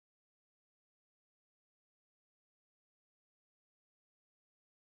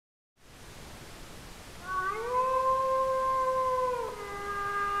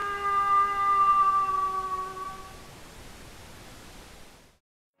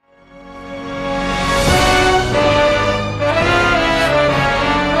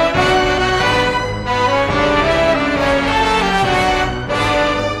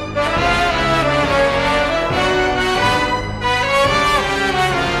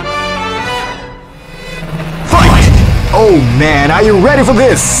Oh man, are you ready for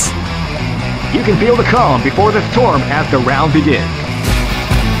this? You can feel the calm before the storm as the round begins.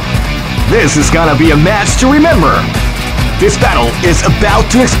 This is gonna be a match to remember. This battle is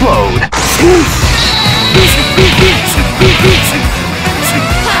about to explode.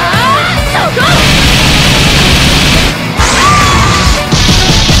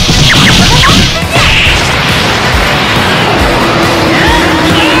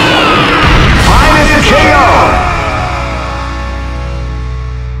 Finest KO!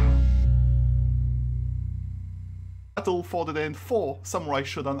 Battle for the Land 4 Samurai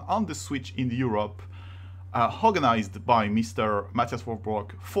Shodown on the Switch in Europe, organized by Mr. Matthias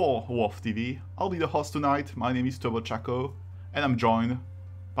Wolfbrock for Wolf TV. I'll be the host tonight. My name is Tchako, and I'm joined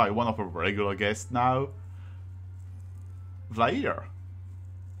by one of our regular guests now, Vlair.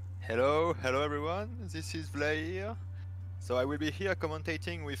 Hello everyone. This is Vlair. So I will be here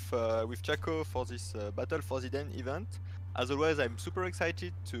commentating with Tchako for this Battle for the Den event. As always, I'm super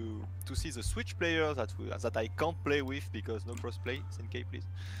excited to see the Switch players that I can't play with because no crossplay. SNK, please.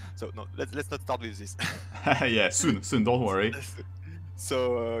 So no, let's not start with this. Yeah, soon, don't worry.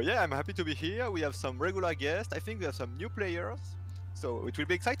 So yeah, I'm happy to be here. We have some regular guests. I think we have some new players. So it will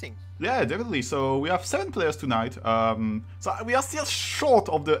be exciting. Yeah, definitely. So we have 7 players tonight. So we are still short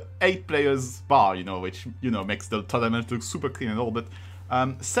of the 8 players bar, which makes the tournament look super clean and all. But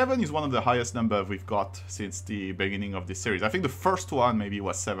 7 is one of the highest number we've got since the beginning of this series. I think the first one maybe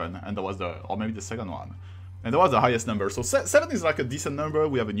was 7, and that was or maybe the second one, and that was the highest number. So 7 is like a decent number.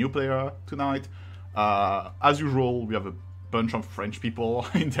 We have a new player tonight. As usual, we have a bunch of French people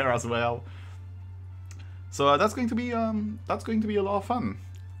in there as well. So that's going to be a lot of fun.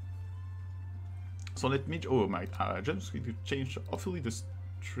 So let me. Oh my! I'm just going to change. Hopefully the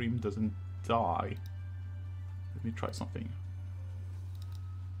stream doesn't die. Let me try something.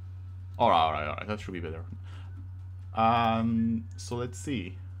 Alright, that should be better. So let's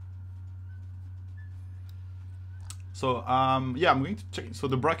see. So yeah, I'm going to check. So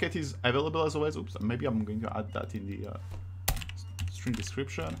the bracket is available as always. Oops, maybe I'm going to add that in the stream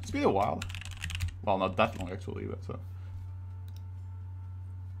description. It's been a while. Well, not that long actually, but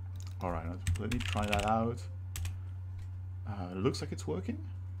alright, let me try that out. Looks like it's working.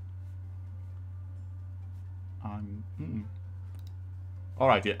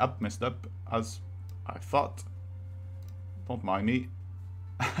 Alright, yeah, app messed up as I thought. Don't mind me.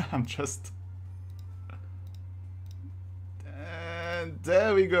 I'm just. And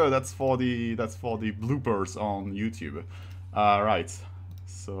there we go. That's for the bloopers on YouTube. Right.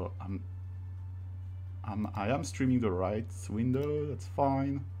 So I am streaming the right window. That's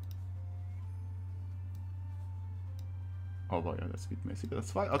fine. Oh boy, that's a bit messy, but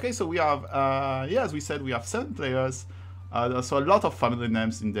that's fine. Okay, so we have yeah, as we said, we have 7 players. So a lot of family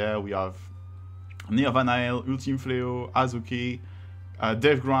names in there. We have Nirvanael, Ultime Fleo, Azuki,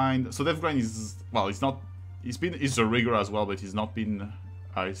 Devgrind. So Devgrind is, well, he's a regular as well, but he's not been.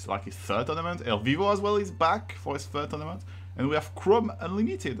 It's like his 3rd tournament. El Vivo as well is back for his 3rd tournament. And we have Chrome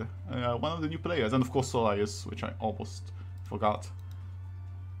Unlimited, one of the new players, and of course Solius, which I almost forgot.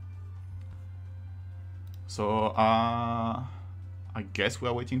 So I guess we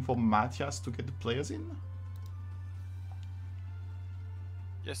are waiting for Matthias to get the players in.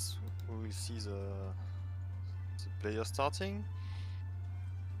 Yes, we will see the player starting.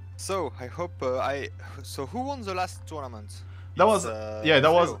 So I hope So who won the last tournament? That was that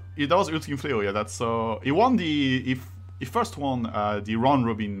was Ultime Fleo. Yeah, that's he won he first won the round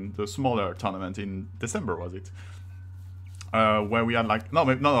robin, the smaller tournament in December, was it? Where we had like no,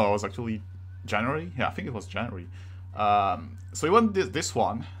 it was actually January. Yeah, I think it was January. So he won this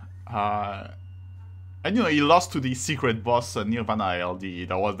one. And he lost to the secret boss Nirvana LD.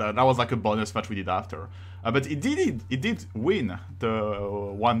 That was like a bonus match we did after. But he did win the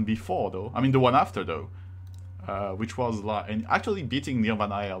one before though. I mean the one after though, which was like and actually beating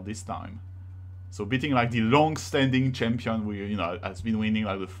Nirvana LD this time. So beating like the long-standing champion, has been winning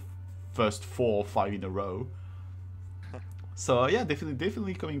like the first 4 or 5 in a row. So yeah,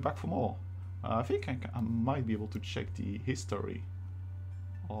 definitely coming back for more. I think I might be able to check the history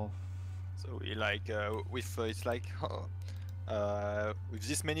of. So we like with it's like with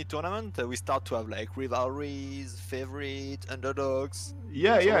this many tournaments, we start to have like rivalries, favorite, underdogs.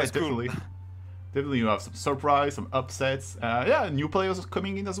 Yeah, definitely. Cool. Definitely, you have some surprise, some upsets. Yeah, new players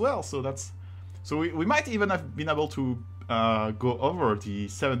coming in as well. So that's. So we might even have been able to go over the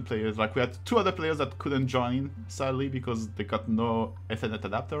 7 players. Like we had 2 other players that couldn't join, sadly, because they got no Ethernet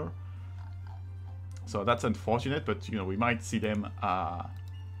adapter. So that's unfortunate, but we might see them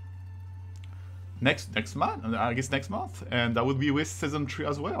next month, I guess next month, and that would be with season 3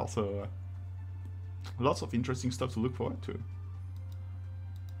 as well. So lots of interesting stuff to look forward to.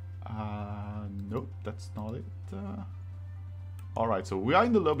 Nope, that's not it. Alright, so we are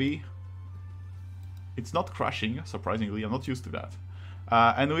in the lobby. It's not crashing, surprisingly. I'm not used to that.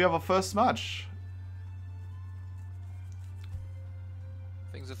 And we have a first match.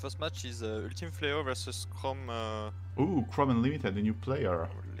 I think the first match is Ultimate Vlair versus Chrome. Ooh, Chrome Unlimited, the new player.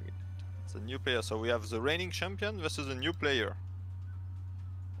 It's a new player, so we have the reigning champion versus a new player.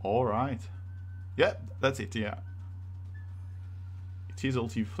 Alright. Yeah, that's it, yeah. It is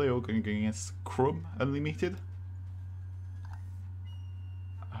Ultimate Vlair going against Chrome Unlimited.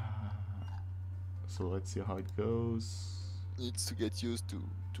 So let's see how it goes. Needs to get used to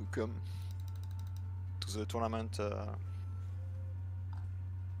come to the tournament. Well,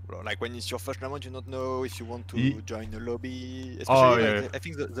 like when it's your first tournament, you don't know if you want to join the lobby. Especially, I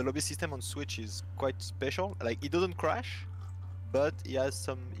think the lobby system on Switch is quite special. Like it doesn't crash, but it has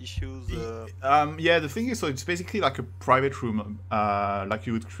some issues. Yeah, the thing is, so it's basically like a private room, like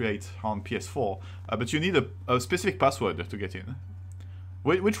you would create on PS4, but you need a specific password to get in.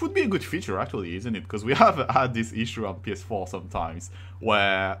 Which would be a good feature, actually, isn't it? Because we have had this issue on PS4 sometimes,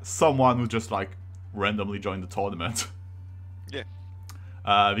 where someone would just, like, randomly join the tournament. Yeah.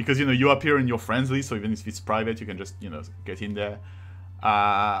 Because, you know, you appear in your friends list, so even if it's private, you can just, you know, get in there.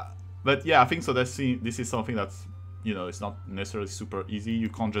 But, yeah, I think so. This is something that's, you know, it's not necessarily super easy. You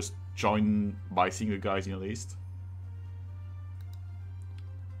can't just join by seeing the guys in your list.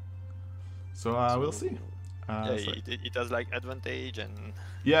 So, we'll see. Yeah, it has like advantage and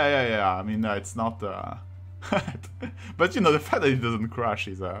yeah. I mean, it's not. But you know, the fact that it doesn't crash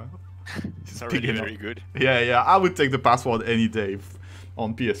is it's really very good. Yeah. I would take the password any day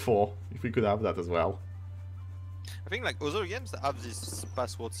on PS4 if we could have that as well. I think like other games have this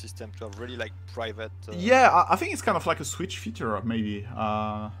password system to have really like private. Yeah, I think it's kind of like a Switch feature, maybe.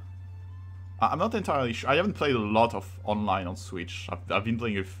 I'm not entirely sure. I haven't played a lot of online on Switch. I've been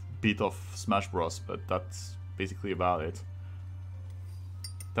playing a bit of Smash Bros, but that's basically about it.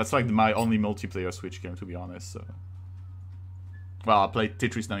 That's like my only multiplayer Switch game, to be honest. So. Well, I played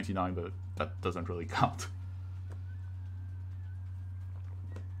Tetris 99, but that doesn't really count.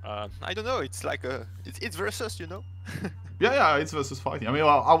 I don't know. It's like it's versus, you know. yeah, it's versus fighting. I mean,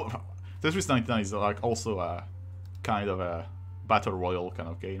 well, Tetris 99 is like also a kind of a battle royale kind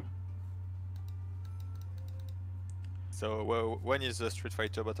of game. So, well, when is the Street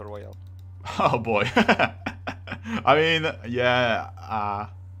Fighter Battle Royale? Oh boy. I mean, yeah,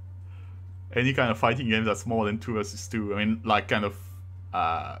 any kind of fighting game that's more than 2 versus 2. I mean, like kind of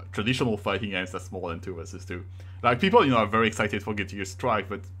traditional fighting games that's more than 2 versus 2. Like people, you know, are very excited for Guilty Gear Strive,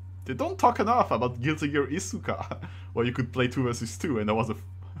 but they don't talk enough about Guilty Gear Isuka, where you could play 2 versus 2, and that was a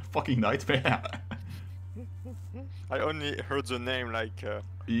fucking nightmare. I only heard the name like.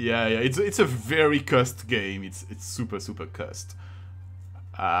 Yeah, it's a very cursed game. It's super cursed.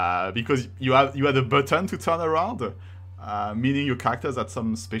 Because you had a button to turn around, meaning your characters had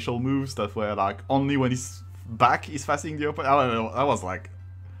some special moves that were like only when his back is facing the opponent. I don't know.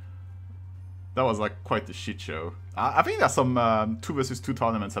 That was like quite a shit show. I think there's some 2 versus 2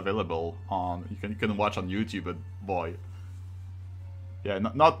 tournaments available on you can watch on YouTube, but boy, yeah,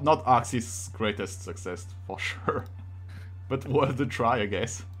 not Axis' greatest success for sure. But worth the try, I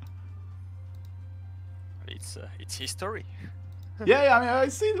guess. It's history. yeah, I mean, I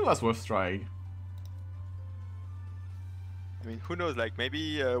see it was worth trying. I mean, who knows? Like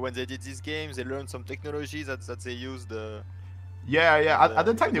maybe when they did these games, they learned some technologies that they used. Yeah. At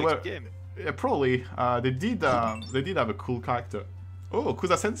the time they were. Game. Yeah, probably. They did have a cool character. Oh,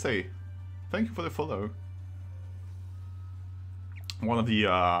 Kusa Sensei, thank you for the follow. One of the.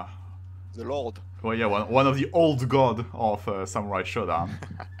 The Lord. Well, yeah, one of the old god of Samurai Shodown.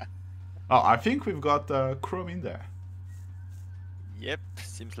 Oh, I think we've got Chrome in there. Yep,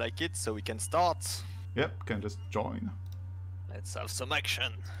 seems like it, so we can start. Yep, can just join. Let's have some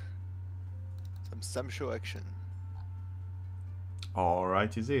action. Some show action.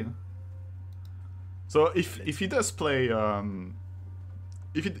 Alright, he's in. So if he does play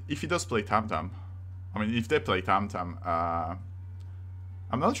if he does play Tam Tam, I mean if they play Tam Tam,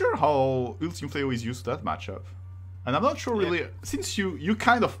 I'm not sure how Ultimate Vlair is used to that matchup. And I'm not sure really, since you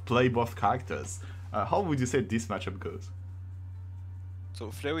kind of play both characters, how would you say this matchup goes? So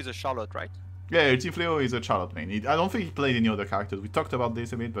Vlair is a Charlotte, right? Yeah, Ultimate Vlair is a Charlotte main. I don't think he played any other characters. We talked about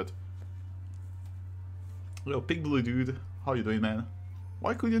this a bit, but... Yo, Pink Blue Dude, how you doing, man?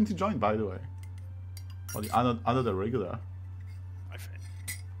 Why couldn't you join, by the way? Or another regular?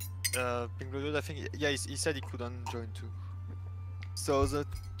 Pink Blue Dude, I think, yeah, he said he couldn't join too. So the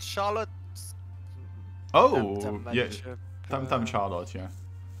Charlotte... Oh, Tam yeah, Tam Tam Charlotte, yeah.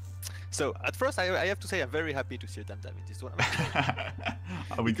 So at first, I have to say I'm very happy to see a Tam Tam in this tournament.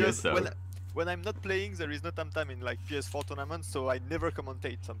 I would guess so. When I'm not playing, there is no Tam Tam in like PS4 tournaments, so I never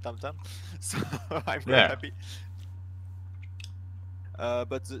commentate some Tam Tam. So I'm very happy.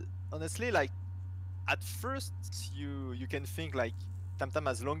 But honestly, like at first, you can think like Tam Tam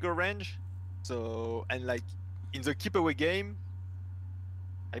has longer range, so and like in the keep away game,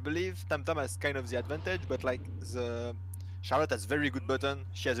 I believe Tam Tam has kind of the advantage, but like the Charlotte has very good button.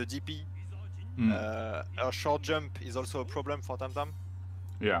 She has a DP. Her short jump is also a problem for Tam Tam.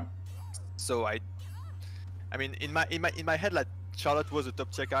 Yeah. So I mean, in my head, like Charlotte was a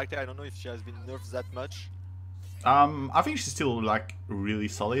top tier character. I don't know if she has been nerfed that much. I think she's still like really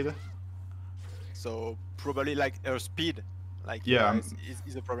solid. So probably like her speed, like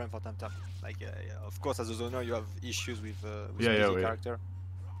is a problem for Tam Tam. Like of course, as a zoner, you have issues with speedy character.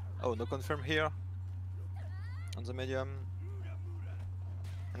 Oh, no confirm here on the medium.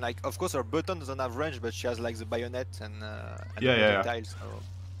 And like, of course, her button doesn't have range, but she has like the bayonet and projectiles.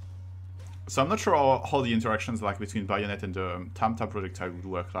 So I'm not sure how the interactions like between bayonet and the Tam Tam projectile would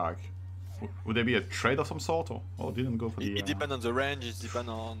work. Like, would there be a trade of some sort, or didn't go for the? It depends on the range. It depends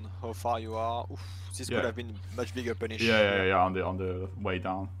on how far you are. Oof, this could have been much bigger punish. Yeah, on the way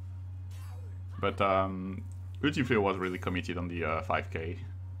down. But Ultimate was really committed on the 5K.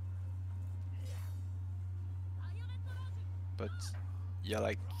 But yeah,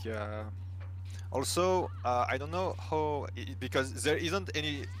 like also I don't know how because there isn't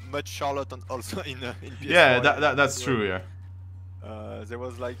any much Charlotte also in PS4. Yeah, that's true. Yeah. There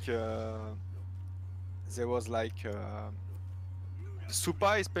was like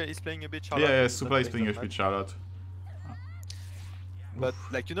Supa is playing a bit Charlotte. Yeah, Supa is playing a bit Charlotte. But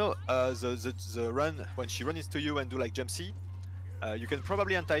like the run when she runs into you and do like jump C, you can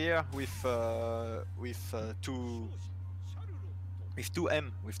probably anti-air with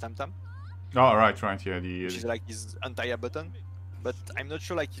 2M with Tam Tam. Oh right, yeah. Which is like his anti-air button. But I'm not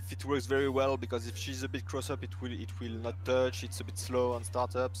sure like if it works very well because if she's a bit close up, it will not touch. It's a bit slow on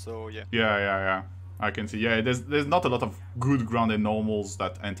startup, so yeah. Yeah. I can see. Yeah, there's not a lot of good grounded normals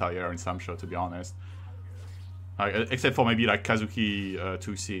that anti-air in Samsho, to be honest. Except for maybe like Kazuki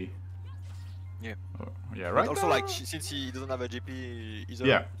 2C. Yeah. Yeah, right. But also like since he doesn't have a GP either.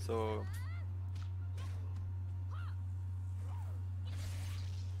 Yeah. So.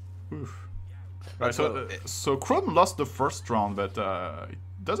 Oof. Right, so Chrome lost the first round, but it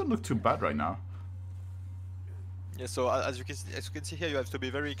doesn't look too bad right now. Yeah, so as you can see here, you have to be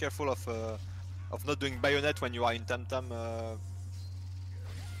very careful of not doing bayonet when you are in Tam Tam.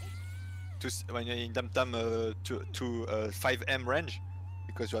 When you're in Tam Tam to 5M range,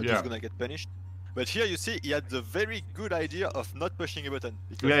 because you are just gonna get punished. But here you see he had the very good idea of not pushing a button.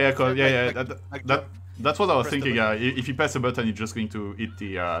 That's what I was thinking. If you press a button, you're just going to hit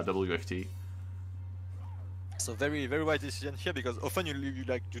the WFT. So very wise decision here because often you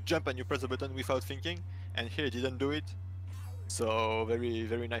jump and you press the button without thinking, and here he didn't do it. So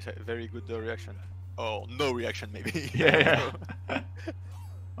very nice, very good reaction. Oh, no reaction maybe. Yeah.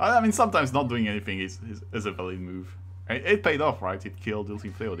 I mean, sometimes not doing anything is a valid move. It paid off, right? It killed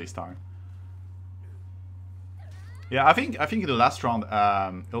Ultimate Fleo this time. Yeah, I think in the last round,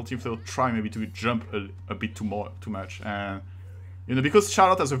 Ultimate Fleo tried maybe to jump a bit too much, and you know, because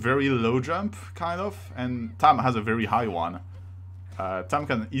Charlotte has a very low jump kind of, and Tam has a very high one. Tam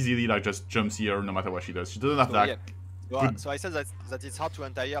can easily like just jump here no matter what she does. She doesn't have that. Yeah. So I said that it's hard to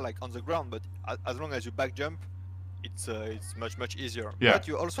anti-air like on the ground, but as long as you back jump, it's much easier. Yeah. But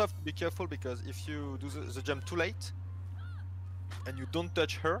you also have to be careful because if you do the jump too late and you don't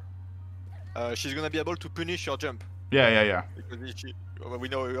touch her, she's gonna be able to punish your jump. Yeah. Because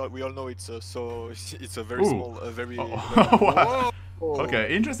we all know it's a very small, very. Wow.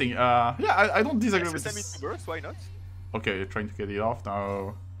 Okay, interesting. Yeah, I don't disagree with this. Burst, why not? Okay, you're trying to get it off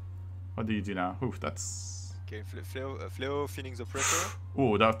now. What do you do now? Oof, that's. Okay, Fleo feeling the pressure.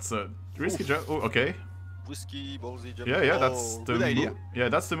 Oh, that's a risky jump. Oh, okay. Risky, ballsy jump. Yeah, that's the good idea. move. Yeah,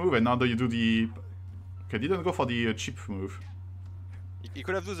 that's the move. And now do you do the? Okay, didn't go for the cheap move. He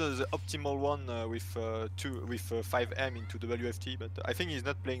could have done the optimal one with 5M into WFT, but I think he's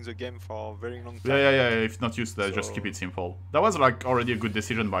not playing the game for a very long time. Yeah. If not used, just keep it simple. That was like already a good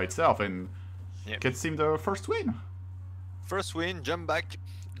decision by itself, and gets him the first win. First win, jump back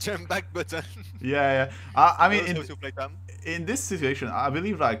button. Yeah. I mean, in this situation, I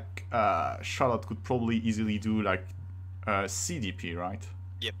believe like Charlotte could probably easily do like CDP, right?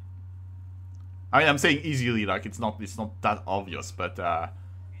 Yep. I mean, I'm saying easily, like it's not that obvious, but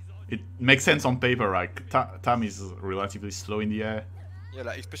it makes sense on paper. Like Tam is relatively slow in the air. Yeah,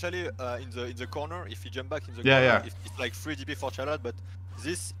 like especially in the corner. If you jump back in the corner, it's like 3 DP for Charlotte. But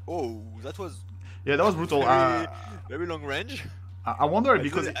This. Oh, that was Yeah, that was brutal. very long range. I wonder But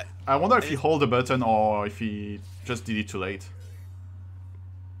because really, I wonder if he I- hold the button or if he just did it too late.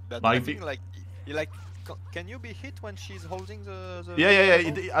 But Like I think like you like. Can you be hit when she's holding the? Yeah.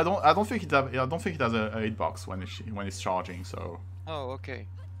 fireball? I don't think it has a hitbox when it's charging. So, Oh, okay.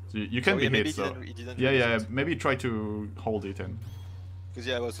 so you can So, be yeah, maybe hit. So he didn't yeah, release yeah. it. Maybe try to hold it and. Because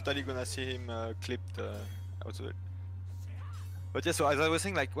yeah, I was totally gonna see him clipped out of it. But yeah, so as I was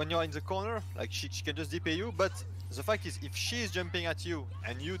saying, like when you're in the corner, like she can just DP you. But the fact is, if she is jumping at you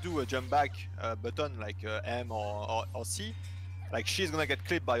and you do a jump back button like M or C, like she's gonna get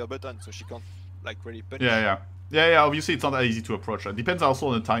clipped by your button, so she can't like really punish. Yeah. Obviously, it's not that easy to approach. It depends also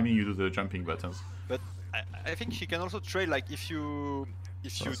on the timing you do the jumping buttons. But I think she can also trade like if you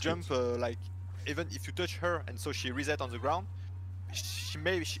That's jump like even if you touch her and so she reset on the ground,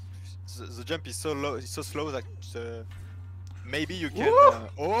 the jump is so low, it's so slow that maybe you can.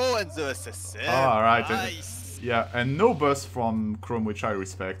 Oh, and the SSM. All right. Nice. Yeah, and no burst from Chrome, which I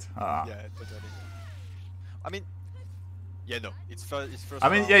respect. Yeah, totally. I mean, yeah, no, it's first. I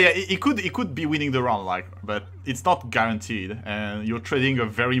mean, round. yeah, it could be winning the round, like, but it's not guaranteed, and you're trading a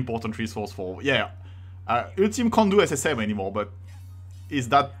very important resource for. Yeah, Ultim can't do SSM anymore, but is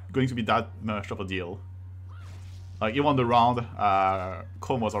that going to be that much of a deal? Like, he won the round.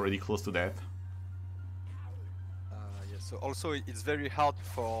 Chrome was already close to death. Yeah, so also it's very hard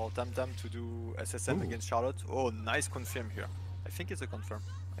for Tam to do SSM Ooh. against Charlotte. Oh, nice confirm here. I think it's a confirm.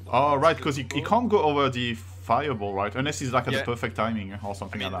 I don't Oh, know. right, because he can't go over the fireball, right? Unless he's like at the Yeah. perfect timing or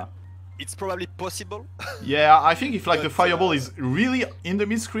something I mean, like that. It's probably possible. Yeah, I think if like the But, fireball is really in the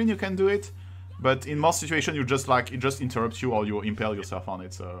mid screen, you can do it. But in most situations, you just like it just interrupts you or you impale yourself on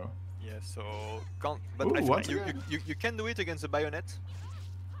it. So Yeah, so can't. But Ooh, I once think again. you can do it against the bayonet.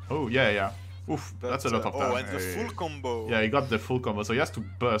 oh yeah. Oof, But, that's a lot of time. Oh, and the full combo. Yeah, he got the full combo, so he has to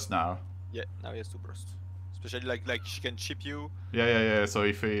burst now. Yeah, now he has to burst. Especially like she can chip you. Yeah. So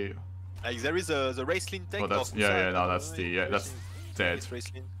if he, Like there is the Raceline tech. oh that's or yeah, Kusa, no, I don't that's know, the yeah, that's Raceline. dead. It's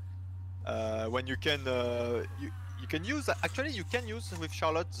Raceline. When you can you can use actually you can use with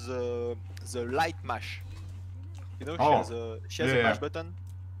Charlotte the light mash. You know, Oh, she has yeah, a mash yeah. button.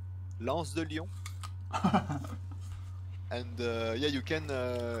 Lance de Lion. And yeah, you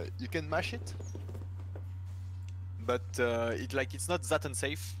can mash it. But it's not that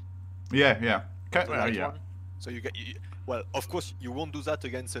unsafe. Yeah. The light Yeah. one. So well, of course, you won't do that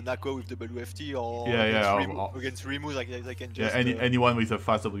against a Nako with WFT or Yeah, against Remu, like they can Yeah, just anyone with a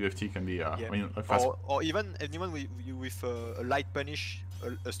fast WFT can be yeah. I mean, a fast. or even anyone with a light punish,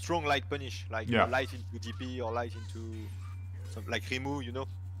 a strong light punish, like Yeah. light into DP or light into some like Remu, you know.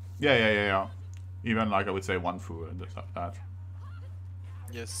 Yeah. Even like I would say one fu and stuff like that.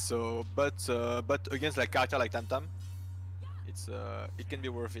 Yes. So, but against like character like Tam, it can be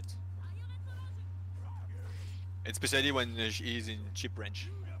worth it. Especially when she is in chip range.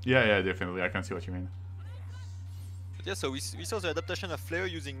 Yeah, definitely. I can see what you mean. But yeah, so we saw the adaptation of Vlair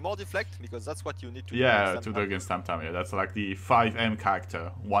using more deflect because that's what you need to Yeah, do to do against Tam. Yeah, that's like the 5M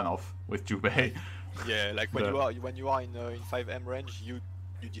character one-off with Jubei. Yeah, like when you are in 5M range, you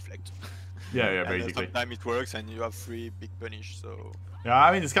deflect. Yeah, And basically. sometimes it works and you have 3 big punish. So Yeah,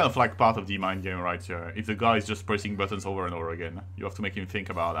 I mean, it's kind of like part of the mind game, right? If the guy is just pressing buttons over and over again, you have to make him think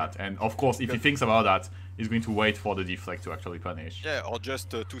about that. And of course, if he thinks about that, he's going to wait for the deflect to actually punish. yeah, or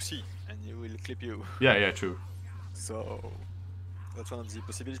just 2C and he will clip you. Yeah, true. So that's one of the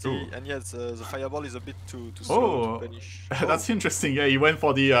possibilities. Ooh. And yes, the fireball is a bit too Oh, slow to punish. that's interesting. Yeah, he went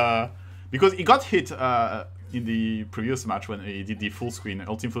for the because he got hit in the previous match when he did the full screen.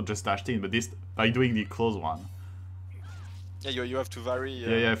 Ultimate just dashed in, but this by doing the close one. Yeah, you have to vary.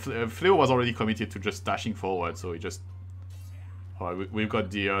 Yeah. Fleo was already committed to just dashing forward, so he just. Oh, we've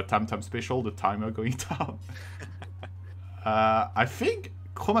got the Tam special, the timer going down. I think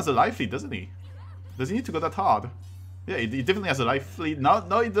Chrome has a life lead, doesn't he? Does he need to go that hard? Yeah, he definitely has a life lead. No,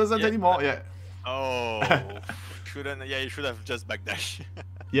 he doesn't Yeah. anymore. Yeah. Oh, shouldn't. Yeah, you should have just backdash.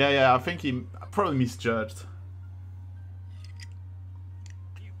 Yeah. I think he probably misjudged.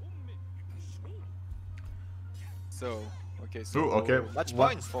 So okay, so Ooh, okay. match What-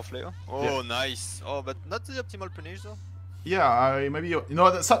 points for Vlair. Oh, nice. Oh, but not the optimal punish though. Yeah, maybe you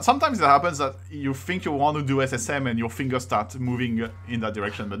know. Sometimes it happens that you think you want to do SSM and your fingers start moving in that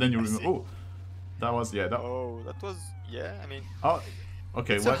direction, but then you remember, see. oh, that was Oh, that was I mean, oh,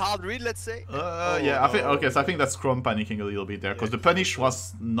 okay. it's What? a hard read, let's say. Yeah, I think okay. So I think that's Chrome panicking a little bit there because Yeah. the punish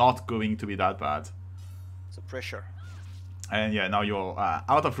was not going to be that bad, So pressure. and yeah, now you're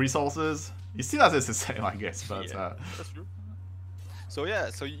out of resources. He still has SSM, I guess, but Yeah, that's true. So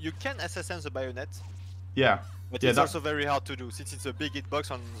yeah, so you can SSM the bayonet. yeah. But yeah, it's also very hard to do since it's a big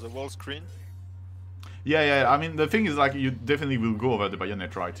hitbox on the wall screen. Yeah. I mean, the thing is, like, you definitely will go over the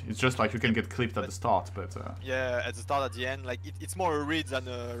bayonet, right? It's just like you can get clipped at the start, but. Yeah, at the start, at the end, like it's more a read than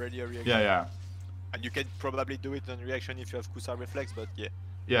really a reaction. Yeah. And you can probably do it on reaction if you have Kusa reflex, but yeah.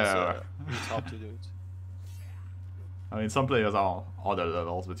 Yeah. It's hard to do it. I mean, some players are other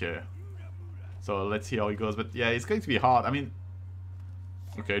levels, but yeah. So let's see how it goes. But yeah, it's going to be hard. I mean,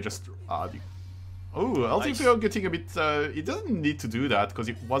 okay, just oh, Ultimate getting a bit. He doesn't need to do that because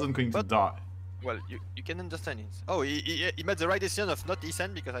he wasn't going to die. Well, you can understand it. Oh, he made the right decision of not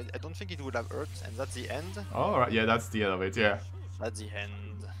descend because I don't think it would have hurt, and that's the end. Oh, right, yeah, that's the end of it. Yeah. That's the end.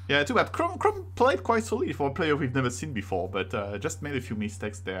 Yeah, too bad. Chrome played quite solidly for a player we've never seen before, but just made a few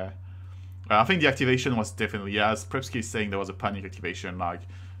mistakes there. I think the activation was definitely, yeah, as Prepsky is saying, there was a panic activation. Like,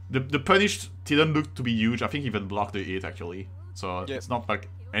 the punish didn't look to be huge. I think even blocked the hit, actually. So it's not like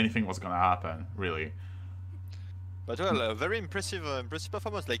anything was gonna happen, really. But well, a very impressive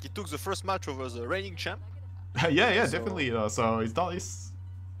performance. Like, he took the first match over the reigning champ. yeah, so... definitely. So he's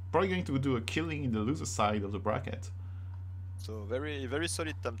probably going to do a killing in the loser side of the bracket. So very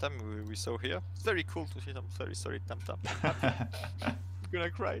solid tam-tam we saw here. It's very cool to see some very solid tam-tam. I'm gonna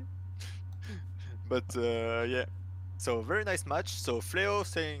cry. But yeah, so very nice match. So Fleo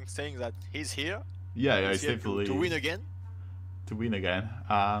saying that he's here. Yeah, he's here definitely to win again. To win again.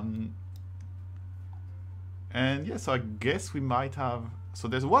 And yes, I guess we might have. So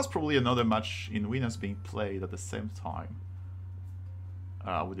there was probably another match in winners being played at the same time.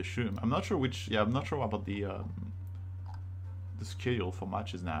 With the Shum. I'm not sure which. Yeah, I'm not sure about the schedule for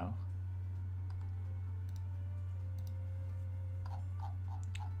matches now.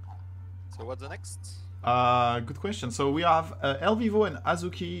 So what's the next? Good question. So we have Elvivo and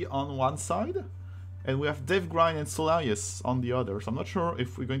Azuki on one side, and we have DevGrind and Solarius on the other. So I'm not sure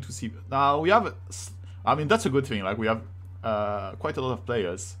if we're going to see. Now we have. I mean, that's a good thing. Like, we have quite a lot of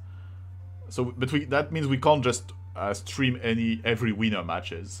players. So, but that means we can't just stream every winner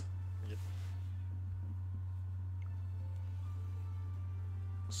matches. Yep.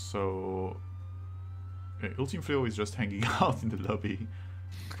 So, Ultim Fleo is just hanging out in the lobby.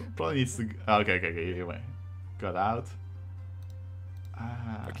 Probably needs to. Okay. Anyway, got out.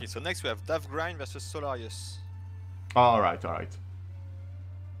 Okay, so next we have DevGrind versus Solarius. All right.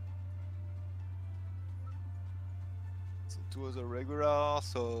 Two other regular,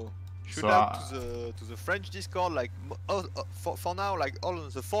 so shoot out to the French Discord. Like for now, like all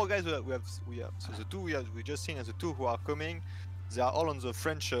the 4 guys we have. So the 2 we just seen and the 2 who are coming, they are all on the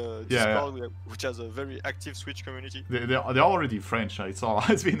French Discord, which has a very active Switch community. They're already French.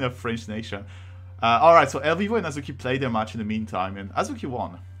 It's been a French nation. All right, so Elvivo and Azuki played their match in the meantime, and Azuki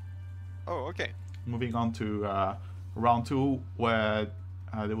won. Oh, okay. Moving on to round 2, where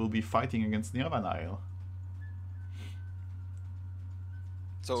they will be fighting against Nirvanail.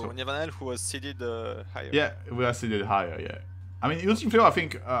 So Nirvanail, who was seeded higher. Yeah, we are seeded higher. Yeah, I mean, Ultim Fleo, I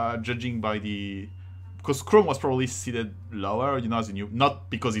think, judging by the, because Chrome was probably seeded lower, you know, as a new,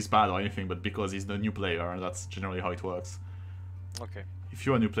 not because he's bad or anything, but because he's the new player, and that's generally how it works. Okay. If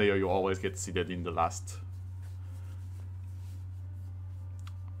you're a new player, you always get seeded in the last,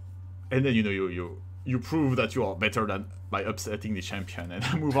 and then you prove that you are better than by upsetting the champion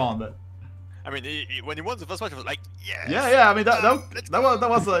and move on. But I mean, when he won the first match, I was like, yes! Yeah. I mean, that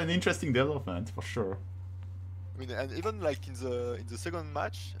was an interesting development for sure. I mean, and even like in the second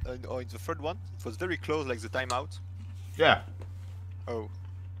match or in the third one, it was very close, like the timeout. Yeah. Oh.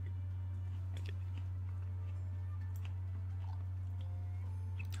 Okay.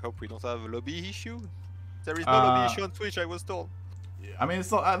 Hope we don't have a lobby issue. There is no lobby issue on Twitch, I was told. I mean,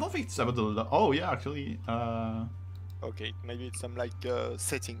 it's not. I don't think it's about the. Oh yeah, actually. Okay, maybe it's some like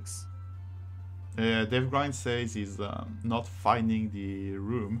settings. DevGrind says he's not finding the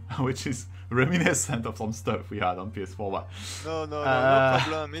room, which is reminiscent of some stuff we had on PS4. But no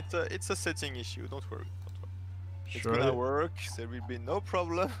problem. It's a setting issue. Don't worry. It's gonna work. There will be no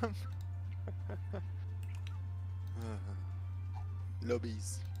problem.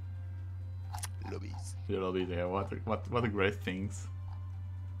 Lobbies. The lobby there. What a great things.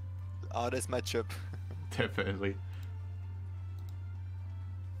 Hardest matchup. Definitely.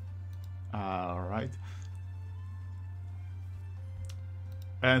 Alright.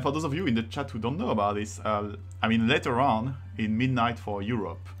 And for those of you in the chat who don't know about this, I mean, later on, in Midnight for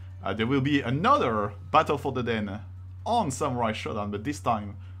Europe, there will be another Battle for the Den on Samurai Shodown, but this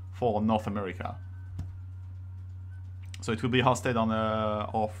time for North America. So it will be hosted on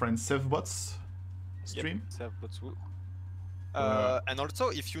our friend SevBot's stream. Yep, SevBot's. And also,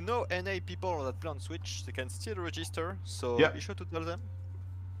 if you know NA people that play on Switch, they can still register, so be sure to tell them.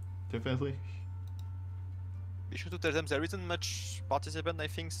 Definitely. be sure to tell them there isn't much participant, I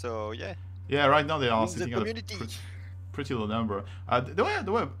think. So yeah. Yeah, right now they are The sitting at a community. pretty low number.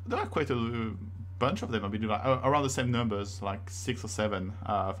 There were quite a bunch of them. I mean, like, around the same numbers, like 6 or 7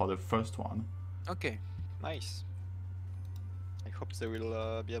 for the first one. Okay, nice. I hope they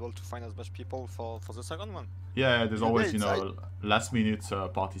will be able to find as much people for the second one. Yeah, there's always, you it's- know, last minute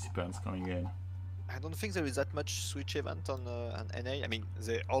participants coming in. I don't think there is that much Switch event on NA. I mean,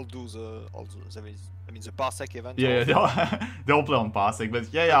 they all do there is. I mean, the Parsec event. Yeah, also. they all play on Parsec, but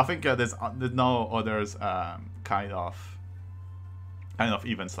yeah, I think there's no others kind of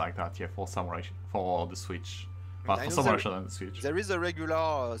events like that. Yeah, for Samurai for the Switch, but I for know Samurai there- Shodown the Switch. There is a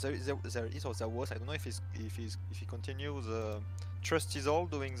regular. There is or there was. I don't know if he continues. Trust is all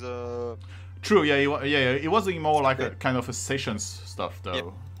doing the. True, yeah, it was doing more like a Okay. kind of a sessions stuff though, Yep.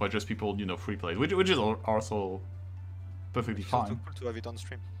 where just people, you know, free play, which is also perfectly So fine. cool to have it on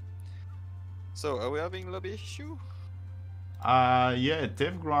stream. So are we having lobby issue? Yeah,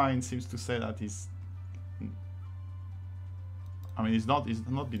 DevGrind seems to say that he's. I mean, he's not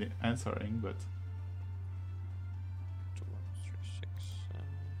been answering, but 2, 1, 3, 6, 7.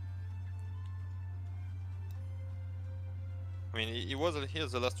 I mean, he was here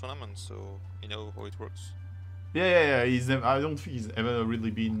the last tournament, so you know how it works. yeah. I don't think he's ever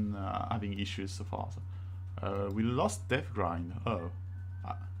really been having issues so far. So. We lost DevGrind. Oh.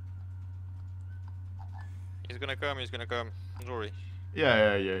 He's gonna come. He's gonna come. Don't worry.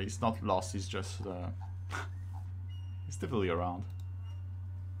 Yeah. He's not lost. He's just. He's definitely around.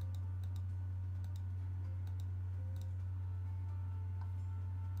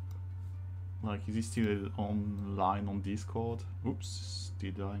 Like, is he still online on Discord? Oops,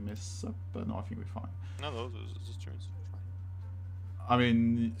 did I mess up? No, I think we're fine. No, the stream is fine. I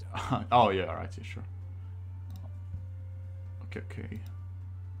mean, oh yeah, right, yeah, sure. Okay.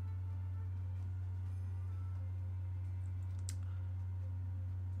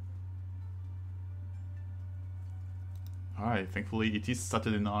 Alright, thankfully it is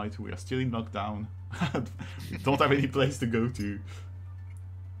Saturday night, we are still in lockdown. We don't have any place to go to.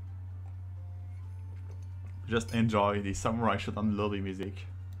 Just enjoy the Samurai Shodown lobby music.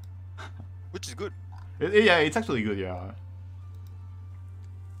 Which is good. Yeah, it's actually good, yeah.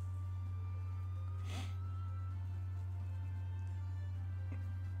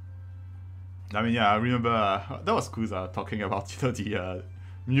 I mean, yeah, I remember that was Kuza talking about, you know, the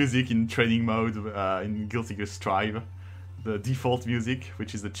music in training mode in Guilty Gear Strive, the default music,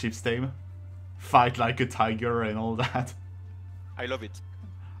 which is the Chips theme, fight like a tiger and all that. I love it.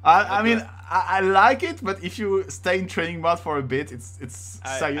 I mean, I like it, but if you stay in training mode for a bit, it's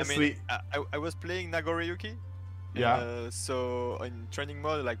seriously. I was playing Nagoriyuki. Yeah. So in training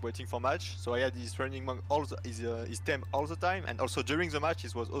mode, like waiting for match. So I had his training mode his theme all the time, and also during the match,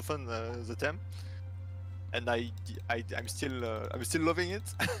 it was often the theme. And I'm still loving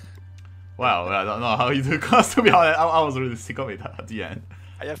it. Well, I don't know how you do, cause to be honest, I was really sick of it at the end.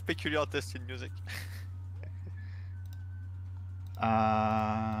 I have peculiar taste in music.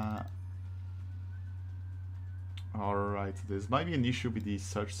 Alright, there's might be an issue with the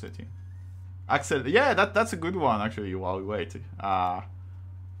search setting. Axel, yeah, that's a good one actually while we wait.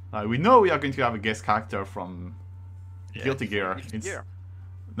 We know we are going to have a guest character from Guilty Gear.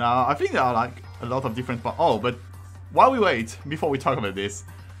 Now, I think there are like a lot of different but while we wait, before we talk about this,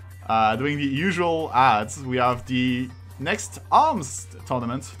 doing the usual ads, we have the next ARMS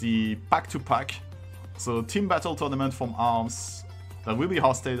tournament, the pack-to-pack. So team battle tournament from ARMS that will be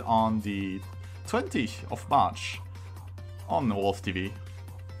hosted on the 20th of March on Wolf TV.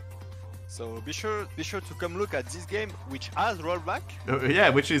 So be sure to come look at this game, which has rollback. Yeah,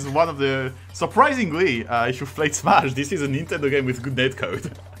 which is one of the surprisingly, if you played Smash, this is a Nintendo game with good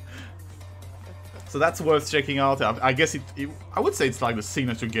netcode. So that's worth checking out. I guess I would say it's like the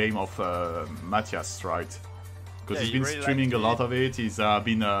signature game of Matthias, right? Because he's been really streaming a lot of it. He's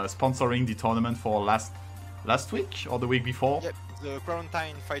been sponsoring the tournament for last week or the week before. Yep, the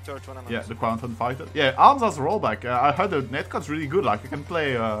Quarantine Fighter tournament. Yeah, the Quarantine Fighter. Yeah, ARMS has rollback. I heard the netcode's really good. Like you can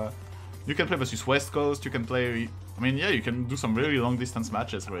play versus West Coast. You can play. I mean, yeah, you can do some really long distance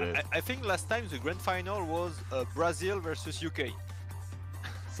matches with it. I think last time the grand final was Brazil versus UK.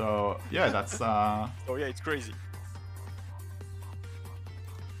 So yeah, that's. Oh yeah, it's crazy.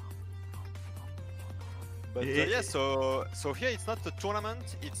 But yeah, so here it's not a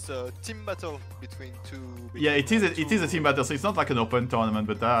tournament; it's a team battle between two. Yeah, it is a team battle, so it's not like an open tournament,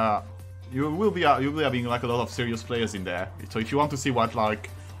 but you will be having like a lot of serious players in there. So if you want to see what like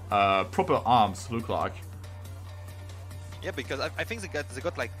proper ARMS look like. Yeah, because I think they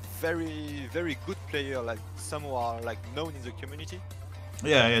got like very good player, like some who are like known in the community.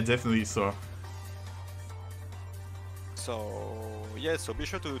 Yeah, definitely. So So yeah, so be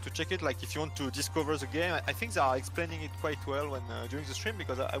sure to check it. Like if you want to discover the game, I think they are explaining it quite well when during the stream,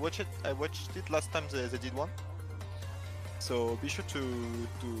 because I watched it last time they did one. So be sure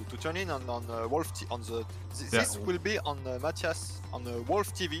to turn in on Wolf on the this will be on Matthias on the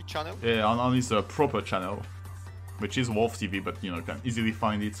Wolf TV channel. Yeah, on his proper channel, which is Wolf TV, but you know, you can easily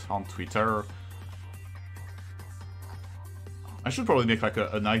find it on Twitter. I should probably make like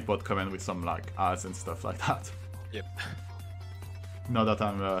a Nightbot comment with some like ads and stuff like that. Yep. Now that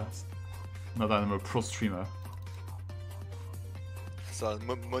I'm a pro streamer. So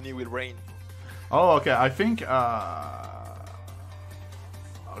money will rain. Oh, okay. I think.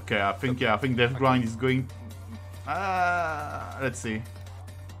 Okay, I think Death Grind is going. Let's see.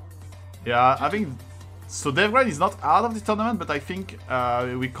 Yeah, I think. So Death Grind is not out of the tournament, but I think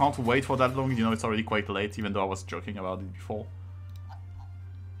we can't wait for that long. You know, it's already quite late, even though I was joking about it before.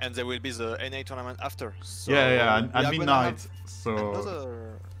 And there will be the NA tournament after. So yeah, at midnight. So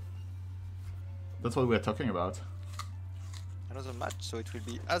another... that's what we're talking about. Another match. So it will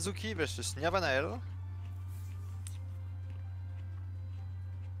be Azuki versus Nyavanael.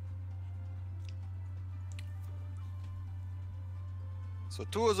 So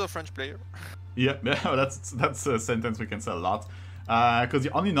two other French players. Yeah, that's a sentence we can say a lot. Because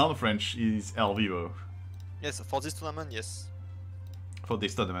the only non-French is El Vivo. Yes, for this tournament, yes. For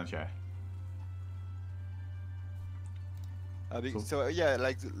this tournament, yeah. So yeah,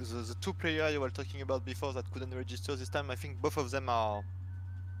 like the two players you were talking about before that couldn't register this time, I think both of them are.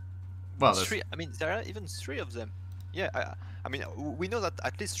 Well, three. I mean, there are even three of them. Yeah, I mean, we know that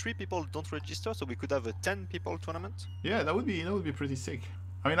at least 3 people don't register, so we could have a 10 people tournament. Yeah, that would be pretty sick.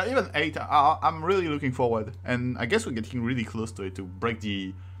 I mean, even 8. I'm really looking forward, and I guess we're getting really close to it to break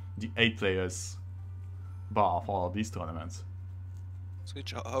the 8 players bar for these tournaments. So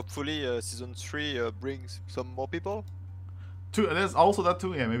which hopefully season 3 brings some more people. There's also that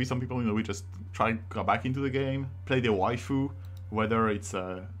too. Yeah, maybe some people, you know, we just try to go back into the game, play their waifu, whether it's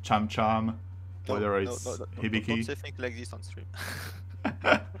Cham Cham, whether it's Hibiki. Don't say things like this on stream.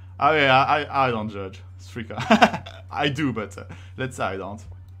 Oh yeah, I don't judge. Strika. I do, but let's say I don't.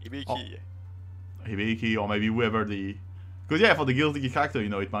 Hibiki. Hibiki, or maybe whoever the. Because yeah, for the guilty character, you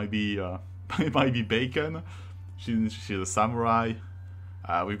know, it might be it might be Bacon. She's a samurai.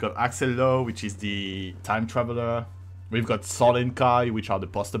 We've got Axel Lowe, which is the time traveler. We've got Sol and Kai, which are the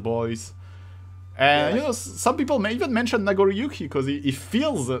poster boys. And you know, some people may even mention Nagoriyuki because he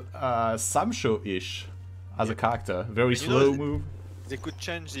feels Samsho-ish as a character. Very slow move. They could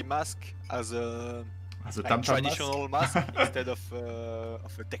change the mask as a like traditional mask instead of a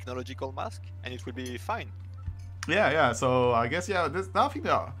technological mask, and it will be fine. Yeah. So I guess there's nothing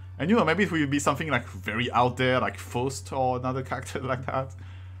there. And you know, maybe it will be something like very out there, like Faust or another character like that.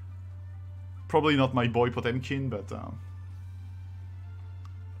 Probably not my boy Potemkin, but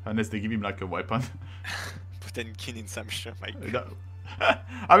unless they give him like a weapon. Potemkin in Samsho, my God.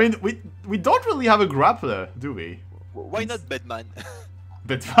 I mean, we don't really have a grappler, do we? Why not Batman?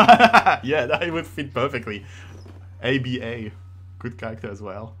 Batman, yeah, that would fit perfectly. ABA, good character as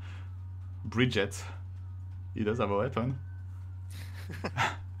well. Bridget, he does have a weapon.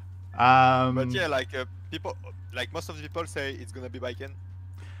 But yeah, like people, like most of the people say it's gonna be Baiken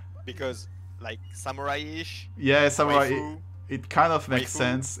because like samurai-ish. Yeah, samurai. Waifu, it kind of makes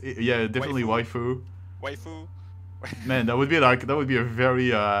sense. Yeah, definitely waifu. Waifu. Man, that would be a very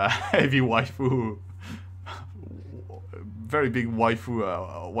heavy waifu. Very big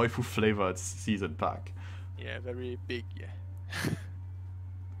waifu flavored season pack. Yeah, very big. Yeah.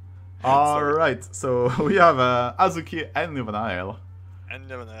 All right, so we have Azuki and Nyavanael.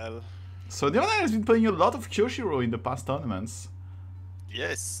 So Nyavanael has been playing a lot of Kyoshiro in the past tournaments.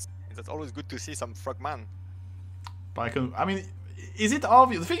 Yes, that's always good to see some frogman. Baiken, I mean, is it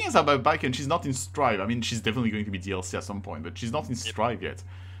obvious? The thing is about Baiken, she's not in Strive. I mean, she's definitely going to be DLC at some point, but she's not in Strive yet.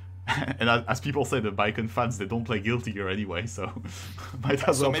 And as people say, the Baiken fans, they don't play Guilty Gear anyway, so might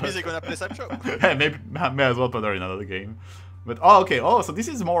as well. So maybe they're gonna play Samsho. Yeah, maybe may as well put her in another game. But okay. So this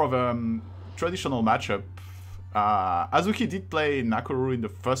is more of a traditional matchup. Azuki did play Nakoru in the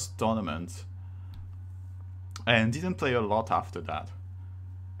first tournament, and didn't play a lot after that.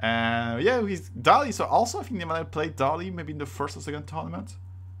 Yeah, with Dali. So also, I think Nyavanael played Dali maybe in the first or second tournament.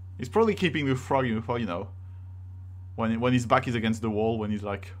 He's probably keeping the frog, you know, when his back is against the wall, when he's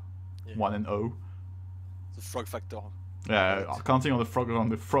like 1-0. The frog factor. Yeah, counting on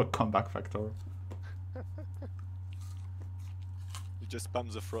the frog comeback factor. You just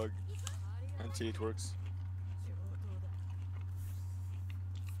spam the frog until it works.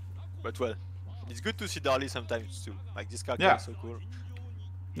 But well, it's good to see Darlie sometimes too. Like this character is so cool.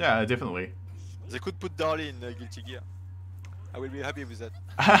 Yeah, definitely. They could put Darlie in Guilty Gear. I will be happy with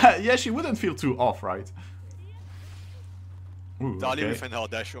that. Yeah, she wouldn't feel too off, right? Ooh, Darly okay. with an hard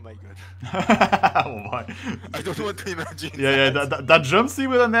dash, oh my god. Oh my. I don't want to imagine Yeah, that jump C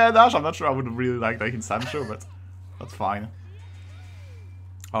with an air dash, I'm not sure I would really like that in Sancho, but that's fine.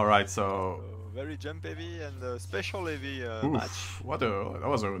 Alright, so... Very jump heavy and special heavy match. Oof, that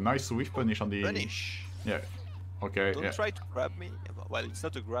was a nice whiff punish on the... Punish. Yeah. Okay, Don't yeah. try to grab me. Well, it's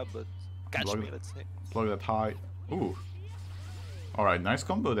not a grab, but catch Block me, it. let's say. Block that high. Ooh. Alright, nice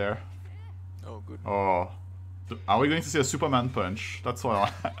combo there. Oh, good. Oh. Are we going to see a Superman punch? That's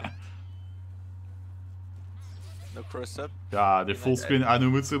what I... No cross up. Yeah, the full screen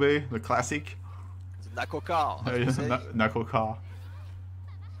Anumutsube, the classic. It's Nakoka, as we say. Nakoka.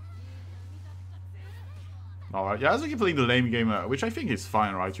 Alright, yeah, as we keep playing the lame game, which I think is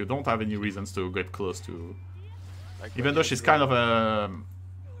fine, right? You don't have any reasons to get close to... Like Even though she's kind of a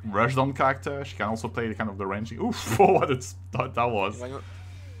rushdown character, she can also play the kind of the ranging... Oof, what that was.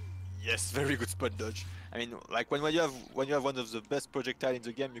 Yes, very good spot dodge. I mean, like when you have one of the best projectile in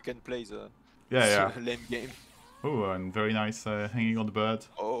the game, you can play the lame game. Oh, and very nice hanging on the bird.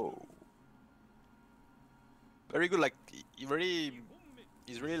 Oh, very good. Like he's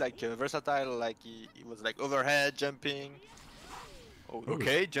really like versatile. Like he was like overhead jumping. Oh,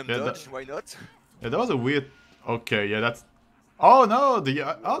 okay, jump dodge. Why not? Yeah, that was a weird. Okay, yeah, that's. Oh no, the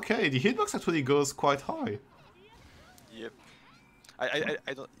okay, the hitbox actually goes quite high. Yep.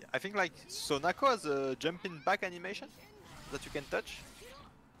 I don't. I think like so Nako has a jumping back animation that you can touch.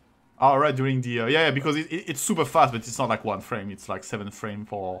 Oh, right, during the yeah, because it's super fast, but it's not like 1 frame. It's like 7 frame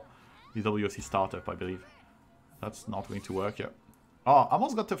for the WC startup, I believe. That's not going to work yet. Oh,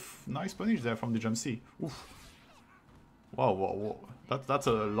 almost got a nice punish there from the jump C. Oof. Whoa, whoa, whoa. That's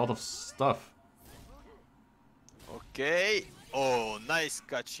a lot of stuff. Okay. Oh, nice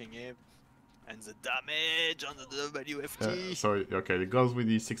catching him. And the damage on the WFT. Sorry, okay, it goes with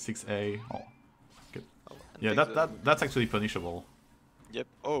the 6-6A. Oh, good. Yeah, that's actually punishable. Yep.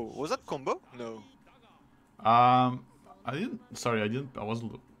 Oh, was that combo? No. I didn't. Sorry, I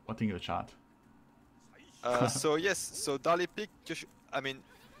wasn't watching the chat. So yes, so Darly pick. I mean,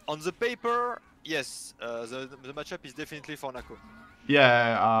 on the paper, yes, the matchup is definitely for Nako. Yeah,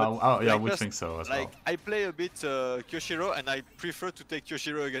 yeah, I would just, think so as like, well. I play a bit Kyoshiro, and I prefer to take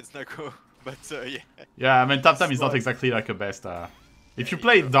Kyoshiro against Nako. But yeah. Yeah, I mean, tap time is not exactly like a best. If you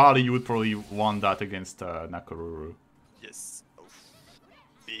play Darly, you would probably want that against Nakoruru. Yes. Oh.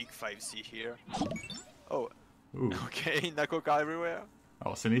 Big 5C here. Oh. Ooh. Okay, Nakoka everywhere.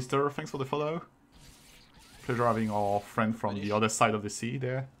 Oh, Sinister, thanks for the follow. Pleasure having our friend from the other side of the sea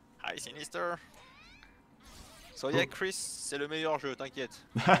there. Hi, Sinister. So yeah, Chris, c'est le meilleur jeu, t'inquiète.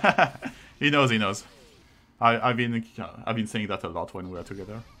 He knows. I've been saying that a lot when we are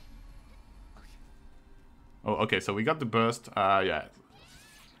together. Oh, okay, so we got the burst. Yeah.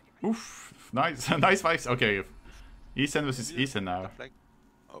 Oof, nice, nice vibes. Okay, Eastern versus Eastern now. Like,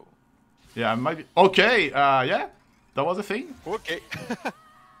 oh. Yeah, might be. Okay, yeah, that was a thing. Okay.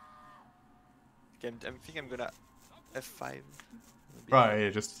 I think I'm gonna F5. Maybe. Right, yeah,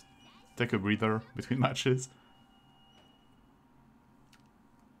 just take a breather between matches.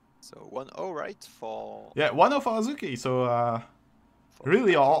 So 1-0, right? For yeah, 1-0 for Azuki. So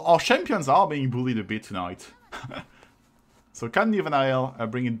really, our champions are being bullied a bit tonight. So can Nivanael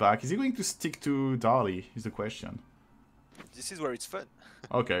bring it back? Is he going to stick to Darly? Is the question. This is where it's fun.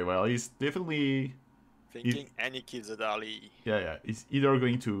 Okay, well, he's definitely thinking any kills a Darly. Yeah. He's either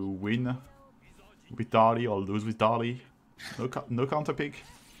going to win with Darly or lose with Darly. No counter pick.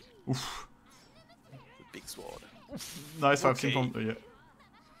 Oof. The big sword. Nice 5C Okay. from yeah.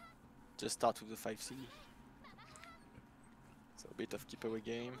 Just start with the 5C. So a bit of keep away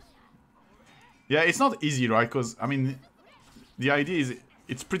game. Yeah, it's not easy, right? Because I mean, the idea is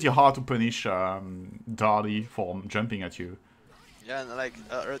it's pretty hard to punish Darly for jumping at you. Yeah, and like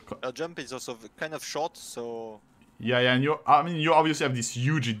a jump is also kind of short, so. Yeah, and you obviously have this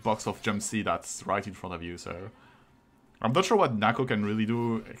huge hitbox of jump C that's right in front of you, so I'm not sure what Nako can really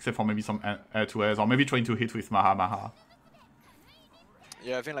do except for maybe some air to airs or maybe trying to hit with Maha.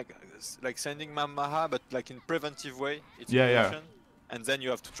 Yeah, I think like sending Maha, but like in preventive way. It's yeah. And then you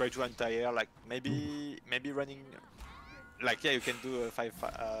have to try to anti-air, like maybe running. Like yeah, you can do a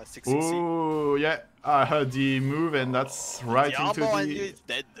 6-6. Ooh, yeah, I heard the move and that's right the into armor the. And it's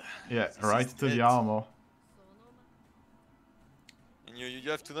dead. Yeah, This right is into dead. the armor. And you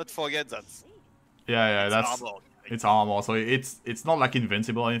have to not forget that. Yeah, it's that's armor. it's armor, so it's not like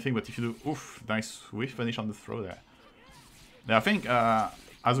invincible or anything. But if you do, oof, nice whiff finish on the throw there. Yeah, I think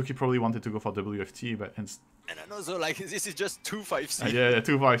Azuki probably wanted to go for WFT, but And also like this is just 2 5C. yeah,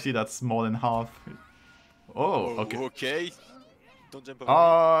 2 5C. That's more than half. Oh, okay. Okay. Don't jump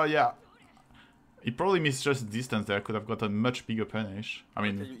over me. Yeah. He probably misjudged distance there. Could have got a much bigger punish. I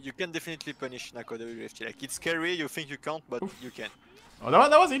mean, You can definitely punish Tchako WFT. Like, it's scary, you think you can't, but you can. oh,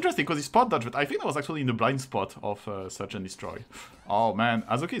 that was interesting because he spot dodged, but I think that was actually in the blind spot of Search and Destroy. Oh man,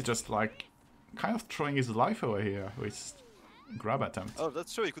 Azuki is just like kind of throwing his life away here with grab attempt. Oh,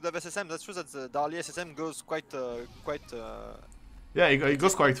 that's true. He could have SSM. That's true that the Darly SSM goes quite. Yeah, he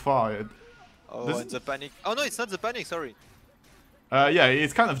goes quite far. Oh, and the panic. Oh no, it's not the panic. Sorry. Yeah,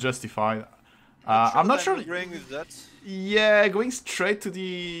 it's kind of justified. I'm not sure. Agreeing with that. Yeah, going straight to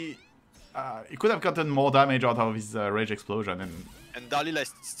the. He could have gotten more damage out of his rage explosion, and Darly like,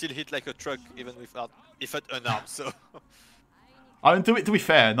 still hit like a truck even without unarmed. So. I mean, to be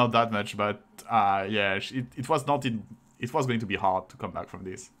fair, not that much, but yeah, it was not in. It was going to be hard to come back from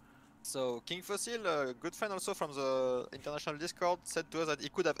this. So King Fossil, a good friend also from the international Discord, said to us that he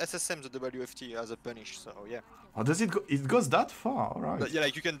could have SSM the WFT as a punish. So yeah. Oh, does it go? It goes that far, alright. But, yeah,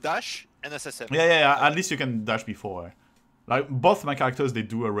 like you can dash and SSM. Yeah. At least you can dash before. Like both my characters, they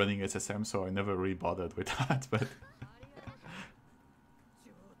do a running SSM, so I never really bothered with that. But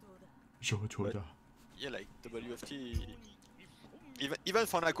But yeah, like WFT. Even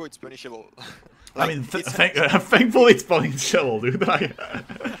for Tchako, it's punishable. Like, I mean, thankfully it's punishable, dude. I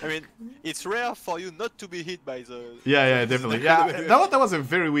mean, it's rare for you not to be hit by the. Yeah, definitely. Yeah, that was a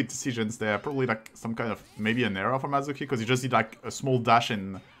very weird decision there. Probably like some kind of maybe an error from Azuki because he just did like a small dash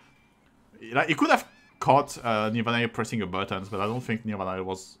and like he could have caught Nirvana pressing a buttons, but I don't think Nirvana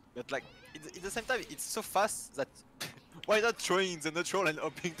was. But like at the same time, it's so fast that why not throwing the neutral and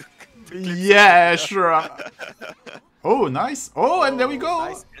hoping to. Yeah, sure. Oh, nice. Oh, and there we go.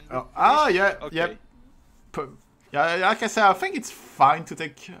 Nice. Yeah, okay. yeah. Yeah, like I said, I think it's fine to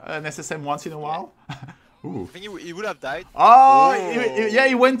take an SSM once in a while. Ooh. I think he would have died. Oh, yeah,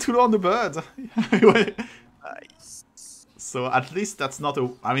 he went too low on the bird. Nice. So at least that's not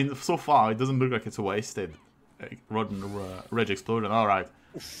a. I mean, so far it doesn't look like it's a wasted rage explosion. All right.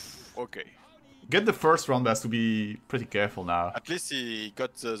 Okay. Get the first round, but has to be pretty careful now. At least he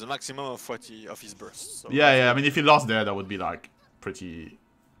got the maximum of of his burst. So Yeah. I mean, if he lost there, that would be like pretty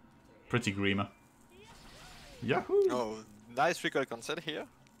grim. Yahoo! Oh, nice recoil cancel here.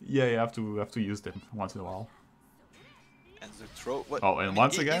 Yeah, you have to use them once in a while. And the throw. What? Oh, and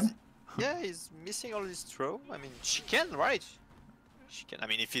once again? Yeah, he's missing all his throw. I mean, she can, right? She can. I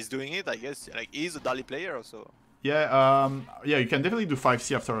mean, if he's doing it, I guess like he's a Darly player also. Yeah, yeah, you can definitely do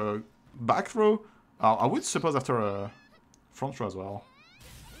 5C after a back throw. I would suppose after a front throw as well.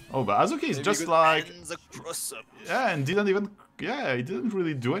 Oh, but Azuki is just like. The cross up. Yeah, and didn't even. Yeah, he didn't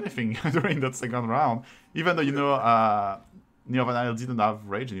really do anything during that second round. Even though, you know, Nirvana didn't have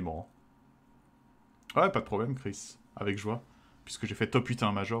rage anymore. Ouais, pas de problème, Chris. Avec joie. Puisque j'ai fait top 8 à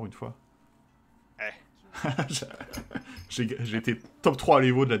un major une fois. J'ai été top 3 à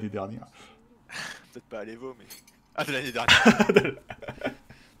l'Evo de l'année dernière. Peut-être pas à l'Evo, mais. Ah, de l'année dernière.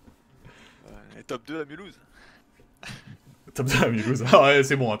 Et top 2 à Mulhouse. Top 2 à Mulhouse. Ah ouais,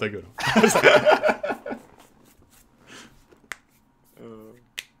 c'est bon, hein, ta gueule.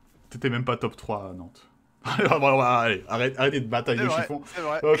 T'étais même pas top 3 à Nantes. Allez, arrêtez de batailler les chiffons.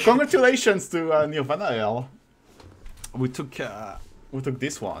 Congratulations to Nirvana. We took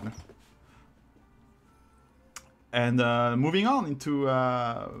this one. And moving on into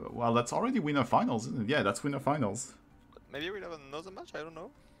well, that's already winner finals, isn't it? Yeah, that's winner finals. Maybe we'll have another match. I don't know.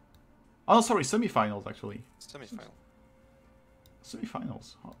 Oh, sorry, semi-finals actually. Semi-final.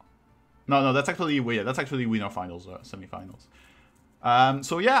 Semi-finals. Oh. No, that's actually winner finals, semi-finals.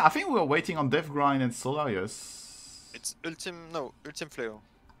 So yeah, I think we're waiting on Death Grind and Solarius. It's Ultim Fleo.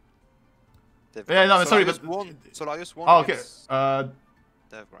 Yeah, no, sorry, but Solarius won. Oh, okay.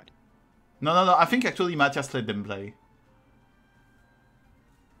 Death Grind. No. I think actually Matthias let them play.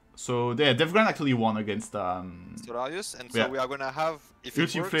 So yeah, Death Grind actually won against Solarius, and so we are gonna have if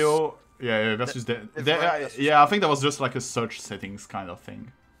Ultim it works, Fleo. Yeah, versus yeah, I think that was just like a search settings kind of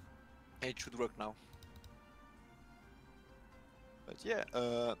thing. It should work now. But yeah,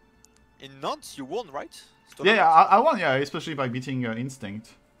 in Nantes you won, right? Yeah, I won, yeah, especially by beating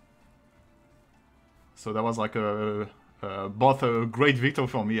Instinct. So that was like both a great victory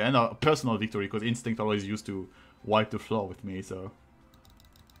for me and a personal victory, because Instinct always used to wipe the floor with me, so...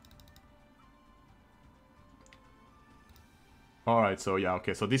 Alright, so yeah,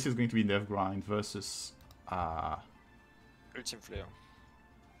 okay, so this is going to be Death Grind versus... Ultim Flare.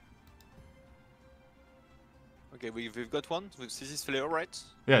 Okay, we've got one. This is Flare, right?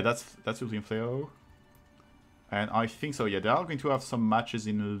 Yeah, that's Ultim Flare. And I think so, yeah, they are going to have some matches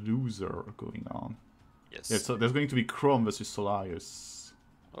in loser going on. Yes. Yeah, so there's going to be Chrome versus Solarius.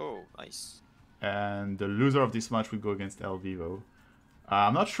 Oh, nice. And the loser of this match will go against El Vivo.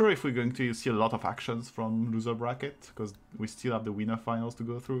 I'm not sure if we're going to see a lot of actions from loser bracket, because we still have the winner finals to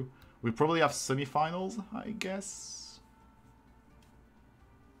go through. We probably have semi-finals, I guess.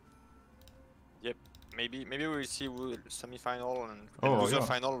 Yep. Maybe we'll see semi-final and loser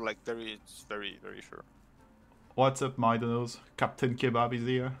final. Like it's very sure. What's up, my donos? Captain Kebab is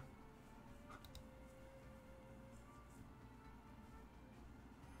here.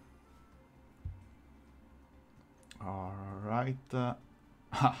 Alright.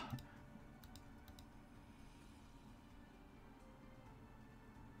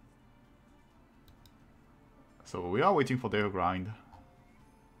 So we are waiting for their grind.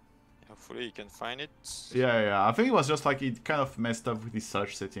 Hopefully you can find it. Yeah. I think it was just like it kind of messed up with the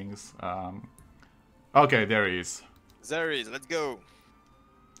search settings. Okay, there he is. There he is. Let's go.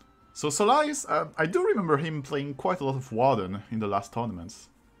 So Solaris, I do remember him playing quite a lot of Warden in the last tournaments.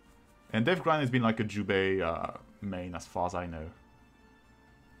 And Dev Grind has been like a Jubei main as far as I know.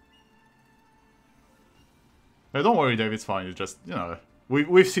 But don't worry, Dave, it's fine. It's just, you know,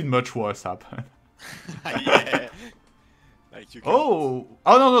 we've seen much worse happen. Yeah. Like you can... Oh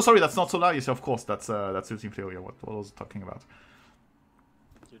no, sorry, that's not Solaris, of course. That's Ultimate Flare. Yeah, what I was talking about.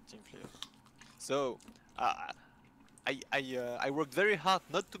 Ultimate Flare. So, I worked very hard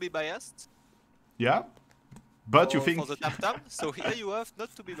not to be biased. Yeah, but you think for the tap. So here you have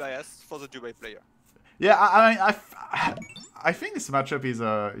not to be biased for the Jubei player. Yeah, I think this matchup is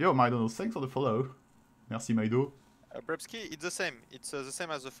yo Maido, thanks for the follow. Merci Maido. Brebski, it's the same. It's the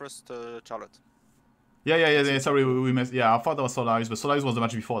same as the first Charlotte. Yeah. Sorry, we missed. Yeah, I thought that was Solaris, but Solaris was the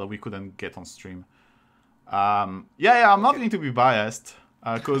match before that we couldn't get on stream. I'm not going to be biased,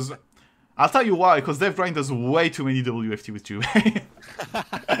 because I'll tell you why. Because Dev Grind does way too many WFT with Jubei.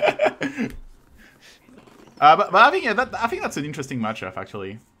 But I think that's an interesting matchup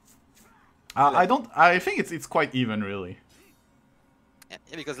actually. I think it's quite even really. Yeah,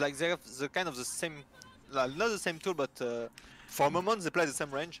 because like they have the kind of the same, not the same tool, but for a moment they play the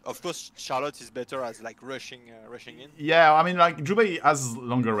same range. Of course, Charlotte is better as like rushing in. Yeah, I mean like Jubei has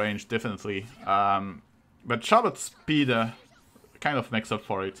longer range definitely, but Charlotte's speed kind of makes up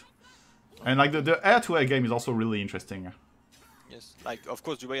for it, and like the air-to-air game is also really interesting. Yes, like of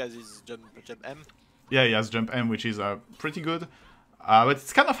course Jubei has his jump M. Yeah, he has jump M, which is pretty good. But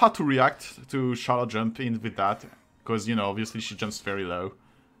it's kind of hard to react to Charlotte jump in with that, because, you know, obviously she jumps very low.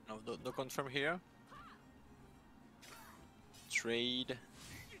 No confirm here. Trade.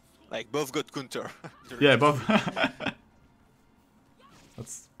 Like, both got counter. Yeah, both.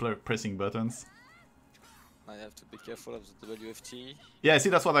 That's pressing buttons. I have to be careful of the WFT. Yeah, see,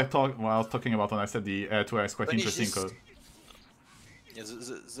 that's what I was talking about when I said the air-to-air is quite interesting. Cause... Yeah,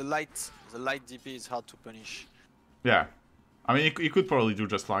 the light DP is hard to punish. Yeah. I mean, you could probably do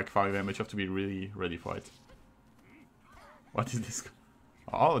just like 5M, but you have to be really ready for it. What is this?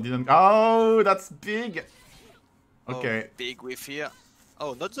 Oh, didn't... Oh, that's big! Okay. Oh, big whiff here.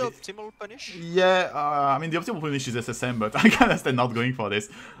 Oh, not the optimal punish? Yeah, I mean, the optimal punish is SSM, but I can understand not going for this.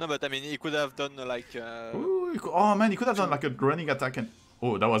 No, but I mean, he could have done like... Ooh, oh man, he could have done like a running attack and...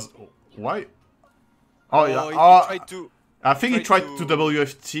 Oh, that was... Why? Oh, yeah. He tried to... I think he tried to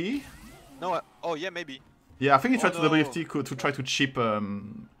WFT. No, oh yeah, maybe. Yeah, I think he tried to WFT to try to chip... Or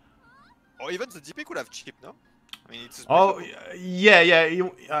even the DP could have chipped, no? I mean, it's yeah.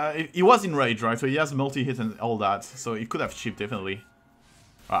 He was in rage, right? So he has multi-hit and all that. So he could have chipped, definitely.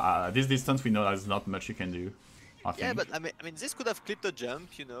 This distance, we know there's not much you can do. I think. Yeah, but I mean, this could have clipped a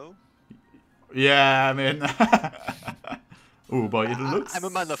jump, you know? Yeah, I mean... Oh boy, it looks... I'm a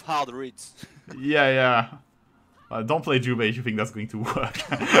man of hard reads. Yeah. Don't play Jubei if you think that's going to work.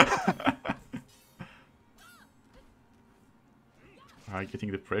 Alright,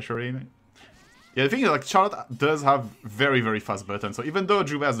 getting the pressure in. Yeah, the thing is, like, Charlotte does have very, very fast buttons. So even though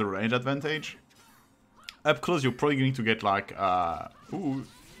Jubei has the range advantage, up close you're probably going to get like, ooh,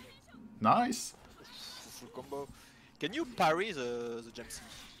 nice. Full combo. Can you parry the jump C?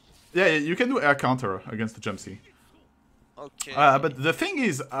 Yeah, you can do air counter against the jump C. Okay. But the thing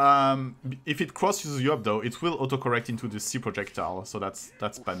is, if it crosses you up though, it will autocorrect into the C projectile. So that's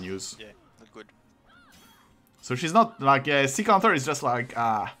bad news. Yeah, not good. So she's not like C counter is just like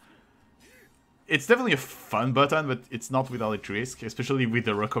it's definitely a fun button, but it's not without its risk, especially with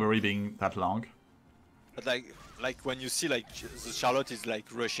the recovery being that long. But like when you see like the Charlotte is like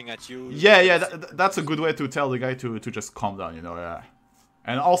rushing at you. Yeah, that's a good way to tell the guy to just calm down, you know. Yeah.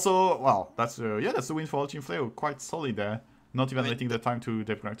 And also, well, that's the win for Ultimate Flare, quite solid there. Not even letting the time to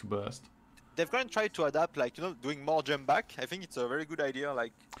Dev Grind to burst. Dev Grind tried to adapt, like, you know, doing more jump back. I think it's a very good idea,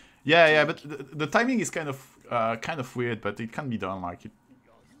 like. Yeah, but the timing is kind of weird, but it can be done. Like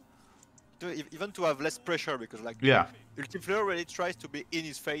even to have less pressure, because like Yeah. Ultimate Flare really tries to be in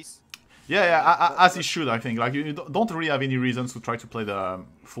his face. Yeah, as he should, I think. Like, you don't really have any reasons to try to play the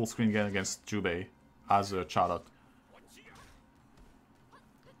full screen game against Jubei as a Charlotte.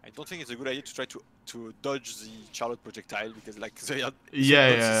 I don't think it's a good idea to try to dodge the Charlotte projectile, because like they are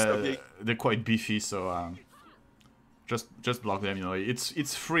yeah, they're quite beefy, so just block them. You know,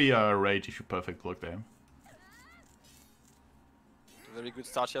 it's free rage if you perfect block them. Very good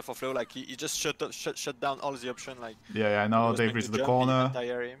start here for Flo. Like he just shut down all the option. Like yeah, now they've reached the corner.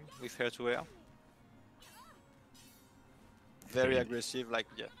 Tire him with hair to hair. Very aggressive. Like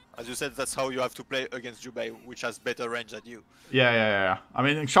as you said, that's how you have to play against Jubei, which has better range than you. Yeah. I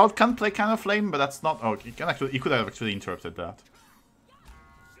mean, Charlotte can play kind of flame, but that's not. Oh, he could have actually interrupted that.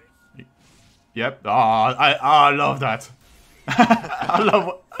 Yep. I love that. I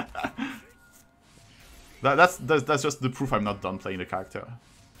love. That's just the proof I'm not done playing the character.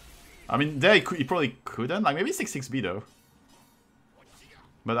 I mean, there he probably couldn't. Like, maybe 6-6B though.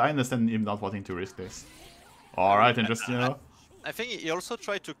 But I understand him not wanting to risk this. Alright, and just, you know... I think he also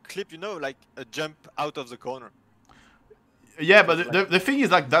tried to clip, you know, like a jump out of the corner. Yeah, but the thing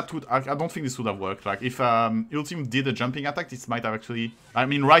is, like, that would... I don't think this would have worked. Like, if Ultim did a jumping attack, this might have actually... I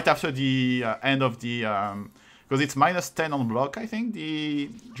mean, right after the end of the... because it's -10 on block, I think, the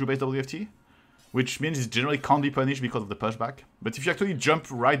Jubei's WFT. Which means it generally can't be punished because of the pushback. But if you actually jump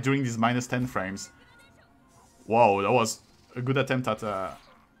right during these -10 frames... Whoa, that was a good attempt at...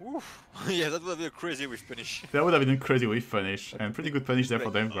 Oof. Yeah, that would have been a crazy whiff punish. That would have been a crazy whiff punish. And pretty good punish there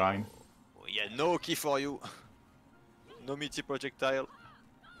for them, grind. Yeah, no key for you. No meaty projectile.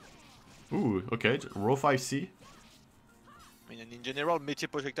 Ooh, okay, row 5C. I mean, in general, meaty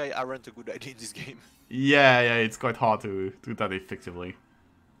projectile aren't a good idea in this game. Yeah, it's quite hard to do that effectively.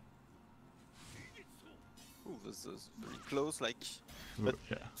 Ooh, this is very close, like... But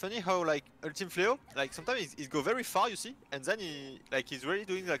yeah. Funny how, like, Ultimate Flare, like, sometimes he go very far, you see, and then he's really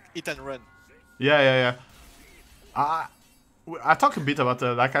doing, like, hit and run. Yeah. I talked a bit about,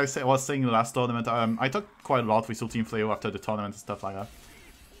 like I was saying in the last tournament, I talked quite a lot with Ultimate Flare after the tournament and stuff like that.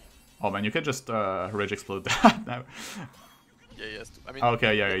 Oh man, you can just rage explode that now. Yeah, yes. I mean,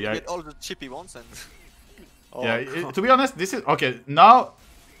 okay, yeah. Get all the chip he wants and... Oh, yeah, to be honest, this is... Okay, now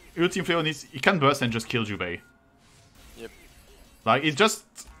Ultimate Flare needs... He can burst and just kill Jubei. Yep. Like, it just...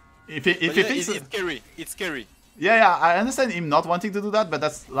 If he thinks... It's scary. It's scary. Yeah, I understand him not wanting to do that, but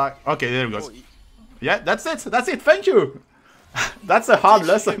that's like... Okay, there he goes. Yeah, that's it, thank you! That's a hard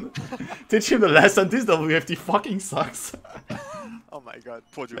lesson. Teach him the lesson, this WFT fucking sucks. Oh my god,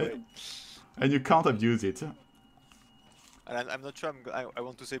 poor Jubei. And you can't abuse it. And I'm not sure I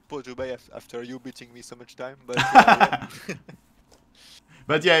want to say poor Jubei after you beating me so much time, but... yeah.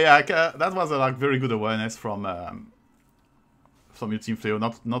 But yeah, that was a like very good awareness from your team player,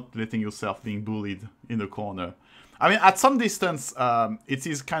 not letting yourself being bullied in the corner. I mean, at some distance, it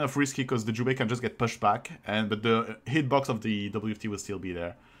is kind of risky because the Jubei can just get pushed back, but the hitbox of the WFT will still be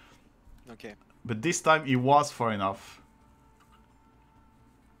there. Okay. But this time he was far enough,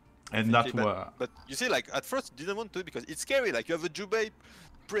 and that were. But you see, like at first, you didn't want to because it's scary. Like you have a Jubei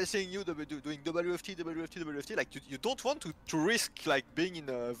pressing you, doing WFT. Like you don't want to risk like being in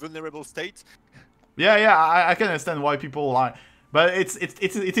a vulnerable state. Yeah, I can understand why people like, but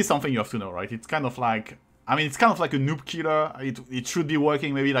it is something you have to know, right? It's kind of like, I mean, it's kind of like a noob killer. It should be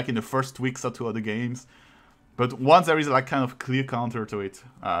working maybe like in the first weeks or two of the games, but once there is like kind of clear counter to it,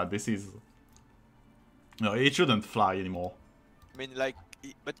 this is, no, it shouldn't fly anymore. I mean, like,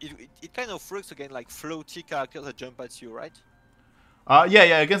 but it kind of works again like floaty characters that jump at you, right?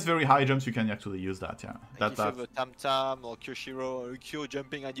 Yeah, against very high jumps you can actually use that, yeah. Like if you have a Tam Tam or Kyoshiro or Kyo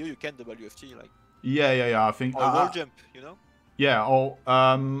jumping at you, you can WFT, like. Yeah, I think. Or wall jump, you know? Yeah, or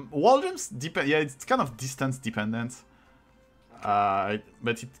wall jumps depend. Yeah, it's kind of distance dependent. Okay.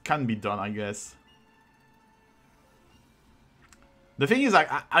 But it can be done, I guess. The thing is, like,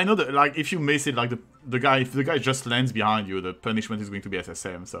 I know that, like, if you miss it, like if the guy just lands behind you, the punishment is going to be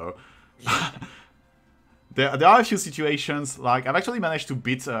SSM. So there are a few situations. Like, I've actually managed to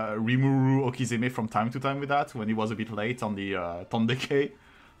beat Rimuru Okizeme from time to time with that when he was a bit late on the Tondeke.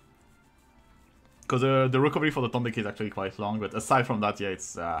 Because the recovery for the Tondeke is actually quite long, but aside from that, yeah,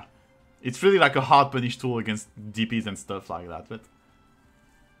 it's really like a hard punish tool against DPs and stuff like that. But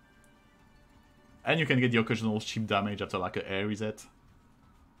and you can get the occasional cheap damage after like an air reset.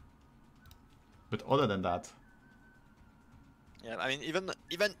 But other than that, yeah, I mean even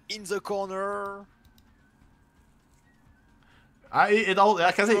in the corner,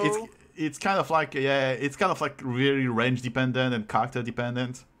 like I say, it's kind of like it's kind of like really range dependent and character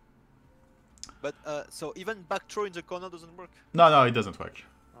dependent. But so even back throw in the corner doesn't work? No, it doesn't work.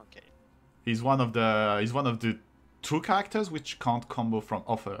 Okay. He's one of the two characters which can't combo from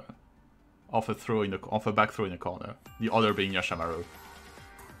off a back throw in the corner. The other being Yashamaru.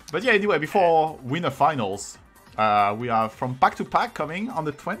 But yeah, anyway, before winner finals, we are from pack to pack coming on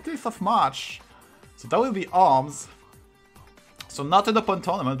the 20th of March. So that will be ARMS. So not an open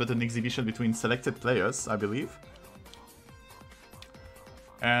tournament, but an exhibition between selected players, I believe.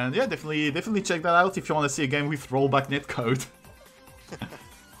 And yeah, definitely check that out if you want to see a game with rollback netcode.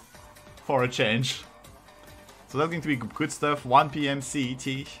 For a change. So that's going to be good stuff. 1 PM CET.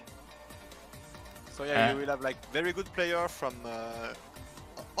 So yeah, you will have like very good player from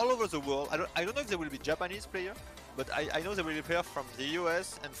all over the world. I don't know if there will be Japanese player, but I know there will be player from the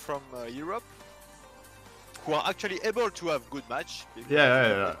US and from Europe who are actually able to have good match.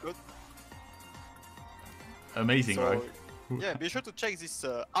 Yeah. Amazing, so, right? Yeah, be sure to check this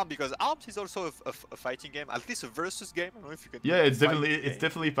ARMS, because ARMS is also a fighting game, at least a versus game. I don't know if you can. Yeah, it's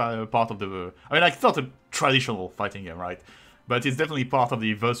definitely part of the. I mean, like, it's not a traditional fighting game, right? But it's definitely part of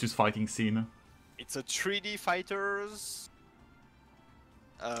the versus fighting scene. It's a 3D fighters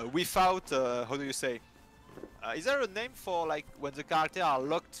without how do you say? Is there a name for like when the characters are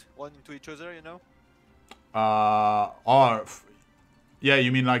locked one into each other? You know? Yeah,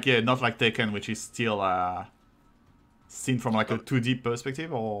 you mean like not like Tekken, which is still seen from like a 2D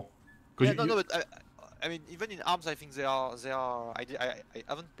perspective, or? Yeah, no, but I mean, even in ARMS, I think they are. I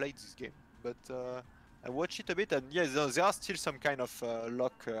haven't played this game, but I watched it a bit, and yeah, there are still some kind of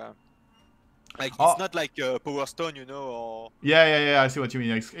lock. Like it's not like Power Stone, you know, or. Yeah, I see what you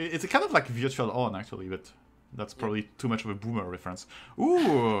mean. It's a kind of like Virtual On actually, but that's probably too much of a boomer reference.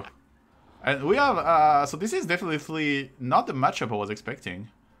 Ooh, and we have so this is definitely not the matchup I was expecting.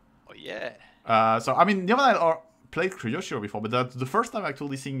 Oh yeah. So I mean, Never and I played Kyoshiro before, but that's the first time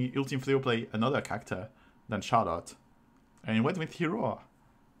actually seeing Ultimate Fleo play another character than Shodown, and he went with Hiroa.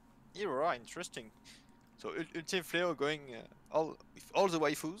 Hiroa, interesting. So Ultimate Fleo going with all the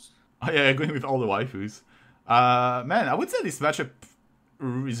waifus. Oh yeah, going with all the waifus. Man, I would say this matchup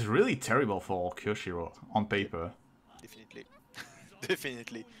is really terrible for Kyoshiro on paper. Definitely.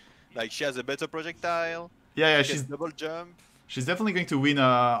 Definitely. Like, she has a better projectile. Yeah, she's double jump. She's definitely going to win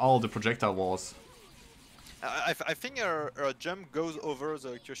all the projectile wars. I think her jump goes over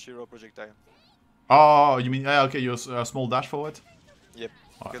the Kyoshiro projectile. Oh, you mean, okay, you're a small dash forward? Yep.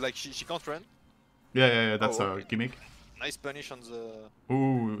 Because, like, she can't run. Yeah, that's a gimmick. Nice punish on the...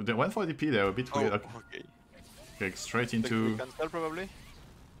 Ooh, they went for DP there, a bit weird. Okay. Okay, straight into... Cancel, probably?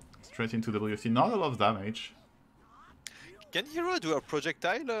 Straight into WFT, not a lot of damage. Can Hero do a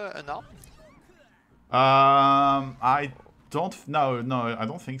projectile an arm? I don't... No, I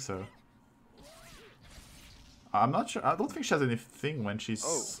don't think so. I'm not sure. I don't think she has anything when she's...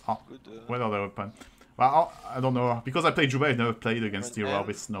 good. What other weapon? Well, I don't know. Because I played Juba, I've never played against Hero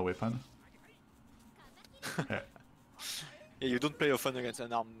with no weapon. Yeah, you don't play often against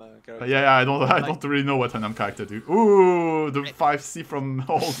an arm character. Yeah, I don't really know what an arm character do. Ooh, the 5C from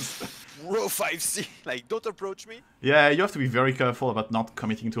Holds. Row 5C, like, don't approach me. Yeah, you have to be very careful about not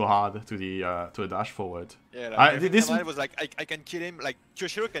committing too hard to the dash forward. Yeah, like, this was like, I can kill him. Like,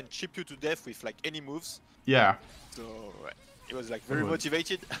 Kyoshiro can chip you to death with like any moves. Yeah. So he was like very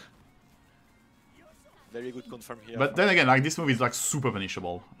motivated. Very good confirm here. But then again, like, this move is like super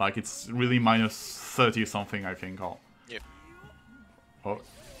punishable. Like, it's really minus 30 something, I think. Yeah. Oh.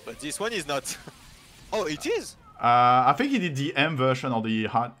 But this one is not. Oh, it is. I think he did the M version or the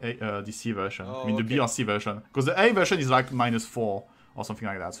C version. I mean the B or C version. Because the A version is like -4 or something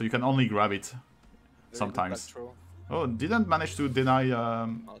like that. So you can only grab it sometimes. Oh, didn't manage to deny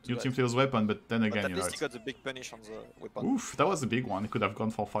Ultimate Fleo's weapon, but then again, at least he got the big punish on the weapon. Oof, that was a big one. He could have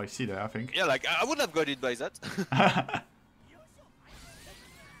gone for 5C there, I think. Yeah, like, I would have got it by that.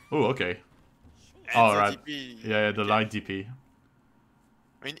 Oh, okay. Alright. Yeah, the light DP.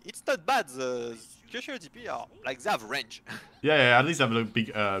 I mean, it's not bad. The Kyoshiro DP are, like, they have range. Yeah, at least have a big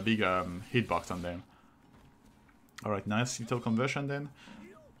hitbox on them. Alright, nice little conversion then.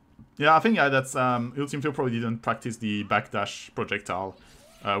 Yeah, I think that's Ultimate Fleo probably didn't practice the backdash projectile,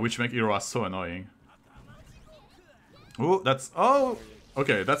 which make Hero so annoying. Oh, that's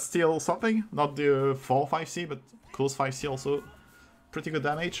okay, that's still something. Not the 4-5C, but close 5C also. Pretty good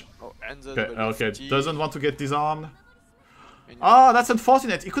damage. Oh, and okay, doesn't want to get disarmed. Ah, that's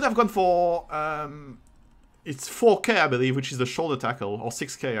unfortunate. He could have gone for it's 4K, I believe, which is the shoulder tackle, or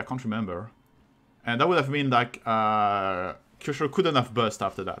 6K, I can't remember. And that would have been like Kyoshiro couldn't have burst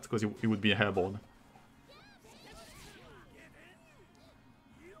after that because he would be airborne.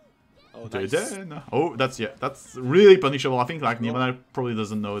 Oh, nice. Oh, that's really punishable. I think like Nirvana probably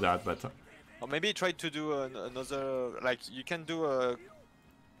doesn't know that, but. Or maybe try to do another, like, you can do a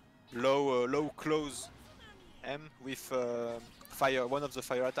low close M with fire, one of the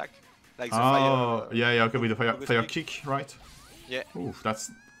fire attack, like the fire. Yeah, okay, with the fire fire kick, right? Yeah. Oof,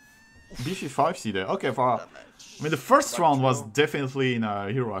 that's beefy 5C there. Okay, for I mean the first round was definitely in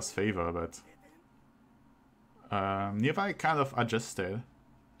Hero's favor, but Nearby kind of adjusted.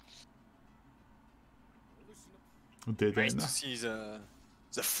 Nice to see the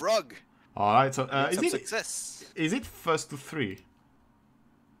frog. All right, so is it first to 3?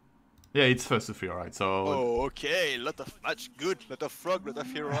 Yeah, it's first to 3. All right, so. Oh, okay. Lot of match, good. Lot of frog, lot of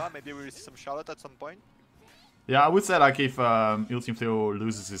hero. Maybe we'll see some Charlotte at some point. Yeah, I would say like if Ultim Theo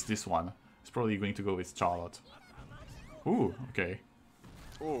loses this one, it's probably going to go with Charlotte. Ooh, okay.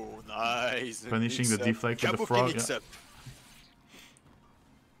 Oh, nice. Punishing the deflect with the frog. Yeah.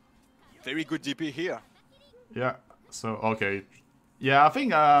 Very good DP here. Yeah. So okay. Yeah, I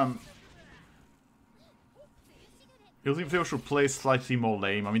think Ultim Theo should play slightly more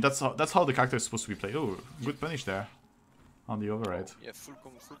lame. I mean that's how the character is supposed to be played. Oh, good punish there on the overhead. Yeah, full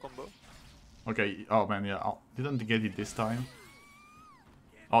combo. Okay. Oh man, yeah. Oh, didn't get it this time.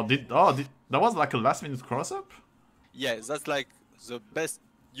 That was like a last minute cross up? Yeah, that's like the best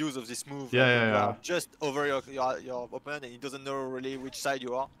use of this move. Yeah. Just over your opponent and he doesn't know really which side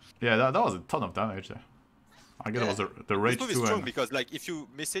you are. Yeah, that was a ton of damage there. I guess it was the rage too. This move is strong because like if you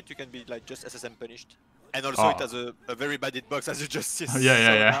miss it, you can be like just SSM punished. And also it has a very bad hitbox as you just see.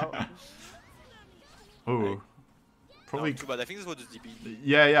 Yeah. Oh. Probably. No, too bad. I think this was the DP.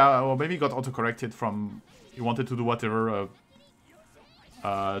 Yeah. Well, maybe he got auto-corrected from. He wanted to do whatever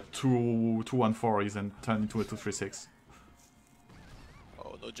 2-1-4 is and turn into a 2-3-6.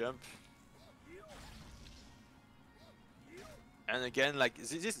 Oh, no jump. And again, like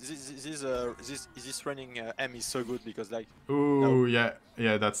this running M is so good because like. Ooh, no.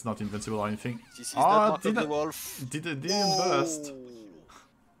 yeah, that's not invincible or anything. This is not Mark of the Wolf. Didn't burst.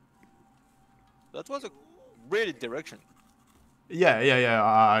 That was a really direction. Yeah.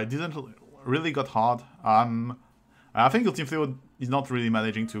 I didn't really got hard. I think Ultim Theo is not really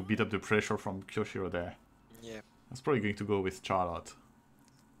managing to beat up the pressure from Kyoshiro there. Yeah. That's probably going to go with Charlotte.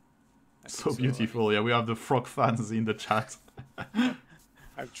 So beautiful. Yeah, we have the frog fans in the chat.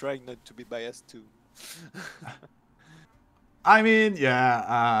 I'm trying not to be biased too. I mean,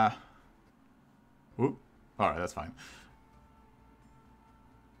 yeah. All right, that's fine.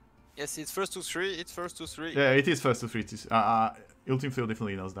 Yes, it's first to 3. It's first to 3. Yeah, it is first to 3. Ultim Theo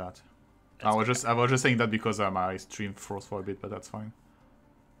definitely knows that. I was just saying that because my stream froze for a bit, but that's fine.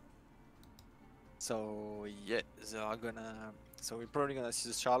 So yeah, So we're probably gonna see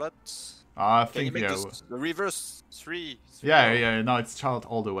the Charlotte. I think the reverse 3. Yeah. No, it's Charlotte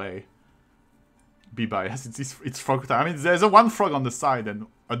all the way. Be biased. It's frog time. I mean, there's one frog on the side and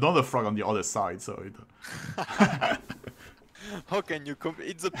another frog on the other side. So it. How can you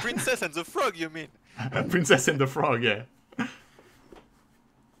it's the princess and the frog, you mean? Princess and the frog, yeah.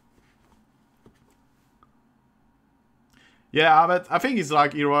 Yeah, but I think it's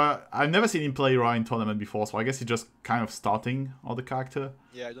like Ira. I've never seen him play Ira in tournament before, so I guess he's just kind of starting on the character.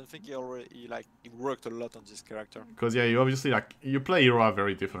 Yeah, I don't think he worked a lot on this character. Because yeah, you obviously you play Ira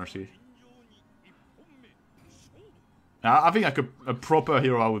very differently. I think like a proper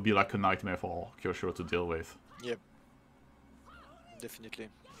hero would be like a nightmare for Kyoshiro to deal with. Yep. Definitely.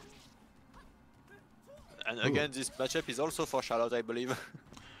 And again, this matchup is also for Charlotte, I believe.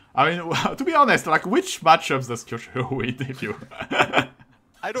 I mean, to be honest, like which matchups does Kyoshiro win if you?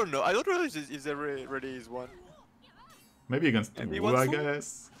 I don't know. I don't know if there really is one. Maybe against Wu, I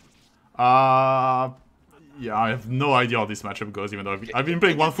guess. Yeah, I have no idea how this matchup goes, even though I've been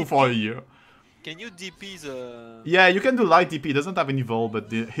playing One Fu for a year. Can you DP the... Yeah, you can do light DP. It doesn't have any vol,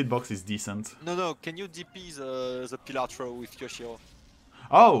 but the hitbox is decent. No. Can you DP the pillar throw with Kyoshiro?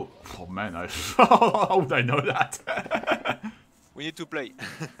 Oh man, how would I know that? We need to play.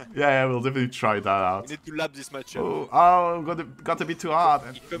 yeah, we'll definitely try that out. We need to lap this matchup. Got a bit too hard.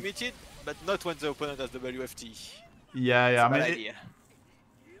 He committed, but not when the opponent has WFT. Yeah, I mean...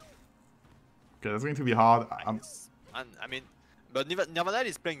 Okay, that's going to be hard. I mean, but Nirvana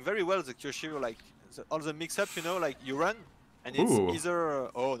is playing very well the Kyoshiro, like, all the mix-up, you know, like, you run, and it's either...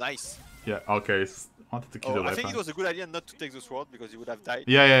 Oh, nice. Yeah, okay, wanted to kill the weapon. I think it was a good idea not to take the sword, because he would have died.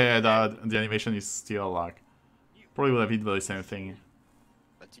 Yeah, the animation is still, like... Probably would have hit the same thing.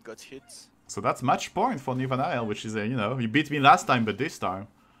 But he got hit. So that's match point for Nirvana, which is, you know, you beat me last time, but this time,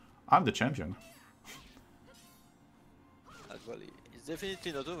 I'm the champion. Well, it's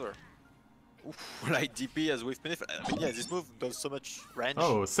definitely not over. Oof, like DP as with benefit. I mean, yeah, this move does so much range.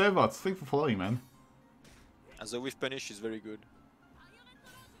 Oh, Sevot, thanks for following, man. And the whiff punish is very good.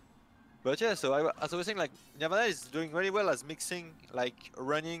 But yeah, so as I was saying, like Nirvana is doing very well as mixing like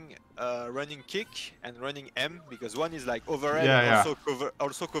running kick and running M, because one is like overhead Yeah, and yeah.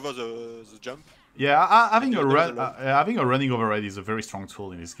 also cover the jump. Yeah, And the other is alone. having a running overhead is a very strong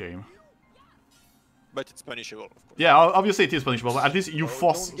tool in this game. But it's punishable, of course. Yeah, obviously it is punishable, but at least you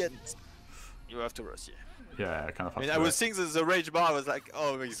force... Don't get... You have to rush, yeah. Yeah, kind of. I mean, I was seeing the rage bar. I was like,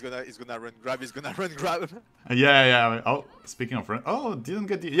 oh, he's gonna run grab. He's gonna run grab. Yeah, yeah. I mean, oh, speaking of run, oh, didn't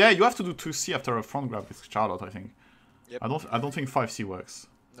get the. Yeah, you have to do 2C after a front grab with Charlotte, I think. Yep. I don't think 5C works.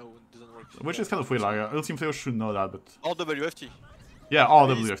 No, it doesn't work. Which is kind of weird. Like, Ultimate Player should know that, but. Or WFT. Yeah,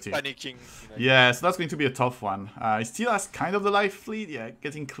 or He's WFT. panicking. Yeah, so that's going to be a tough one. He still has kind of the life lead. Yeah,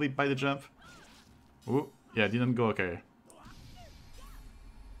 getting clipped by the jump. Ooh, yeah, didn't go okay.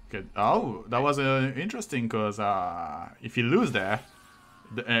 Okay. Oh, that was interesting, because if you lose there,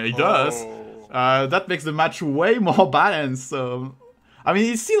 he does. That makes the match way more balanced. So, I mean,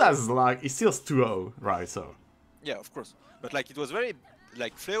 he still has 2-0, right? So. Yeah, of course. But like, it was very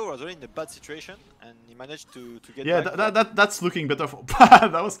like Vlair was already in a bad situation, and he managed to get. Yeah, back that's looking better. For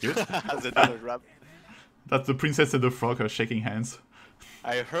that was good. the double grab. That's the princess and the frog shaking hands.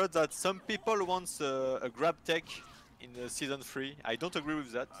 I heard that some people want a grab tech in season 3. I don't agree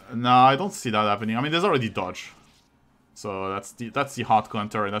with that. No, I don't see that happening. I mean, there's already dodge, so that's the hard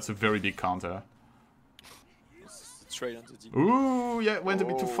counter, and that's a very big counter. Straight on the deep. Ooh, yeah, went a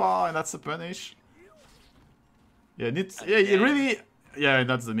bit too far, and that's a punish. Yeah, it really. Yeah,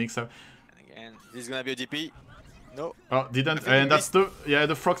 that's the mix-up. And again, this is gonna be a DP. No. Oh, didn't. And that's the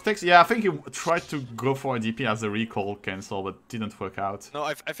frog text. Yeah, I think he tried to go for a DP as a recall cancel, but didn't work out. No,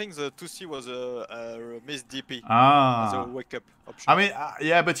 I think the 2C was a missed DP. Ah. As a wake up option. I mean,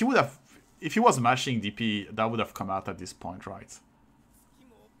 yeah, but he would have, if he was mashing DP, that would have come out at this point, right?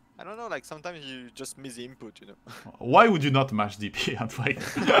 I don't know. Like sometimes you just miss the input, you know. Why would you not mash DP at wake?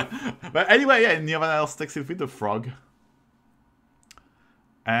 But anyway, yeah, Nirvana takes it with the frog.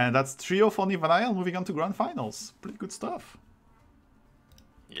 And that's 3-0 for Nirvana, moving on to Grand Finals. Pretty good stuff.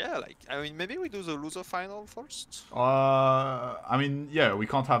 Yeah, like, I mean, maybe we do the loser final first? I mean, yeah, we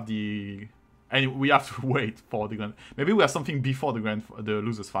can't have the... And we have to wait for the Grand... Maybe we have something before the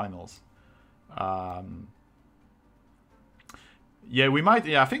losers finals. Yeah, we might...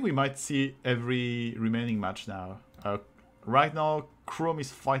 Yeah, I think we might see every remaining match now. Right now, Chrome is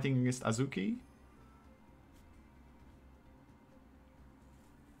fighting against Azuki.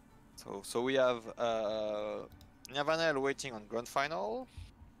 So we have Nirvana waiting on grand final.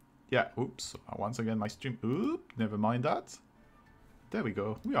 Yeah, oops. Once again, my stream. Oop, never mind that. There we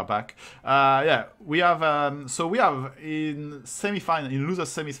go. We are back. Yeah, we have. So we have in semi-final, in loser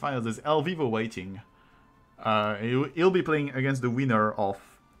semi-finals, there's El Vivo waiting. He'll be playing against the winner of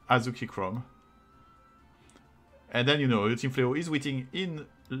Azuki Chrome. And then, you know, Team Fleo is waiting in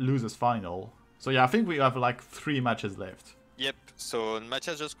losers final. So yeah, I think we have like 3 matches left. Yep, so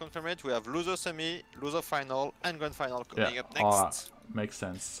matches just confirmed. We have loser semi, loser final, and grand final coming up next. Makes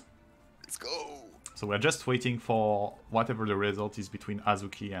sense. Let's go! So we're just waiting for whatever the result is between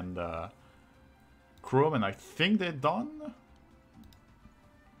Azuki and Chrome, and I think they're done.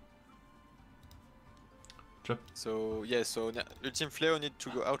 So yeah, so Team Fleo need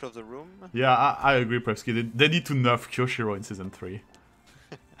to go out of the room. Yeah, I agree, Prevsky. They need to nerf Kyoshiro in season 3.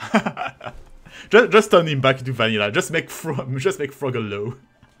 Just turn him back into vanilla. Just make Frog a low.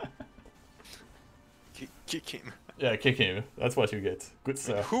 Kick him. Yeah, kick him. That's what you get. Good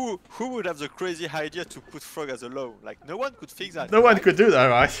sir. Who would have the crazy idea to put Frog as a low? Like, no one could fix that. No one could do that,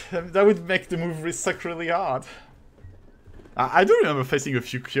 right? That would make the move suck really hard. I do remember facing a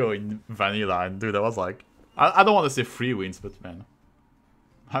few Kyo in vanilla, and dude, I was like, I don't want to say 3 wins, but man,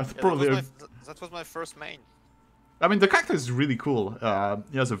 that was my first main. I mean, the character is really cool.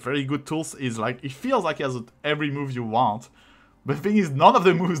 He has a very good tools. He's like, it feels like he has every move you want. But the thing is, none of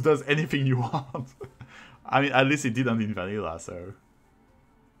the moves does anything you want. I mean, at least it didn't in vanilla, so.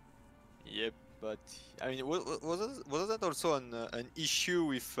 Yep, but I mean, was that also an issue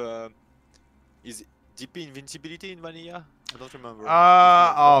with his DP invincibility in vanilla? I don't remember.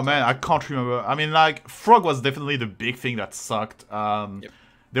 Oh man, I can't remember. I mean, like, Frog was definitely the big thing that sucked. Yep.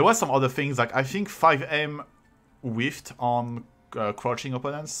 There was some other things, like I think 5M whiffed on crouching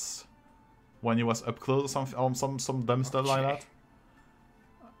opponents when he was up close or some dumb stuff like that.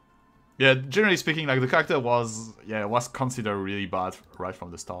 Yeah, generally speaking, like the character was considered really bad right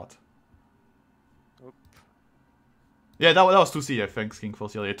from the start. Oop. Yeah, that was 2C. Yeah, thanks King for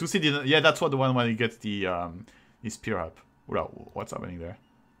yeah, 2C didn't. Yeah, that's what the one when he gets the his spear up. Well, what's happening there?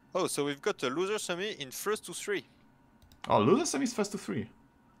 Oh, so we've got a loser semi in first to 3. Oh, loser semi is first to 3.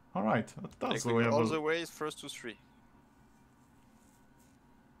 All right, that's like all the way first to 3.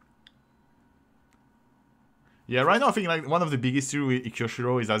 Yeah, right now I think like one of the biggest issues with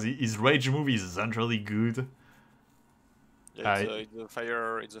Ikyoshiro is that his rage move isn't really good. Yeah, it's a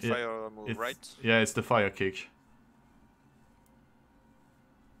fire move, right? Yeah, it's the fire kick.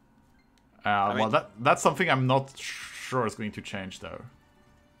 I mean, well, that's something I'm not sure is going to change though.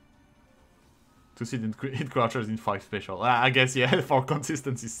 To see the hit crouchers in 5 special. I guess, yeah, for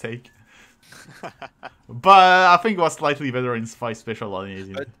consistency's sake. But I think it was slightly better in 5 special than it is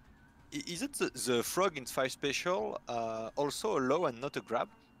in... But is it the frog in 5 special also a low and not a grab?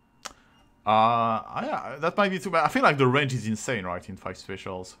 Yeah, that might be too bad. I feel like the range is insane, right, in 5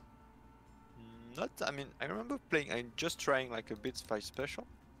 specials. Not, I mean, I remember playing, I'm just trying like a bit 5 special,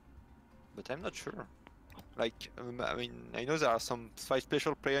 but I'm not sure. Like, I mean, I know there are some 5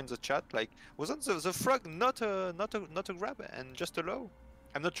 special player in the chat. Like, wasn't the frog not a grab and just a low?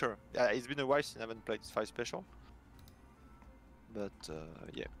 I'm not sure. It's been a while since I haven't played 5 special. But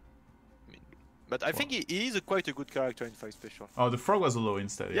yeah, I mean, but I think he is quite a good character in 5 special. Oh, the frog was a low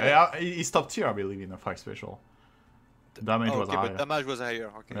instead. Yeah. He's top tier, I believe, in a 5 special. Damage was higher. But damage was higher.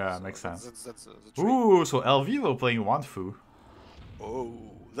 Okay. Yeah, so makes sense. That's Ooh, so LV playing Wanfu. Oh,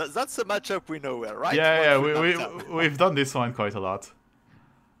 that's a matchup we know well, right? Yeah, we've done this one quite a lot.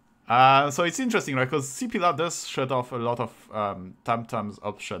 So it's interesting, right? Because CP does shut off a lot of Tam-Tam's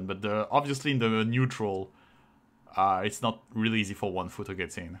option, but obviously in the neutral, it's not really easy for Wanfu to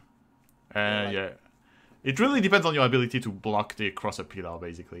get in. Yeah, it really depends on your ability to block the crosser pillar,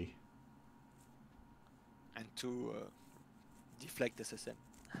 basically. And to deflect SSM.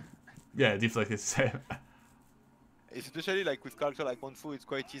 Yeah, deflect SSM. Especially like with character like Wanfu, it's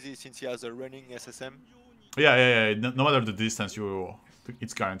quite easy since he has a running SSM. Yeah. No matter the distance,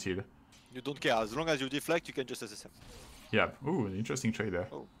 it's guaranteed. You don't care, as long as you deflect, you can just SSM. Yeah. Ooh, an interesting trade there.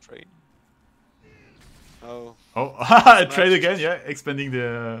 Oh, trade. Oh. Oh, trade again. Yeah, expanding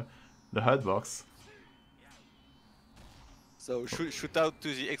the HUD box. So shoot out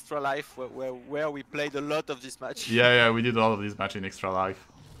to the extra life where we played a lot of this match. Yeah, we did all of this match in extra life.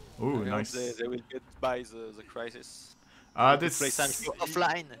 Ooh, nice. They will get by the crisis. This play Samsho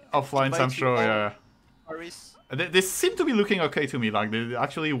offline. Offline Samsho, yeah. Paris. They seem to be looking okay to me. Like they're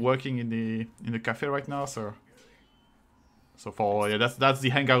actually working in the cafe right now. So for that's the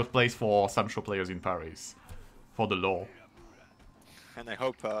hangout place for Samsho players in Paris, for the lore. And I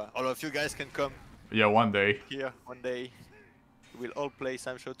hope all of you guys can come. Yeah, one day. Here, one day. We'll all play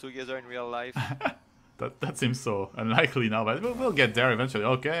Samsho together in real life. That seems so unlikely now, but we'll get there eventually.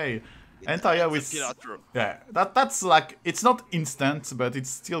 Okay. Entire with that's like, it's not instant, but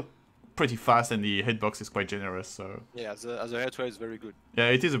it's still pretty fast, and the hitbox is quite generous. So yeah, as a air to air is very good. Yeah,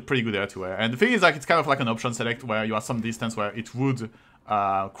 it is a pretty good air to air, and the thing is, like, it's kind of like an option select where you have some distance where it would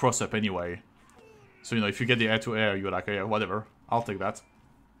cross up anyway. So if you get the air to air, you're like, yeah, whatever, I'll take that.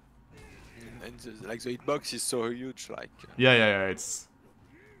 And like the hitbox is so huge, like. Yeah, it's.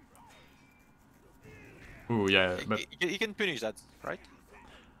 Ooh, yeah, but you can punish that, right?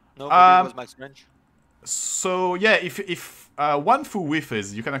 No, maybe it was max range. So yeah, if Wanfu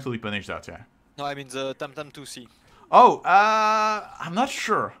whiffs, you can actually punish that, yeah. No, I mean the Tam-Tam 2C. Oh, I'm not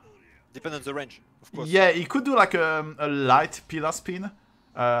sure. Depends on the range, of course. Yeah, he could do like a light pillar spin,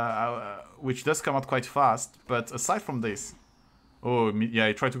 which does come out quite fast. But aside from this, yeah,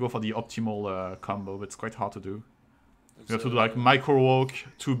 he tried to go for the optimal combo, but it's quite hard to do. You have to do like micro walk,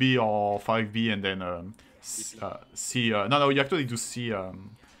 2B or 5B, and then C. No, you actually do C.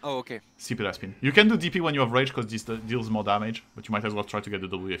 Oh, okay. C pillar spin. You can do DP when you have rage because this deals more damage, but you might as well try to get the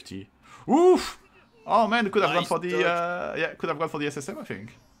WFT. Oof! Oh man, could have gone for the could have gone for the SSM, I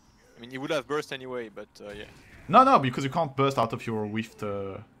think. I mean, he would have burst anyway, but yeah. No, because you can't burst out of your whiffed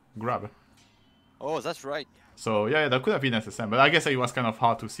grab. Oh, that's right. So yeah, that could have been SSM, but I guess it was kind of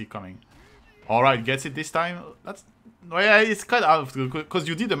hard to see coming. All right, gets it this time. Yeah, it's kind of because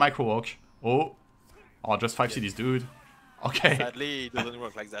you did the micro walk. Oh, just 5C this dude. Okay. Sadly, it doesn't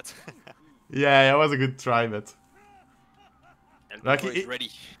work like that. Yeah, it was a good try, but like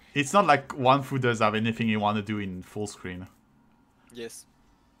ready. It's not like Wanfu does have anything you want to do in full screen. Yes.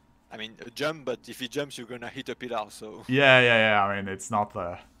 I mean, a jump, but if he jumps, you're gonna hit a pillar, so... Yeah, I mean, it's not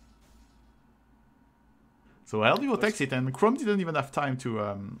the... So LDO takes it, and Chrome didn't even have time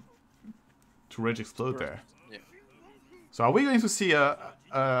to Rage Explode there. Yeah. So are we going to see a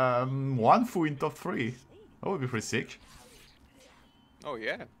Wanfu in top 3? That would be pretty sick. Oh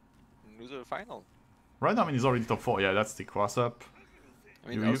yeah, loser final. Right now, I mean, he's already top 4. Yeah, that's the cross-up. I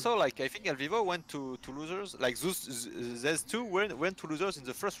mean, also, like, I think Elvivo went to losers. Like, these two went to losers in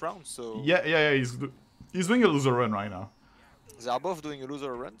the first round, so... Yeah, he's doing a loser run right now. They are both doing a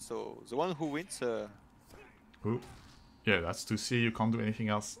loser run, so the one who wins... Ooh. Yeah, that's 2C. You can't do anything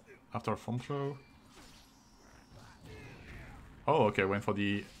else after a front throw. Oh, okay, went for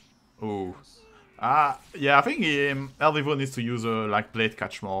the... Oh. Yeah, I think Elvivo needs to use like Blade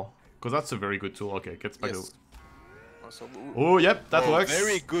Catch more. Because that's a very good tool. Okay, gets back to... Oh, yep, that works.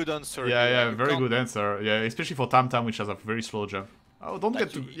 Very good answer. Yeah, very good answer. Yeah, especially for Tam Tam, which has a very slow jump. Oh, don't get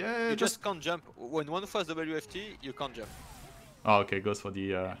to... Yeah, you just can't jump. When one has WFT, you can't jump. Oh, okay, goes for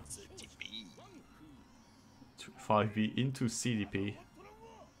the 5v into CDP.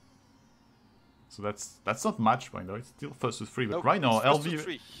 So that's not match point though. It's still first to 3, but nope, right now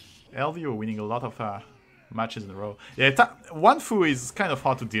LV are winning a lot of matches in a row. Yeah, Wanfu is kind of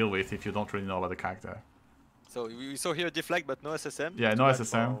hard to deal with if you don't really know about the character. So we saw here deflect, but no SSM. Yeah, no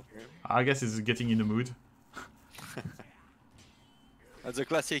SSM. I guess he's getting in the mood. That's a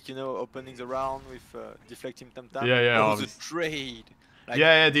classic, you know, opening the round with deflecting Tam Tam. Yeah, oh, the trade. Like,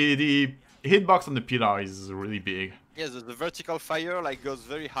 yeah, the hitbox on the pillar is really big. Yeah, the vertical fire like goes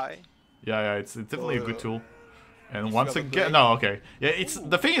very high. Yeah, it's definitely a good tool. And once again, no, okay, yeah, it's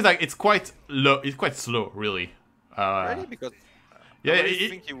the thing is like it's quite low, it's quite slow, really. Really? Because yeah,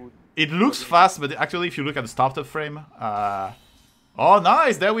 it looks fast, but actually, if you look at the startup frame, oh,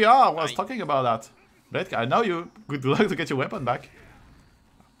 nice, there we are. I was talking about that. But I know you. Good luck to get your weapon back.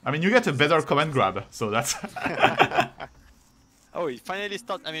 I mean, you get a better command grab, so that's. Oh, he finally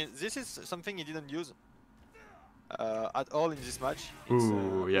started. I mean, this is something he didn't use at all in this match.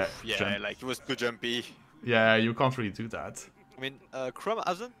 Ooh, yeah. Yeah, like it was too jumpy. Yeah, you can't really do that. I mean, Chrome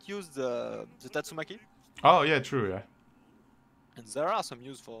hasn't used the Tatsumaki. Oh, yeah, true, yeah. And there are some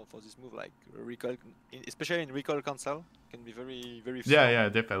use for this move, like recoil, especially in recoil cancel, can be very strong. Yeah,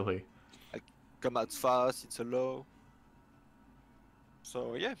 definitely. Like come out fast, it's a low.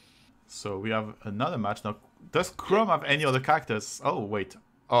 So yeah. So we have another match now. Does Chrome have any other characters? Oh wait.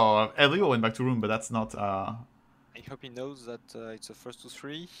 Oh, Elio went back to room, but that's not. I hope he knows that it's a first to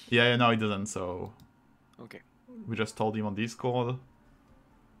 3. Yeah, no, he doesn't. So. Okay. We just told him on Discord.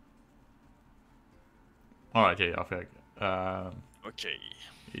 All right, yeah, okay. Okay.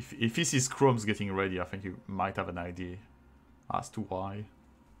 If he sees Chrome's getting ready, I think you might have an idea as to why.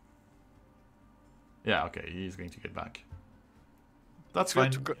 Yeah, okay, he's going to get back. That's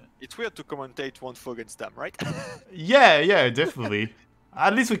fine. It's weird to commentate Wanfu against them, right? yeah, definitely.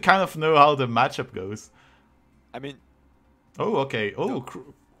 At least we kind of know how the matchup goes. I mean... Oh, okay. Oh,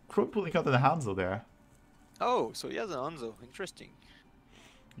 Chrome pulling out the Hanzo there. Oh, so he has an Hanzo. Interesting.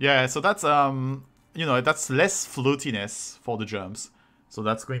 Yeah, so that's, you know, that's less floatiness for the jumps. So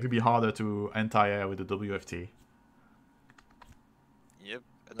that's going to be harder to anti-air with the WFT. Yep.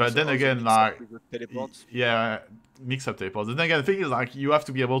 But then again, like, yeah, mix-up teleports. Then again, the thing is, like, you have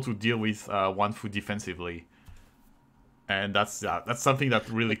to be able to deal with Wanfu defensively, and that's something that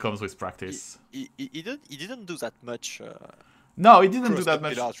really comes with practice. He didn't do that much. No, he didn't do that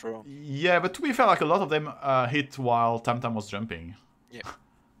much. Yeah, but to be fair, like a lot of them hit while Tam Tam was jumping. Yeah,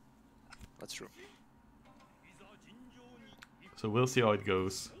 that's true. So we'll see how it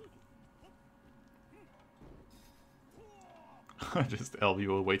goes. Just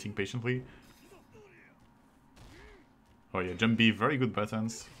LVO waiting patiently. Oh yeah, jump B, very good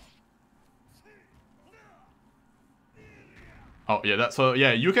buttons. Oh yeah, so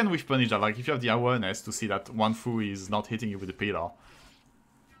yeah, you can whiff punish that. Like if you have the awareness to see that Wanfu is not hitting you with the pillar,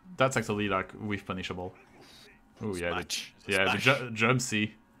 that's actually like whiff punishable. Oh yeah, the jump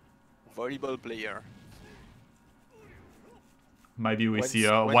C. Volleyball player. Maybe we see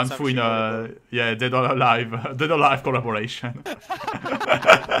Wanfu in a Dead or Alive collaboration.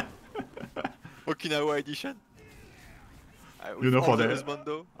 Okinawa edition. You know, for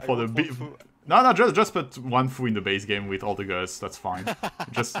the big. No, just put Wanfu in the base game with all the girls. That's fine.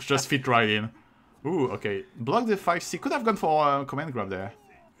 just fit right in. Ooh, okay. Block the 5C. Could have gone for a command grab there,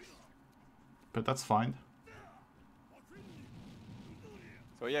 but that's fine.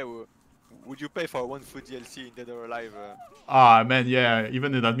 So yeah, would you pay for Wanfu DLC in Dead or Alive? Ah man, yeah.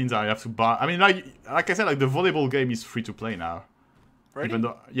 Even though that means I have to buy. I mean, like I said, like the volleyball game is free to play now. Really? Even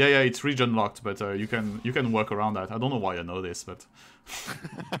though, yeah, it's region locked, but you can work around that. I don't know why I know this, but.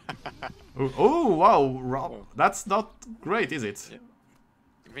 oh wow, that's not great, is it? Yeah.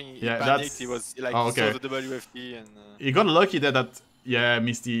 I mean, he panicked. He was like saw the WFT and. He got lucky that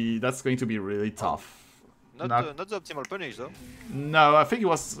missed the. That's going to be really tough. Not the optimal punish though. No, I think it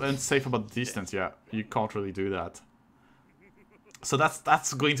was unsafe about the distance. Yeah, you can't really do that. So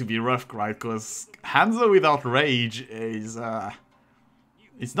that's going to be rough, right? Because Hanzo without rage is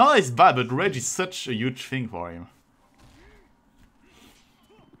it's not as bad, but rage is such a huge thing for him.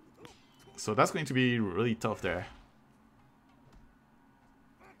 So that's going to be really tough there.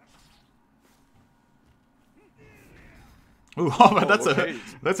 Ooh, but that's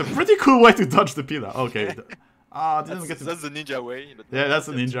a pretty cool way to dodge the pillar. Okay, Ah, didn't get it. That's the ninja way. But Yeah, that's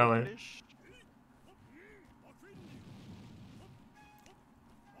the ninja way. Finish.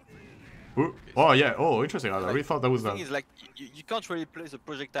 Ooh. Oh yeah. Oh, interesting. I really thought that was The that. thing is, like, you can't really play the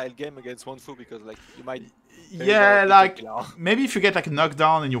projectile game against one foe because, like, you might. Yeah, like maybe if you get like a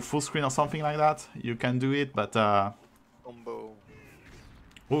knockdown and you're full screen or something like that, you can do it. But Combo.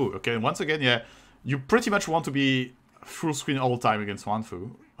 oh, okay. Once again, yeah, you pretty much want to be full screen all the time against one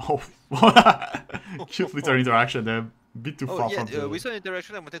foe. Oh, cute little interaction there. Bit too far from the... we saw an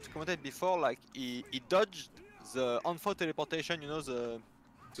interaction I wanted to comment before. Like he dodged the on-foot teleportation. You know the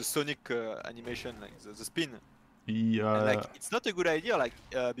Sonic animation, like the spin. Yeah. And, like it's not a good idea, like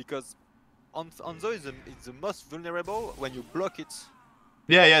because Onzo is the most vulnerable when you block it.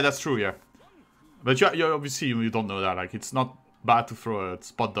 Yeah, that's true. Yeah, but you obviously you don't know that. Like it's not bad to throw a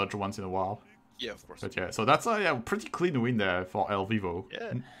spot dodge once in a while. Yeah, of course. But yeah, so that's a pretty clean win there for El Vivo.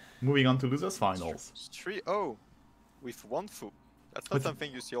 Yeah. Moving on to losers finals. 3-0 with one foot. That's not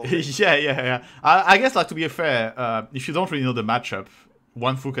something you see all yeah. I guess like to be fair, if you don't really know the matchup,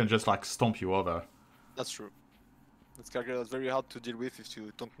 one foot can just like stomp you over. That's true. That's character that's very hard to deal with if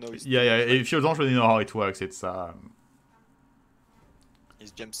you don't know his Yeah. If you don't really know how it works, it's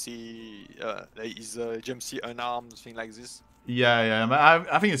his Gem C, unarmed, thing like this. Yeah.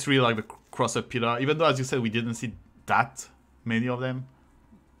 I think it's really like the cross-up pillar. Even though, as you said, we didn't see that many of them.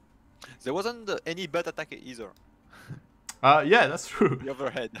 There wasn't any butt attack either. Yeah, that's true. The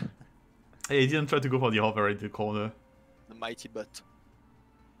overhead. He didn't try to go for the overhead in the corner. The mighty butt.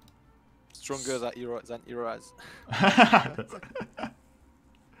 Stronger than Heroes.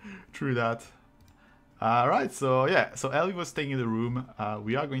 True that. Right, so yeah, so Ellie was staying in the room.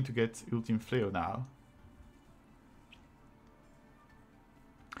 We are going to get Ultimate Vlair now.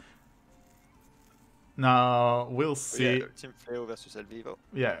 Now, we'll see. Yeah, Team Vlair versus El Vivo.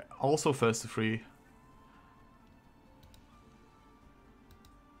 Yeah, also first to 3.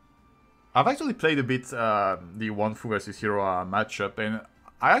 I've actually played a bit the Wanfu versus Hero matchup, and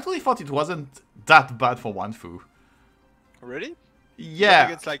I actually thought it wasn't that bad for Wanfu. Really? Yeah.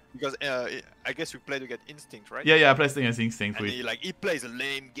 Against, like, because I guess you played against Instinct, right? Yeah, I played against Instinct. And he plays a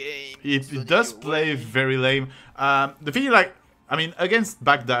lame game. It does play very lame. The thing is, like, I mean, against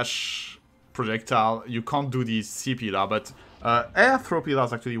backdash projectile, you can't do the C pillar, but air throw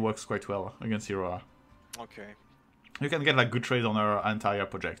pillars actually works quite well against Hero. Okay. You can get like good trades on her entire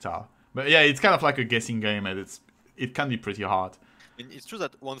projectile. But yeah, it's kind of like a guessing game, and it can be pretty hard. And it's true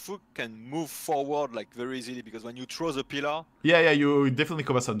that one foot can move forward like very easily because when you throw the pillar, yeah, you definitely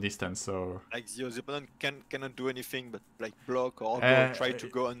cover some distance. So like the opponent cannot do anything but like block or try to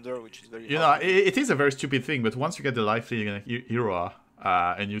go under, which is very. You know, it is a very stupid thing, but once you get the life lead Hero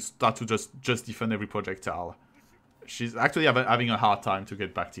and you start to just defend every projectile, she's actually having a hard time to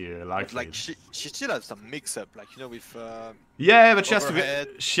get back to your life lead. Like she still has some mix-up, like, you know, with. Yeah, but she overhead.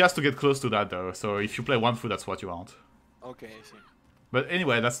 has to get close to that though. So if you play one foot, that's what you want. Okay, I see. But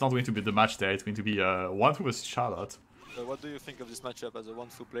anyway, that's not going to be the match there. It's going to be one foot versus Charlotte. So what do you think of this matchup as a one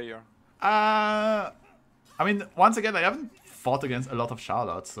foot player? I mean, once again, I haven't fought against a lot of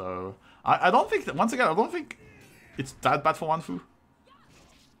Charlotte, so I don't think. Once again, I don't think it's that bad for one foot.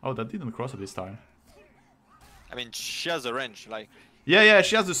 Oh, that didn't cross it this time. I mean, she has a range, like. Yeah,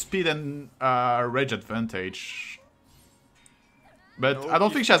 she has the speed and range advantage. But I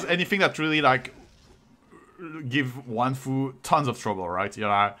don't think she has anything that really like give Wanfu tons of trouble, right?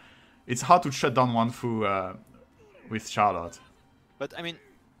 Yeah, it's hard to shut down Wanfu with Charlotte. But I mean,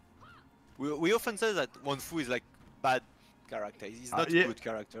 we often say that Wanfu is like bad character. He's not a good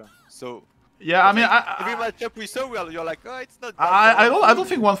character. So yeah, I mean, like, every matchup we saw, you're like, oh, it's not. Bad I don't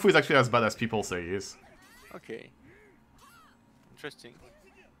think Wanfu is actually as bad as people say he is. Okay. Interesting.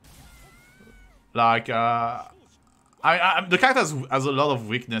 Like, the character has a lot of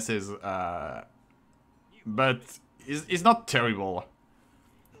weaknesses, but it's not terrible.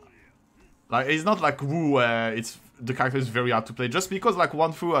 Like, it's not like Wu where the character is very hard to play, just because like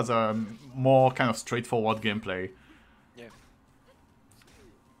Wanfu has a more kind of straightforward gameplay. Yeah.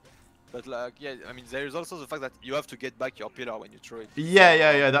 But like, yeah, I mean, there is also the fact that you have to get back your pillar when you throw it.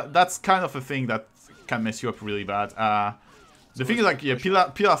 Yeah. That's kind of a thing that can mess you up really bad. The thing is, like, yeah,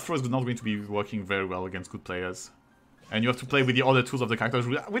 pillar throw is not going to be working very well against good players. And you have to play with the other tools of the characters,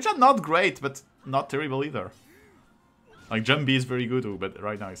 which are not great, but not terrible either. Like, Jump B is very good, but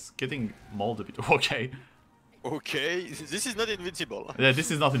right now it's getting mauled a bit. Okay. Okay, this is not invincible. Yeah,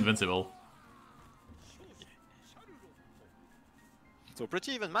 this is not invincible. So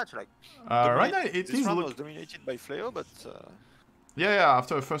pretty even match, like. Right now this round was dominated by Vlair, but. Yeah.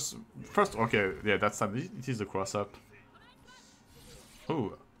 After first. Okay, yeah, that's time. It is the cross up.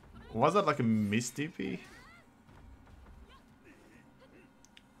 Oh, was that like a miss TP?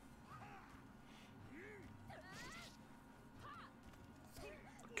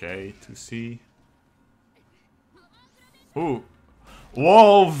 Okay, to see. Ooh.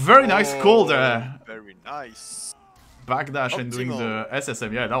 Whoa, very nice call there. Very nice. Backdash and doing the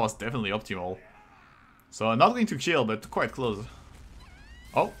SSM. Yeah, that was definitely optimal. So not going to kill, but quite close.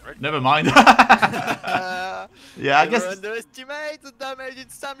 Oh, never mind. Yeah, I guess. Underestimate the damage in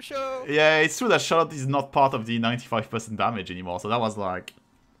Sam Show. Yeah, it's true that Charlotte is not part of the 95% damage anymore. So that was like.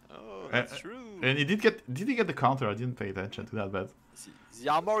 Oh, that's true. And he did he get the counter? I didn't pay attention to that, but. The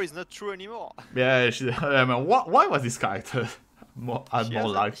armor is not true anymore. Yeah, why was this character more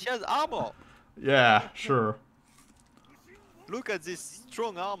life? She has armor. Yeah, sure. Look at this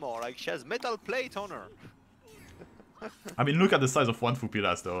strong armor. Like she has metal plate on her. I mean, look at the size of one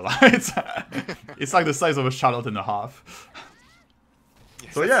Fupilas though. Like, it's like the size of a Charlotte and a half.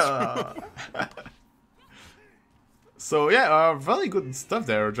 Yes, So yeah. So yeah, very good stuff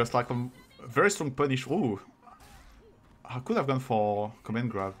there. Just like a very strong punish. Ooh. I could have gone for command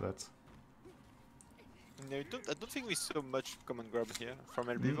grab, but... No, I don't think we saw much command grab here from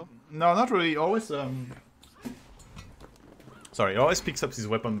El Vivo. No, not really. Always, Sorry, he always picks up his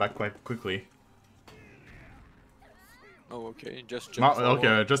weapon back quite quickly. Oh, okay. Just jump forward.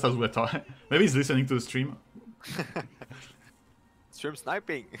 Okay, just as we're talking. Maybe he's listening to the stream. Stream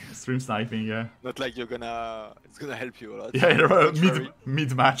sniping. Stream sniping, yeah. Not like you're gonna... It's gonna help you a lot. Yeah,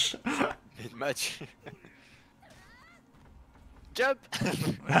 mid-match. Mid-match. Jump!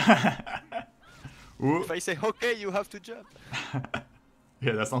 If I say okay, you have to jump.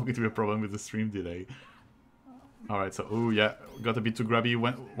 Yeah, that's not going to be a problem with the stream delay. Alright, so, ooh, yeah, got a bit too grabby.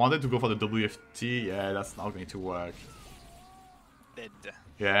 Wanted to go for the WFT. Yeah, that's not going to work. Dead.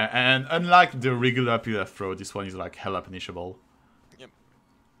 Yeah, and unlike the regular pillar throw, this one is like hella punishable. Yep.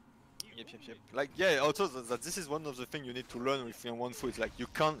 Like, yeah, also that this is one of the things you need to learn with one foot. Like, you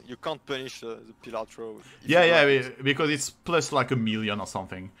can't punish the pillar throw. Yeah, because it's plus like 1,000,000 or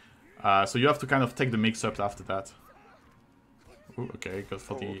something. So you have to kind of take the mix-up after that. Ooh, okay, goes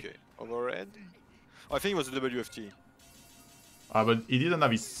for the... Okay, overhead. Oh, I think it was the WFT. But he didn't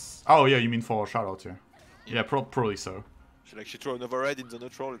have his... Oh, yeah, you mean for Charlotte, yeah. Yeah, probably so. She threw an overhead in the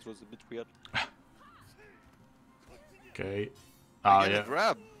neutral, it was a bit weird. Okay. Yeah.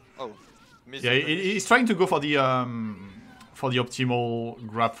 Grab. Oh, yeah, he's trying to go for the optimal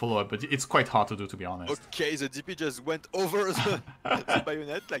grab follow-up, but it's quite hard to do, to be honest. Okay, the DP just went over the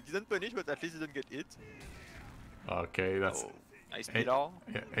bayonet, like didn't punish, but at least didn't get hit. Okay, that's... Oh, nice pillar.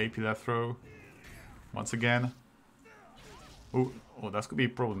 Yeah, a pillar throw. Once again. Oh, that could be a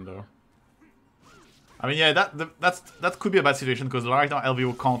problem, though. I mean, yeah, that could be a bad situation, because right now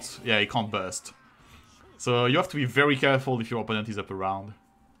LVO can't... Yeah, he can't burst. So you have to be very careful if your opponent is up around.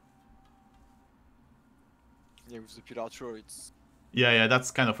 Yeah, with the pillar throw, it's... Yeah,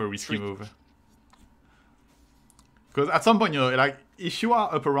 that's kind of a risky move. Because at some point, you know, like, if you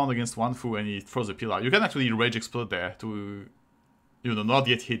are up around against one Fu and he throws a pillar, you can actually rage explode there to, you know, not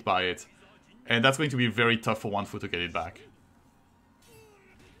get hit by it. And that's going to be very tough for one Fu to get it back.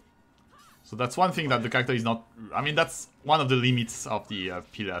 So that's one thing that the character is not... I mean, that's one of the limits of the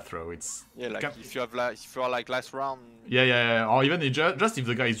pillar throw. It's... Yeah, like, if you are like last round... Yeah. Or even just if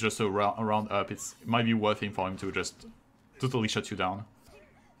the guy is just a round up, it might be worth it for him to just totally shut you down.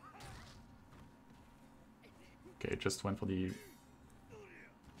 Okay, just went for the...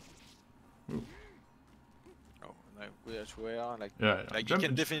 Ooh. Oh, like, where, like, yeah. Like, you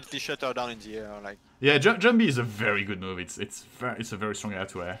can definitely shut her down in the air, like... Yeah, Jumpy is a very good move. It's a very strong air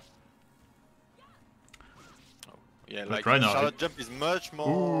to air. Yeah, like right now, Charlotte jump is much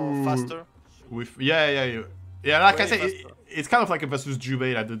more faster. Yeah. Like I said, it's kind of like a versus Juve.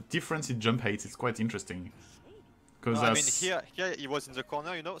 Like the difference in jump heights is quite interesting. Because I mean, here he was in the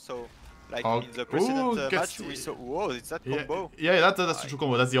corner, you know. So, like in the precedent match, we saw. Whoa, it's that combo. Yeah, that's the true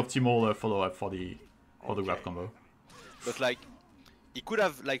combo. That's the optimal follow-up for the grab combo. But like, he could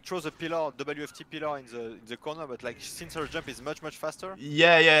have like thrown the pillar, WFT pillar in the corner, but like since her jump is much faster.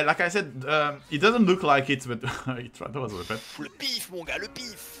 Yeah. Like I said, it doesn't look like it, but that was a bit. Le pif, mon gars, le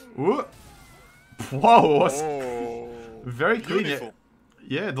pif. Ooh. Wow, was very clean.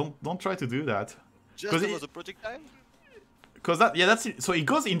 Yeah, don't try to do that. Just over the projectile. Because that's it. So it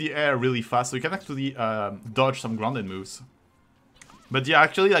goes in the air really fast, so you can actually dodge some grounded moves. But yeah,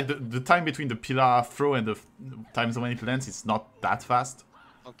 actually, like the time between the pillar throw and the times when it lands, it's not that fast.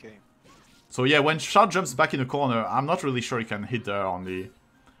 Okay. So yeah, when Shard jumps back in the corner, I'm not really sure he can hit there on the...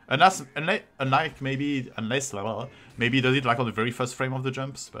 Unless maybe he does it like on the very first frame of the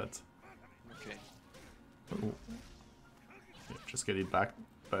jumps, but... Okay. Ooh. Yeah, just get it back,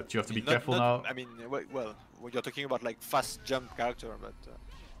 but you have to be careful now. I mean, well, you're talking about like fast jump character, but...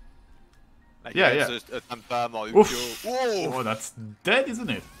 Like Yeah, against yeah. a Tampam or Oof. Ukyo. Whoa! Oh, that's dead, isn't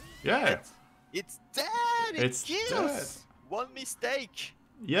it? Yeah. It's dead! It It's kills! One mistake!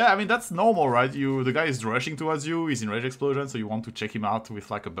 Yeah, I mean, that's normal, right? The guy is rushing towards you, he's in rage explosion, so you want to check him out with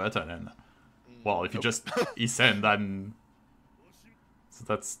like a button, and well, if you just send, then so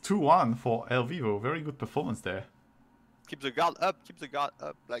that's 2-1 for El Vivo. Very good performance there. Keep the guard up, keep the guard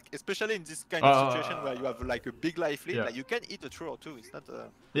up. Like, especially in this kind of situation where you have like a big life lead, yeah. like you can hit a throw or two. It's not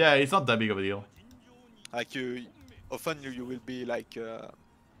yeah, it's not that big of a deal. like often you will be like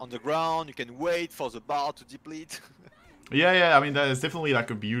on the ground, you can wait for the bar to deplete. Yeah, I mean, that is definitely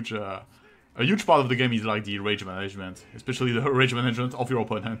like a huge part of the game is like the rage management, especially the rage management of your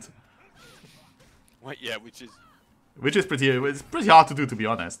opponent. Well, yeah, which is pretty hard to do, to be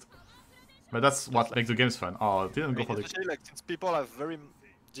honest. But that's what makes the games fun. Oh, didn't go for the... Especially like since people have very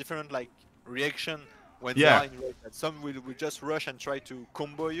different like reaction when Yeah. they are in rage. Like, some will just rush and try to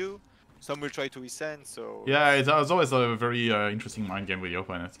combo you, some will try to ascend. So Yeah, it's always a very interesting mind game with your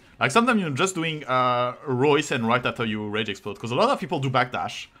opponent. Like sometimes you're just doing raw ascend right after you rage explode, because a lot of people do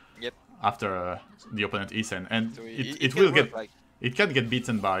backdash. Yep. After the opponent ascend, and So it can will work, get like... it can get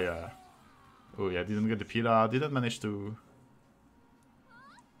beaten by. Oh yeah, didn't get the pillar. Didn't manage to.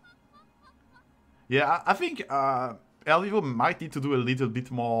 Yeah, I think El Vivo might need to do a little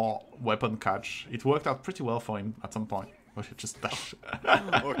bit more weapon catch. It worked out pretty well for him at some point. Oh, shit, just dash.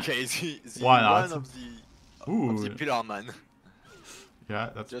 Okay, the Why not? one of the pillar man. Yeah,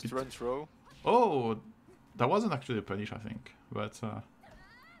 that's Just run through. Oh, that wasn't actually a punish, I think. But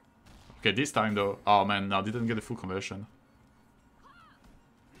okay, this time though. Oh man, no, didn't get a full conversion.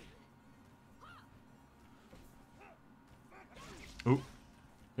 Ooh.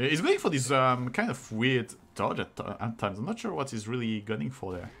 He's going for this kind of weird dodge at times. I'm not sure what he's really gunning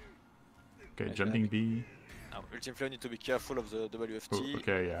for there. Okay, jumping B. Now, Ultimate Flow need to be careful of the WFT. Ooh,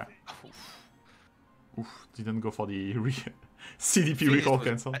 okay, yeah. Oof, didn't go for the CDP recall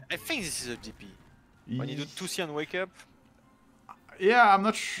cancel. I think this is a DP. When you do 2C and wake up. Yeah, I'm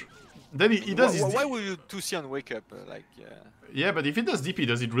not sure. Then he does his... Why would you 2C and wake up? Yeah, but if he does DP,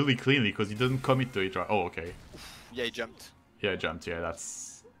 does it really cleanly, because he doesn't commit to it, right? Oh, okay. Yeah, he jumped. Yeah, jumped, yeah,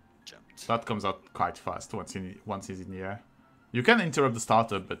 that's... Jumped. That comes out quite fast once he's in the air. You can interrupt the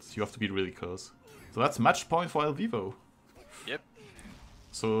startup, but you have to be really close. So that's match point for El Vivo. Yep.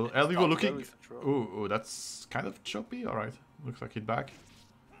 So El Vivo looking... Ooh, that's kind of choppy, alright. Looks like it back.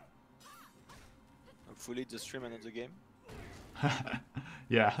 Hopefully the stream and not the game.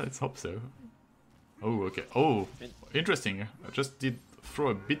 Yeah, let's hope so. Oh, okay. Oh, interesting. I just did throw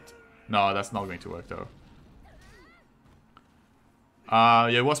a bit... No, that's not going to work though. Yeah,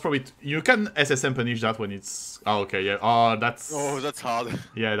 it was probably... You can SSM punish that when it's... Oh, okay, yeah. Oh, that's... Oh, that's hard.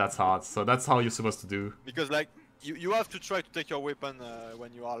 Yeah, that's hard. So that's how you're supposed to do. Because like, you have to try to take your weapon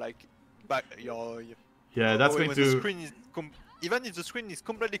when you are like... back Yeah, that's going when to... the screen is even if the screen is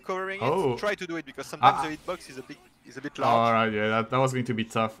completely covering Oh. it, try to do it, because sometimes the hitbox is a bit large. Alright, yeah, that was going to be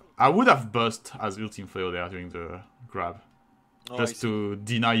tough. I would have burst as Ultimate Flow there during the grab. Oh, just to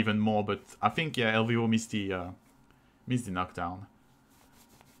deny even more, but I think, yeah, El Vivo missed the knockdown.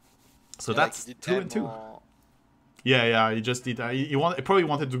 So Yeah, that's like 2 and 2. or... Yeah, he just did. He probably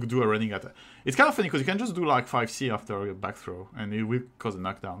wanted to do a running attack. It's kind of funny because you can just do like 5C after a back throw, and it will cause a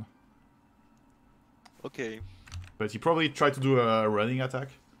knockdown. Okay. But he probably tried to do a running attack,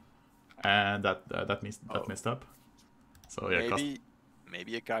 and that messed up. So yeah,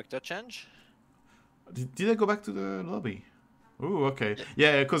 maybe a character change. Did I go back to the lobby? Oh, okay.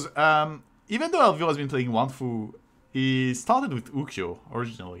 Yeah, because even though El Vivo has been playing Wanfu, he started with Ukyo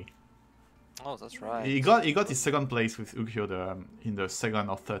originally. Oh, that's right. He got his second place with Ukyo in the second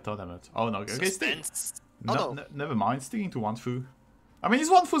or third tournament. Oh no, okay. Suspense. No, never mind. Sticking to Wanfu. I mean, his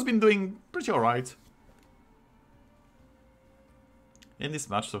Wanfu's been doing pretty alright in this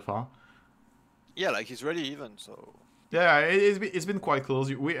match so far. Yeah, like he's really even, so... Yeah, it's been quite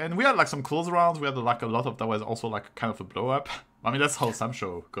close. We had like some close rounds. We had like a lot of that was also like kind of a blow up. I mean, that's how some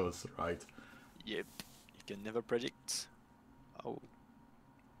show goes, right? Yep. You can never predict how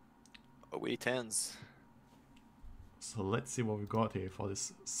it ends. So let's see what we got here for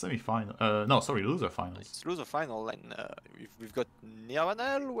this semi-final. No, sorry, loser finals. It's loser final, and we've got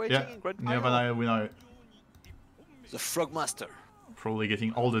Nirvanel waiting in Grand Final. Nirvanel, we know. The Frogmaster. Probably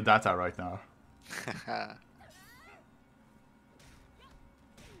getting all the data right now.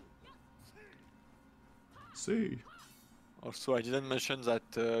 See. Also, I didn't mention that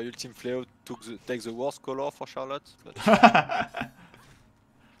Ultimate Flow takes the worst color for Charlotte. But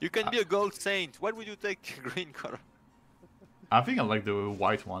you can be a gold saint. Why would you take green color? I think I like the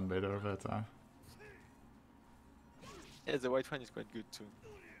white one better, but... Yeah, the white one is quite good too.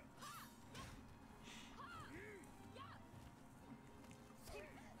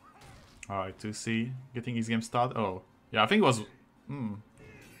 Alright, 2C. Getting his game started. Oh. Yeah, I think it was...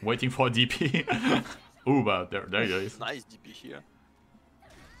 waiting for DP. Ooh, but there he is. Nice DP here.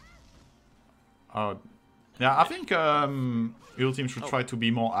 Oh. Yeah, I think your team should try to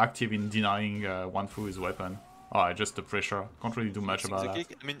be more active in denying Wanfu his weapon. Alright, just the pressure. Can't really do much about that.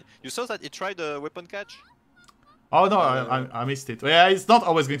 Kick. I mean, you saw that he tried the weapon catch? Oh no, I missed it. Yeah, it's not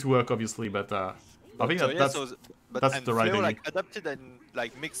always going to work, obviously, but I think that's the right idea. Like adapted and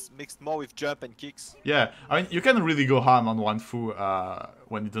like mixed more with jump and kicks. Yeah, I mean you can really go harm on Wanfu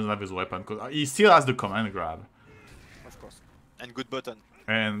when he doesn't have his weapon, because he still has the command grab. Of course. And good button.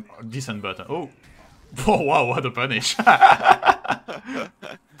 And decent button. Oh, oh wow, what a punish!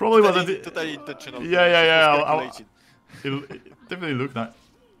 Probably wasn't totally intentional. Yeah. It definitely looked nice.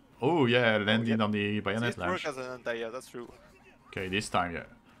 Oh yeah, landing on the bayonet launch. As an anti-air, that's true. Okay, this time, yeah.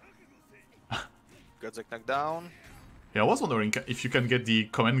 Got the knockdown. Yeah, I was wondering if you can get the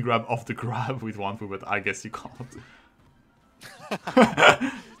command grab off the grab with Wanfu, but I guess you can't.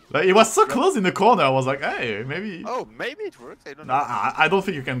 Like, it was so close in the corner, I was like, hey, maybe... Oh, maybe it works, I don't know. Nah, I don't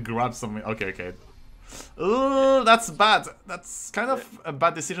think you can grab something. Okay. Oh, that's bad. That's kind of a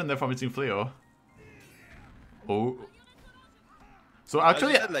bad decision there from Team Vlair. Oh. So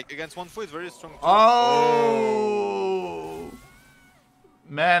actually... Said, like, against Wanfu, it's very strong too. Oh!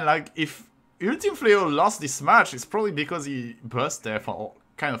 Man, like, if Team Vlair lost this match, it's probably because he burst there for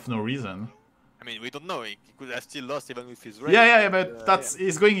kind of no reason. I mean, we don't know. He could have still lost even with his range. Yeah, but that's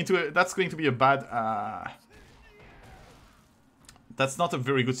going to be a bad. That's not a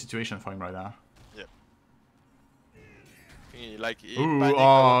very good situation for him right now. Yeah. Like, ooh,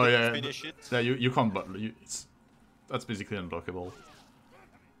 oh yeah. Finish it. Yeah, you can't. That's basically unblockable.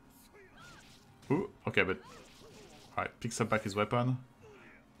 Ooh, okay, but alright, picks up back his weapon.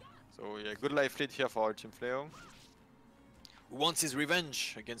 So yeah, good life lead here for Team Vlair. Who wants his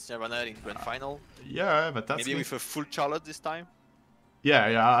revenge against Nirvana in grand final? Yeah, but that's maybe with a full Charlotte this time.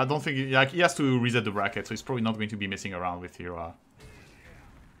 Yeah. I don't think he has to reset the bracket, so he's probably not going to be messing around with Hira.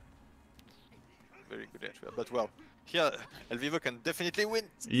 Very good edge, but well, here El Vivo can definitely win.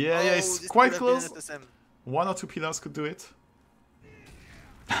 Yeah, it's quite close. 1 or 2 pillars could do it.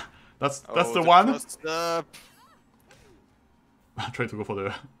 that's the one. I tried to go for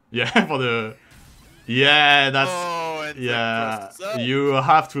the that's you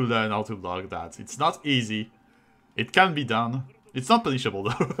have to learn how to block that. It's not easy. It can be done. It's not punishable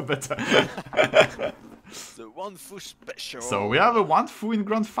though. But the Wanfu special. So we have a Wanfu in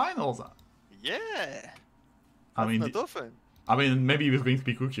grand finals. Yeah. I mean, not often. I mean, maybe it was going to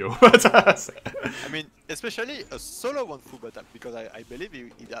be Kukyo, but I mean, especially a solo Wanfu battle, because I believe he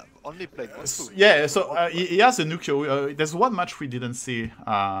only played Wanfu. Yeah, so he has a Nukyo. There's one match we didn't see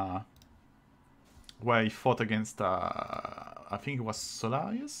where he fought against, I think it was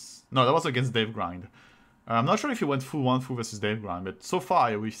Solarius? No, that was against Dave Grind. I'm not sure if he went full Wanfu versus Dave Grind, but so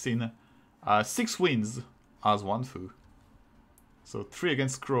far we've seen 6 wins as Wanfu. So 3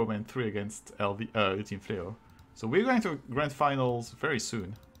 against Chrome and 3 against Team Vlair. So we're going to grand finals very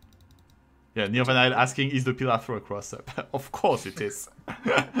soon. Yeah, Nirvana asking, is the pillar throw a cross-up? Of course it is.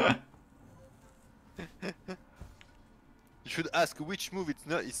 You should ask which move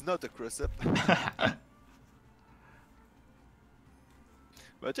it's not a cross-up.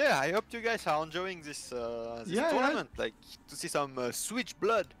 But yeah, I hope you guys are enjoying this tournament. Like, to see some Switch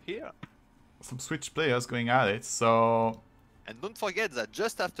blood here. Some Switch players going at it, so... And don't forget that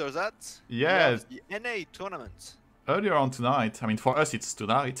just after that, we yeah, have the NA tournament. Earlier on tonight, I mean for us it's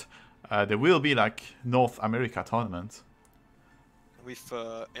tonight, there will be like North America tournament. With,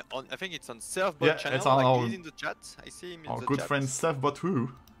 I think it's on Surfbot channel, it's on he's in the chat, I see him in the chat. Our good friend Surfbot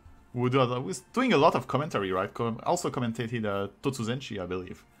who's doing a lot of commentary, right? Also commentated Totsu Zenshi, I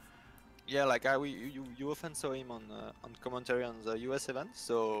believe. Yeah, like you often saw him on commentary on the US event,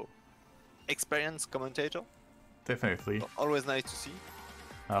 so experienced commentator. Definitely. Always nice to see.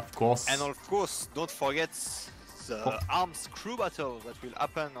 Of course. And of course, don't forget the Arms Crew Battle that will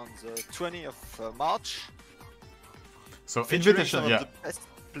happen on the 20th of March. So invitation, the best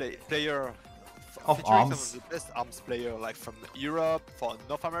player of Arms. Some of the best Arms player, like from Europe, from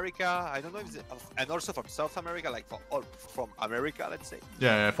North America. I don't know if and also from South America, like from America, let's say.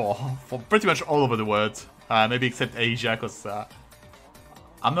 Yeah, for pretty much all over the world. Maybe except Asia, because.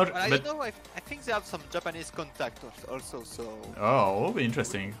 I'm not. I don't know. I think they have some Japanese contact also. So. Oh, it'll be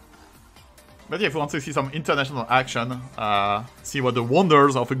interesting. But yeah, if you want to see some international action, see what the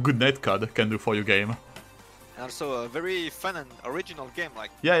wonders of a good netcode can do for your game. And also a very fun and original game, like.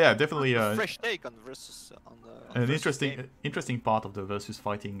 Yeah, definitely. A fresh take on versus an interesting part of the versus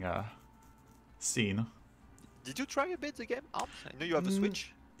fighting scene. Did you try a bit the game, Arms? I know you have a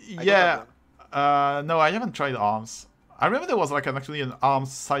Switch. Yeah. No, I haven't tried ARMS. I remember there was like actually an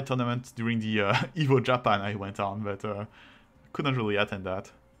ARMS side tournament during the Evo Japan I went on, but couldn't really attend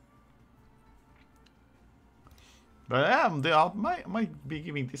that. But yeah, they are, might be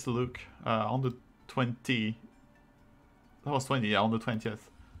giving this a look on the 20. That was 20, yeah, on the 20th.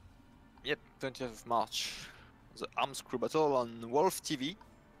 Yep, 20th of March. The Arms Crew Battle on Wolf TV.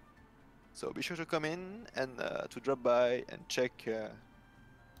 So be sure to come in and to drop by and check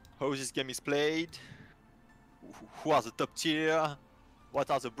how this game is played, who are the top tier, what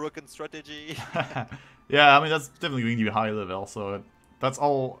are the broken strategy. Yeah, I mean, that's definitely going to be high level, so that's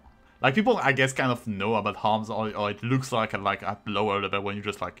all. Like, people, I guess, kind of know about harms, or it looks like at lower level when you're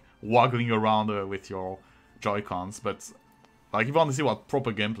just, like, waggling around with your Joy-Cons, but, like, if you want to see what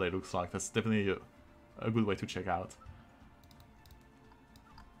proper gameplay looks like, that's definitely a good way to check out.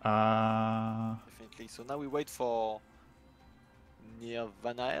 Definitely. So now we wait for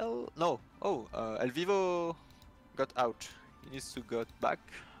Nirvanael. No. Oh, El Vivo got out. He needs to go back.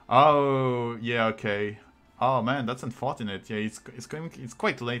 Oh, yeah, okay. Oh man, that's unfortunate. Yeah, it's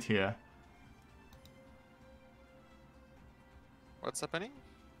quite late here. What's happening?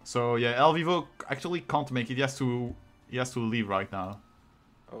 So yeah, El Vivo actually can't make it. He has to leave right now.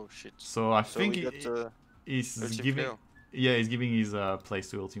 Oh shit. So I think he's giving Flare. Yeah, he's giving his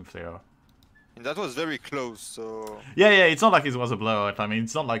place to Ultimate Flare. And that was very close. So Yeah, it's not like it was a blowout. I mean,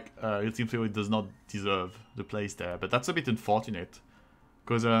 it's not like Ultimate Flare does not deserve the place there, but that's a bit unfortunate.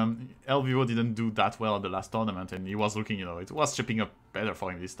 Because El Vivo didn't do that well at the last tournament, and he was looking, it was shaping up better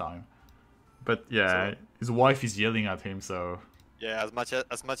for him this time. But yeah, his wife is yelling at him, so... Yeah, as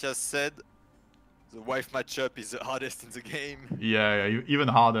much as said, the wife matchup is the hardest in the game. Yeah, even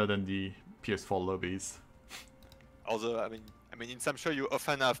harder than the PS4 lobbies. Although, I mean, in some show you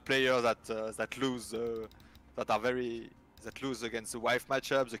often have players that lose against the wife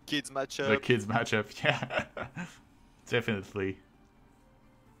matchup, the kids matchup. The kids matchup, yeah, definitely.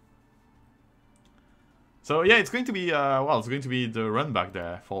 So yeah, it's going to be it's going to be the run back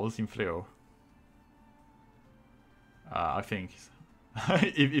there for Ultimate Flare. I think,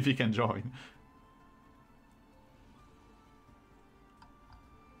 if he can join.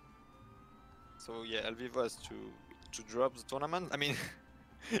 So yeah, El Vivo has to drop the tournament. I mean,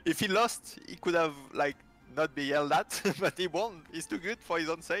 if he lost, he could have like not be yelled at, but he won. He's too good for his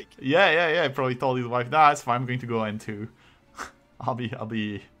own sake. Yeah. He probably told his wife, "Nah, it's fine. I'm going to go N2. I'll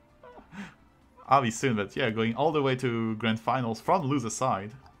be soon." But yeah, going all the way to grand finals from loser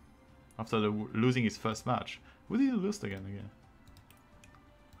side after losing his first match. Who did he lose again?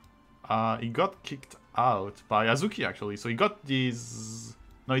 He got kicked out by Azuki actually. So he got these.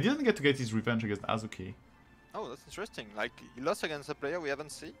 No, he didn't get his revenge against Azuki. Oh, that's interesting. Like, he lost against a player we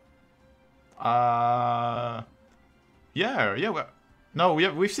haven't seen. Yeah.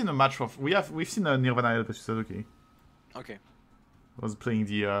 We've seen a match of we've seen a Nirvana versus Azuki. Okay. Was playing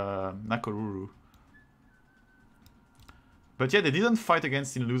the Nakoruru. But yeah, they didn't fight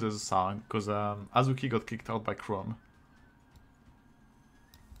against in losers side because Azuki got kicked out by Chrome.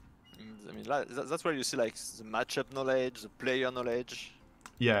 I mean, that's where you see like the matchup knowledge, the player knowledge.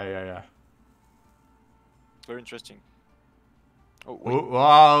 Yeah. Very interesting. Oh,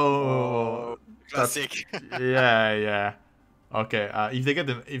 wow! Oh, classic. Yeah. Okay.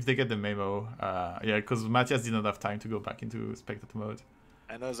 If they get the memo, yeah, because Matthias didn't have time to go back into spectator mode.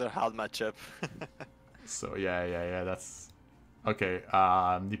 Another hard matchup. So yeah. That's okay.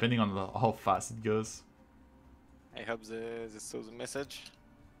 Depending on how fast it goes. I hope they saw the message.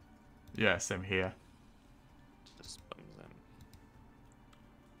 Yeah, same here. Just spam them.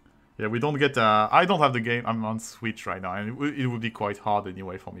 Yeah, we don't get. I don't have the game. I'm on Switch right now, and it would be quite hard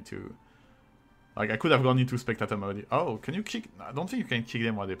anyway for me to. Like, I could have gone into spectator mode. Oh, can you kick? I don't think you can kick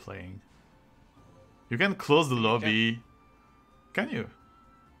them while they're playing. You can close the lobby. Can you?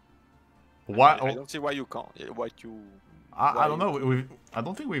 Why? I don't see why you can't. I don't know. I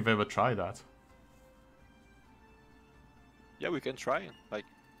don't think we've ever tried that. Yeah, we can try. Like.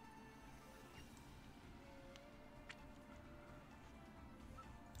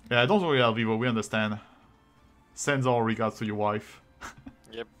 Yeah, don't worry, El Vivo. We understand. Sends our regards to your wife.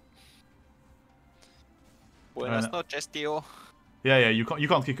 Yep. Buenas noches, tío. Yeah. You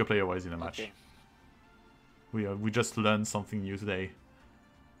can't kick a player wise in a match. Okay. We just learned something new today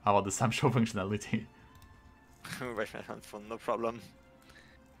about the Sam Show functionality. No problem.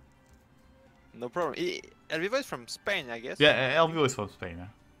 No problem. El Vivo is from Spain, I guess. Yeah, El Vivo is from Spain. Yeah.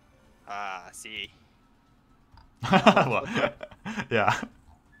 Ah, sí. Well, yeah.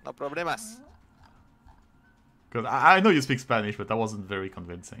 No problemas. Because I know you speak Spanish, but that wasn't very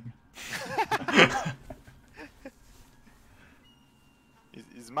convincing.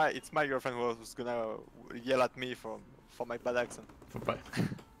 It's my girlfriend who's gonna yell at me for my bad accent.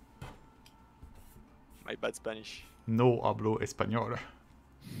 My bad Spanish. No hablo español.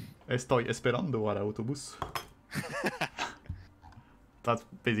 Estoy esperando al autobús. That's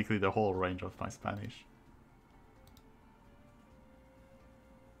basically the whole range of my Spanish.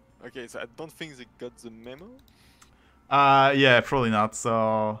 Okay, so I don't think they got the memo. Yeah, probably not.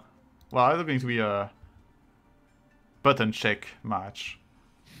 So, well, it's going to be a button check match.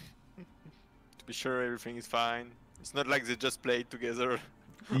 To be sure everything is fine. It's not like they just played together.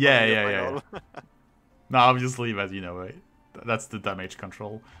 Yeah. No, obviously, but you know, right? That's the damage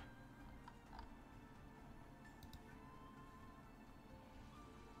control.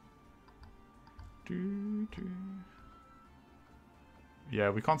 Yeah,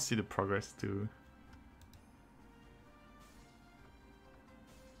 we can't see the progress too.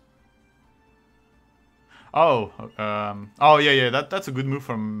 Oh, yeah, that's a good move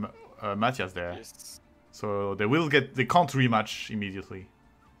from Matthias there. Yes. So they can't rematch immediately.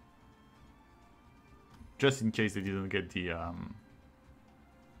 Just in case they didn't get the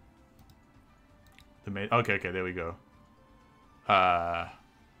main. Okay, there we go.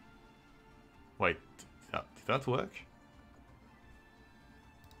 Wait, did that work?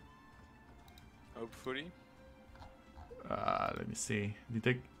 Hopefully. Let me see. Did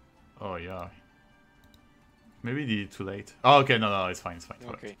they? Oh yeah. Maybe they did it too late. Oh, okay, no, it's fine,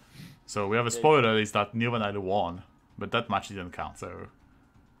 Okay. So we have a spoiler, is that Nirvana won, but that match didn't count, so...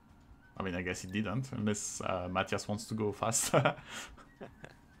 I mean, I guess it didn't, unless Matthias wants to go fast.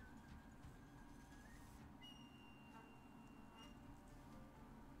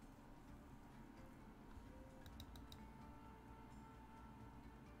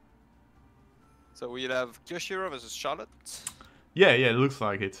 So we'll have Kyoshiro versus Charlotte. Yeah, it looks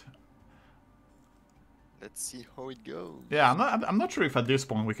like it. Let's see how it goes. Yeah, I'm not sure if at this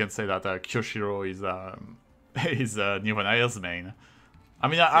point we can say that Kyoshiro is Nirvana's main. I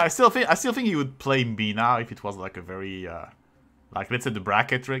mean, I still think he would play Mina if it was like a very like, let's say the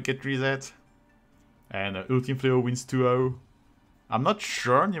bracket get reset and Ultimate Fleo wins 2-0. I'm not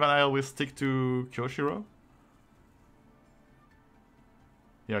sure Nirvana will stick to Kyoshiro.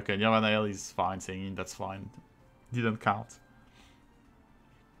 Yeah, okay, Nirvana is fine saying that's fine. Didn't count.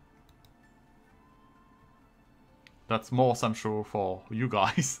 That's more Samsho for you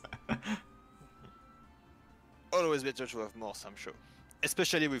guys. Always better to have more Samsho.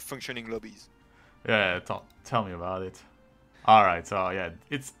 Especially with functioning lobbies. Yeah, tell me about it. Alright, so yeah,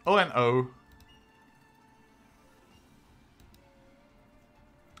 it's 0-0.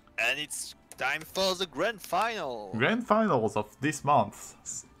 And it's time for the grand final. Grand finals of this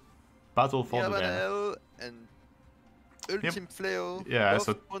month. Battle for the Den. And Ultimate Fleo. Yeah, both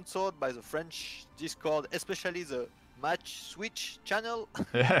so sponsored by the French Discord, especially the Match Switch channel.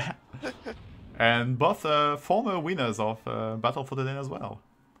 Yeah. And both former winners of Battle for the Den as well.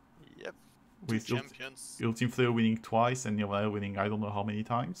 Yep. With champions. Ultimate Fleo winning twice and Nirvana winning I don't know how many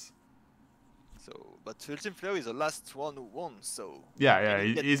times. So, but Ultimate Fleo is the last one who won, so yeah,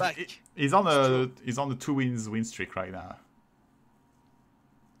 he's on the 2 win streak right now.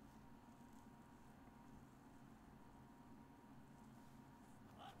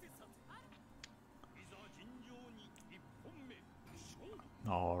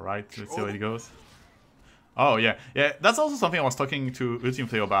 Alright, let's see how it goes. Oh yeah, that's also something I was talking to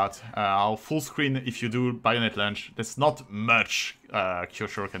Ultimate Fleo about. How full screen, if you do Bayonet Launch, there's not much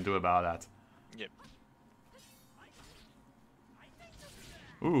Kyoshiro can do about that. Yep.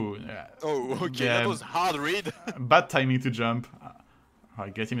 Ooh, yeah. Oh, okay, that was hard read. Bad timing to jump. I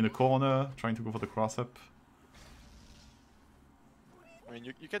get him in the corner, trying to go for the cross-up. I mean,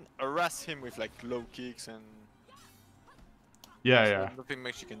 you can harass him with like low kicks and... Yeah. Nothing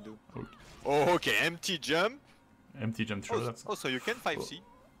much you can do. Okay. Oh, okay, empty jump. Empty jump through. That's... Oh, so you can 5C.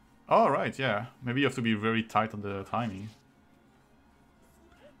 Oh, right, yeah. Maybe you have to be very tight on the timing.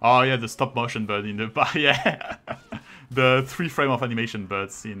 Oh, yeah, the stop motion bird in the... yeah. The 3 frame of animation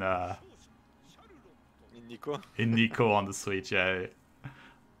birds in Nico. In Nico on the Switch, yeah.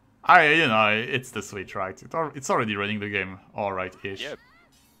 It's the Switch, right? It's already running the game alright-ish. Yep.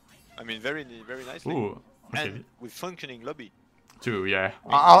 I mean, very nicely. Ooh, okay. And with functioning lobby. Too, yeah.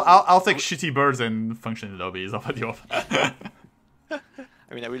 I'll take shitty birds and functioning lobbies over the offer. I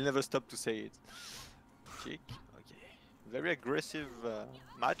mean, I will never stop to say it. Kick. Okay. Very aggressive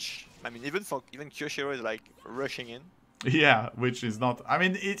match. I mean, even Kyoshiro is like rushing in. Yeah, which is not... I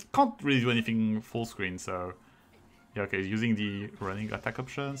mean, it can't really do anything full screen, so... Yeah, okay, using the running attack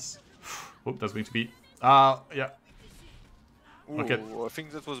options. Oh, that's going to be... yeah. Ooh, Okay. I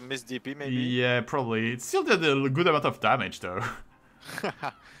think that was miss DP, maybe? Yeah, probably. It still did a good amount of damage, though.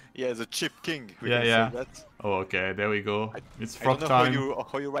 Yeah, the chip king. We Yeah, can yeah. Say that. Oh, okay, there we go. It's I frog don't know time.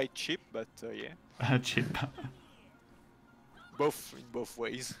 how you write chip, but yeah, Chip. both in both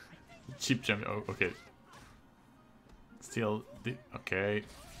ways. Chip champion. Oh, okay. Still, okay.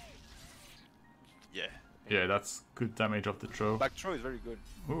 Yeah. Yeah, that's good damage of the throw. Back throw is very good.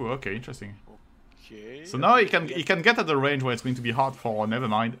 Ooh, okay, interesting. Okay. So now he can get at the range where it's going to be hard for. Never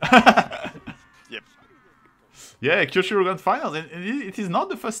mind. Yep. Yeah, Kyoshiro Grand Finals, and it is not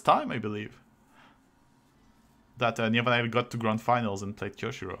the first time, I believe, that Nirvana got to Grand Finals and played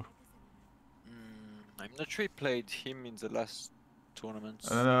Kyoshiro. I'm not sure he played him in the last tournaments.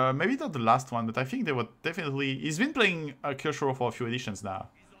 Maybe not the last one, but I think they were definitely. He's been playing Kyoshiro for a few editions now.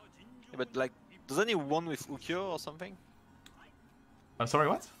 Yeah, but like, doesn't he won with Ukyo or something? Sorry,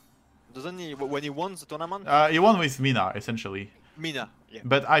 what? Doesn't he when he won the tournament? He won with Mina, essentially. Mina, yeah.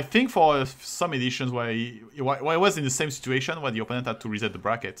 But I think for some editions where he was in the same situation where the opponent had to reset the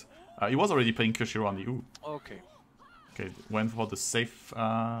bracket, he was already playing Kyoshiro on the U. Okay. Okay, went for the safe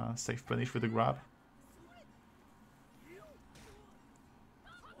punish with the grab.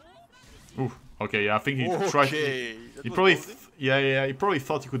 Ooh, okay, yeah, I think he tried. He probably, he probably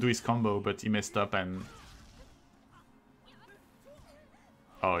thought he could do his combo, but he messed up and.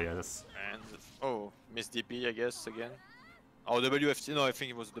 Oh yeah, that's. And oh, miss DP, I guess again. Oh, WFT. No, I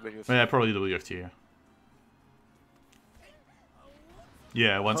think it was WFT. Yeah, probably WFT. Yeah.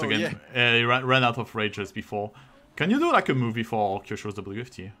 Yeah, once again, he ran out of rage just before. Can you do like a movie for Kyoshiro's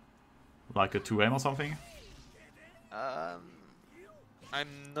WFT? Like a 2M or something? I'm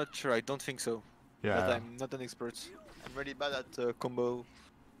not sure. I don't think so. Yeah. But I'm not an expert. I'm really bad at combo.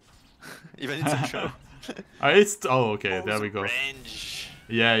 Even in some show. Okay, there we go. Range.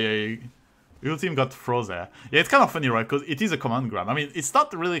 Yeah. Your team got froze there. Yeah, it's kind of funny, right? Because it is a command grab. I mean, it's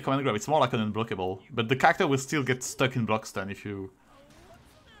not really a command grab. It's more like an unblockable. But the character will still get stuck in block stun if you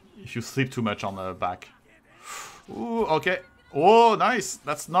sleep too much on the back. Ooh, okay. Oh, nice.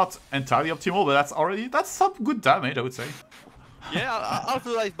 That's not entirely optimal, but that's some good damage, I would say. Yeah, half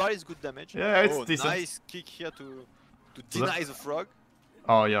the life bar is good damage. Yeah, it's decent. Nice kick here to deny the frog.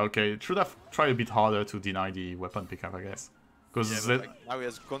 Oh yeah, okay. Should have tried a bit harder to deny the weapon pickup, I guess. Because like, now he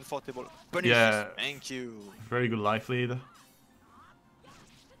has comfortable punish. Yeah. Thank you. Very good life lead.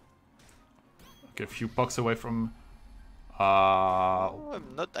 Okay, a few pucks away from.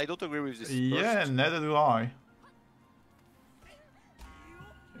 I'm not. I don't agree with this. Yeah, burst. neither do I.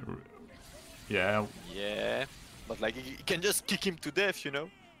 Yeah. Yeah, but like you can just kick him to death, you know.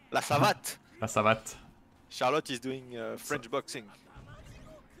 La savate. La savate. Charlotte is doing French boxing.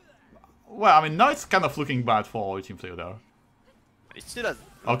 Well, I mean, now it's kind of looking bad for our team player though. It still has.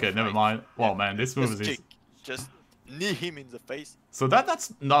 Okay, never mind. Well, man, this move Just is. kick. Just knee him in the face. So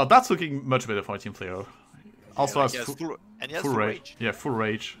that's looking much better for our team player. Also Yeah, like has he has full full rage. Yeah, full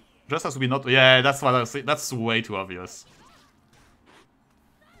rage. Just has to be not. Yeah, that's what I was saying. That's way too obvious.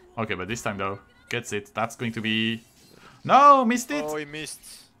 Okay, but this time though, gets it. That's going to be. No, missed it. Oh, he missed.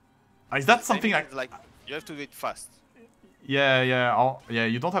 Is that something like you have to do it fast. Yeah. Yeah,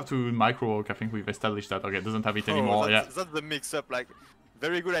 you don't have to micro walk. I think we've established that. Okay, it doesn't have it anymore. That's the mix-up. Like,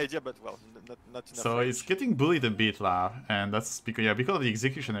 very good idea, but well, not enough. So range. it's getting bullied a bit, lah, and that's because of the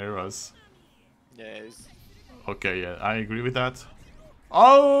execution errors. Yeah. Okay, yeah, I agree with that.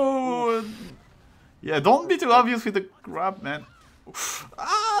 Oh, yeah, don't be too obvious with the grab, man.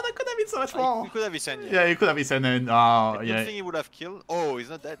 That could have been so much more. He could have Isen. Yeah, he could have Isen, and I yeah. don't think he would have killed. Oh, he's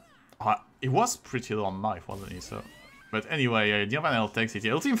not dead. It was pretty low on life, wasn't he? So, but anyway, Nirvana takes it.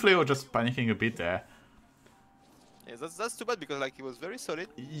 Yeah, Ultimate Fleo just panicking a bit there. Yeah, that's too bad because like he was very solid.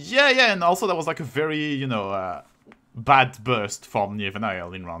 Yeah, and also that was like a very bad burst from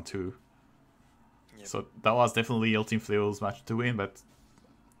Nirvana in round 2. Yep. So that was definitely Ultimate Fleo's match to win, but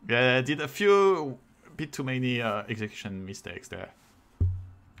yeah, did a bit too many execution mistakes there.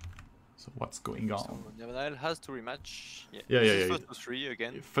 So what's going on? So Nirvana has to rematch. Yeah. First to 3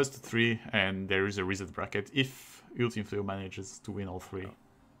 again. First to 3, and there is a reset bracket if Ultimate Fleo manages to win all 3.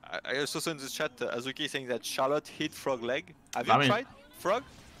 I also saw in the chat Azuki saying that Charlotte hit frog leg. Have you tried frog?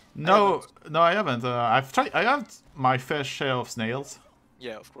 No, I haven't. I've tried. I have my fair share of snails.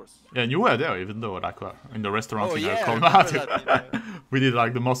 Yeah, of course. Yeah, and you were there, even though like in the restaurant in Colmar. We did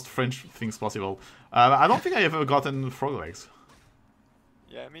like the most French things possible. I don't think I ever gotten frog legs.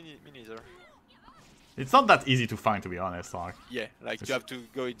 Yeah, me neither. It's not that easy to find, to be honest. Like. Yeah, like you have to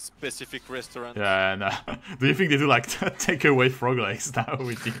go in specific restaurants. Yeah, and do you think they do like take away frog legs now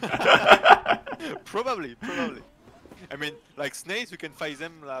with you? Probably. I mean, like snakes, you can find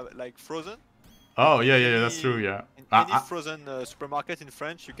them like frozen. Oh yeah, that's true. Yeah. In any frozen supermarket in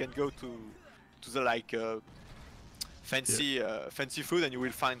France, you can go to the like fancy fancy food and you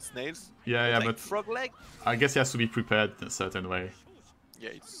will find snails. Yeah, Like but frog leg. I guess he has to be prepared in a certain way. Yeah,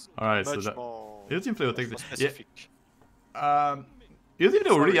 it's Alright, much so that more, Team Player much takes more it. specific. Yeah. Team Player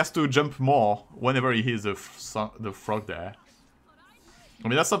really Sorry. has to jump more whenever he hears the frog there. I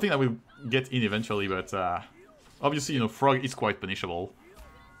mean, that's something that we'll get in eventually, but obviously, you know, frog is quite punishable.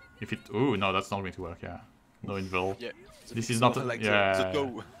 If it... Ooh, no, that's not going to work, yeah. No invul. Yeah, This big is not toe, a- like yeah. the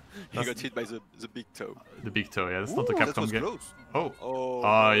toe. He That's- got hit by the big toe. The big toe, yeah. That's not a Ooh, that Capcom was game. close. Oh. Oh.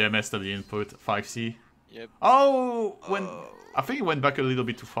 Oh, yeah, messed up the input. 5C. Yep. Oh! When... Oh. I think it went back a little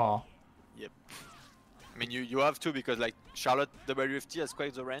bit too far. Yep. I mean, you have to because like Charlotte WFT has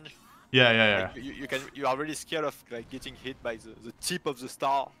quite the range. Yeah, yeah, yeah. Like, you are really scared of like getting hit by the tip of the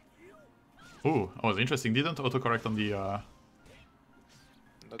star. Ooh, that was interesting. Didn't autocorrect on the...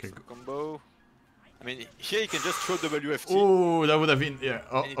 That's Okay. the combo. I mean, here you can just throw WFT. Ooh, that would have been... Yeah,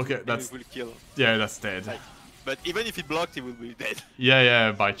 oh, and it okay, will, that's... it will kill. Yeah, that's dead. Like, but even if it blocked, it will be dead. Yeah,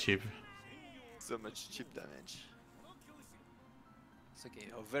 yeah, by chip. So much chip damage. It's okay.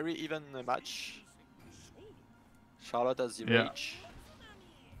 A very even match. Charlotte has the Yeah. rage.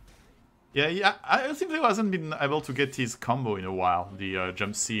 Yeah, yeah, I think he hasn't been able to get his combo in a while. The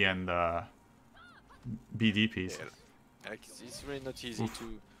jump C and BD piece. Yeah, like it's really not easy Oof.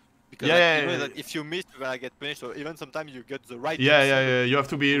 to. Because Yeah, like, yeah, you know yeah. that if you miss, you're gonna get punished. Or even sometimes you get the right. Yeah, jump yeah, C. yeah. You have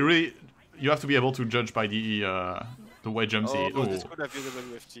to be really... You have to be able to judge by the way jump C. Oh, Ooh. this could have used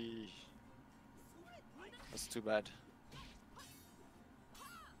WFT. That's too bad.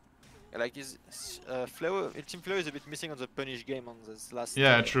 Like his Team Flow is a bit missing on the punish game on this last.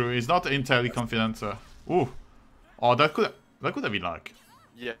 Yeah, true. He's not entirely confident. Ooh. Oh, that could have been like...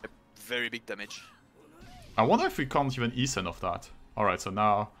 Yeah, very big damage. I wonder if we can't even Eason of that. Alright, so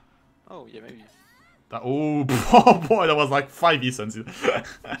now... Oh yeah, maybe. That, oh, oh boy, that was like 5 Easons.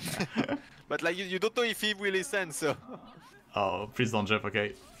 But like you don't know if he will listen, so. Oh, please don't jump,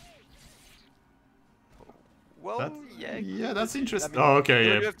 okay. Well, That- yeah. yeah, that's interesting. I mean, Oh, okay,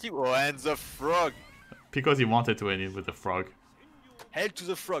 yeah. WFT, oh, and the frog. Because he wanted to end it with the frog. Hell to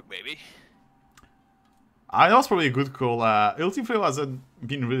the frog, baby. I know it's probably a good call. Team Player hasn't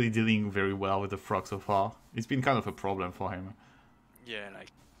been really dealing very well with the frog so far. It's been kind of a problem for him. Yeah, like.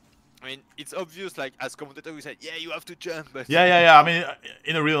 I mean, it's obvious, like, as commentator, we said, yeah, you have to jump, but... Yeah, yeah, yeah. I mean,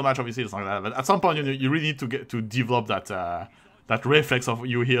 in a real match, obviously, it's like that. But at some point, you really need to get to develop that that reflex of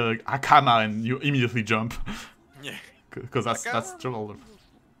you hear Akama and you immediately jump. Yeah. Because that's Akama? trouble.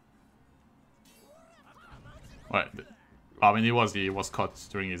 Right. I mean, he was caught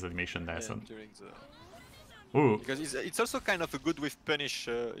during his animation there. Yeah, So. during the... Ooh. Because it's also kind of a good with punish.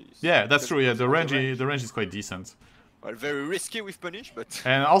 Yeah, that's because true. Yeah, the range range. is quite decent. Well, very risky with punish, but...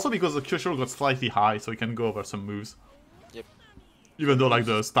 And also because the crucial got slightly high, so he can go over some moves. Yep. Even though like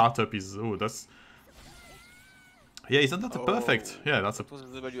the startup is that's. Yeah, isn't that a perfect? Oh, Yeah, that's a It was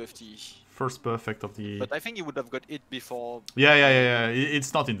the WFT. first perfect of the. But I think he would have got it before. Yeah, yeah, yeah, yeah.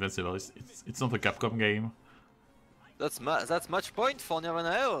 It's not invincible. It's not a Capcom game. That's match point for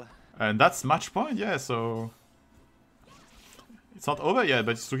Nirvana L. And that's match point. Yeah, so. It's not over yet,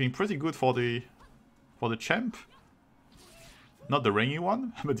 but it's looking pretty good for the champ. Not the ringy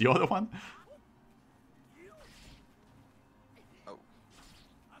one, but the other one. Oh.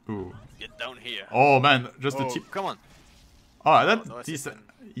 Ooh. Get down here. Oh man, just the Oh, tip. come on. Oh, that's no decent.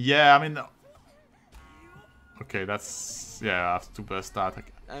 assistant. Yeah, I mean. Okay, that's yeah. I have to burst that.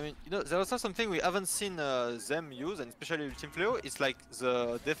 I mean, you know, there's also something we haven't seen them use, and especially with Team Fleo, it's like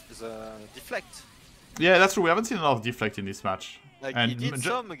the deflect. Yeah, that's true. We haven't seen a lot of deflect in this match. Like and he did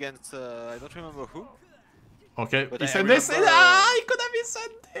some against I don't remember who. Okay, But he I sent this. remember, He could have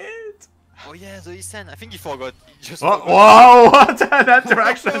sent it. Oh yeah, the Isen. I think he forgot. He just Oh, forgot. wow! What an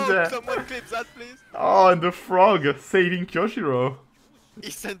interaction Oh, there. someone clip that, please. Oh, and the frog saving Kyoshiro. He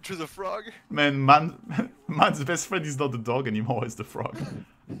sent to the frog. Man, man's best friend is not the dog anymore. It's the frog.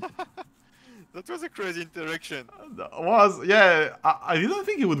 That was a crazy interaction. I didn't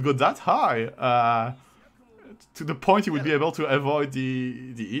think he would go that high. To the point he would be able to avoid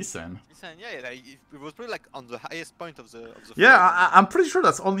the Isen. Isen, yeah, like it was probably like on the highest point of the. Yeah, frog. I'm pretty sure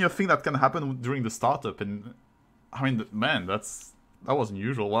that's only a thing that can happen during the startup, and I mean, man, that was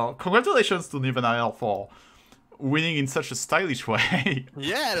unusual. Well, congratulations to Nivanael for winning in such a stylish way.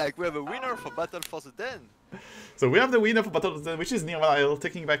 Yeah, like we have a winner for Battle for the Den. So we have the winner for Battle of the Den, which is Nivanael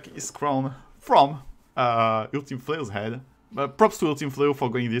taking back his crown from Ultim Flail's head. But props to Ultim Flail for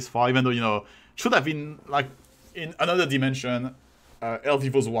going this far, even though, you know, should have been like in another dimension. El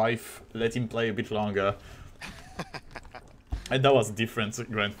Vivo's wife let him play a bit longer. And that was different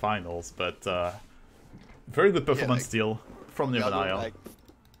grand finals, but very good performance like, still from We are doing, Nivanael. like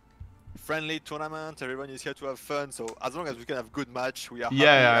friendly tournament. Everyone is here to have fun. So as long as we can have good match, we are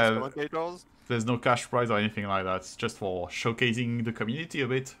Yeah, happy as yeah. commentators. There's no cash prize or anything like that. It's just for showcasing the community a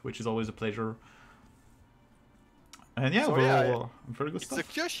bit, which is always a pleasure. And yeah, So, overall, very good It's stuff. a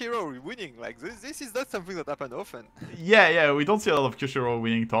Kyoshiro winning. Like this is not something that happens often. Yeah, we don't see a lot of Kyoshiro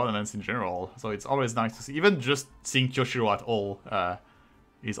winning tournaments in general, so it's always nice to see. Even just seeing Kyoshiro at all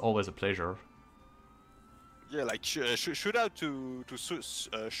is always a pleasure. Yeah, like shout out to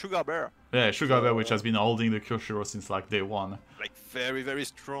Sugar Bear. Yeah, Sugar Bear, which has been holding the Kyoshiro since like day one. Like very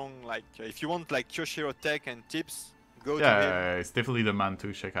strong. Like if you want like Kyoshiro tech and tips, go to him. Yeah, it's definitely the man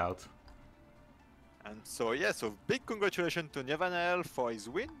to check out. And so yeah, so big congratulations to Niavanael for his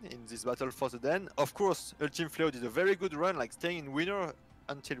win in this battle for the Den. Of course, Ultim Fleo did a very good run, like staying in winner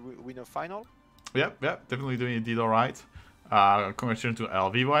until winner final. Yep, definitely did alright. Congratulations to El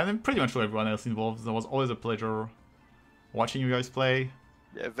Vivo and pretty much to everyone else involved. It was always a pleasure watching you guys play.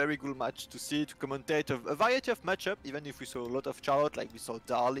 Yeah, very good match to see, to commentate a variety of matchup, even if we saw a lot of Charlotte, like we saw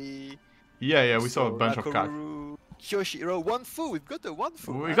Darly. Yeah, we saw a bunch of cards. Kyoshiro, Wanfu, we've got a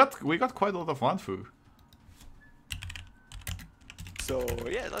Wanfu. We got quite a lot of Wanfu. So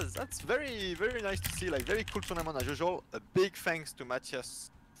yeah, that's very nice to see. Like very cool tournament as usual. A big thanks to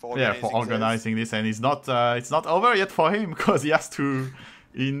Matthias for organizing this, and it's not over yet for him because he has to,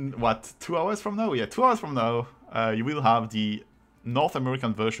 in what, 2 hours from now? Yeah, 2 hours from now, you will have the North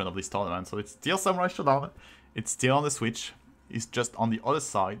American version of this tournament. So it's still Samurai Shodown. It's still on the Switch. It's just on the other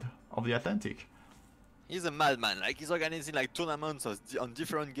side of the Atlantic. He's a madman. Like he's organizing like tournaments on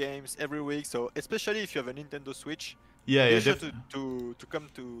different games every week. So especially if you have a Nintendo Switch. Yeah, be sure to come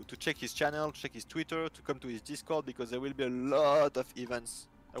to check his channel, check his Twitter, to come to his Discord because there will be a lot of events.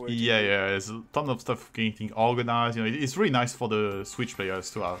 Yeah, there's a ton of stuff getting organized. You know, it's really nice for the Switch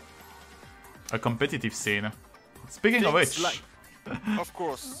players to have a competitive scene. Speaking of which, of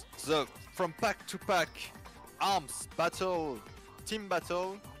course, from pack to pack arms battle, team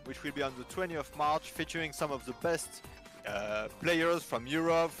battle, which will be on the 20th of March, featuring some of the best players from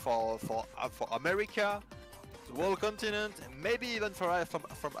Europe, for America, the world continent, and maybe even from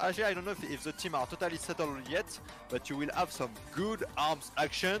Asia. I don't know if the team are totally settled yet, but you will have some good arms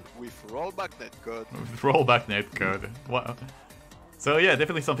action with rollback netcode. Rollback netcode. Wow. So yeah,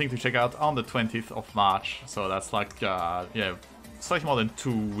 definitely something to check out on the 20th of March. So that's like yeah, slightly more than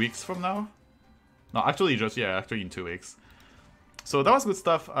 2 weeks from now. No, actually actually in 2 weeks. So that was good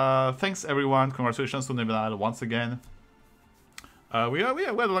stuff. Thanks everyone. Congratulations to Niavanael once again. We had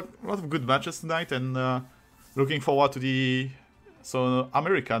a lot of good matches tonight, and looking forward to the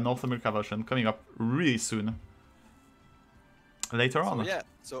North America version coming up really soon. Later on. So, yeah.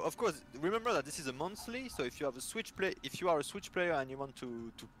 So of course, remember that this is a monthly. So if you have a if you are a Switch player and you want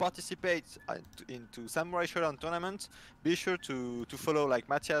to participate into Samurai Shodown tournament, be sure to follow like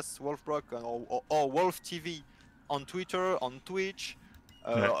Matthias Wolfbrock or Wolf TV on Twitter, on Twitch.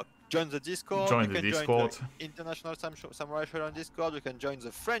 Join the Discord. Join you the can Discord. Join the International Samurai Shodown Discord. You can join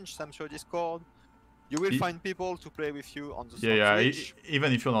the French Samsho Discord. You will find people to play with you on the Switch.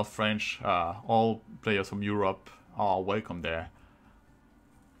 Even if you're not French, all players from Europe are welcome there.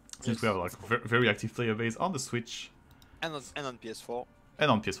 Since we have like a very active player base on the Switch. And on PS4. And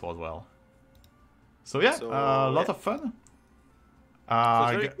on PS4 as well. So yeah, a lot of fun.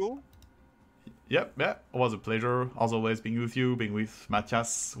 Very cool. Yep, it was a pleasure as always being with you, being with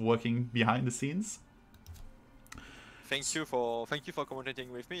Matthias, working behind the scenes. Thank you for commentating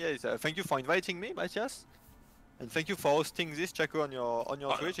with me. Yeah, thank you for inviting me, Matthias, and thank you for hosting this Tchako on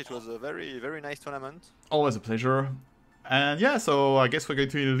your Twitch. It was a very nice tournament. Always a pleasure. And yeah, so I guess we're going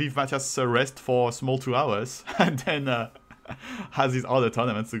to leave Matthias rest for a small 2 hours, and then has his other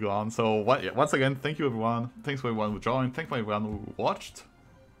tournaments to go on. So once again, thank you everyone. Thanks for everyone who joined. Thanks for everyone who watched.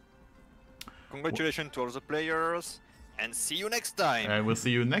 Congratulations to all the players, and see you next time. And we'll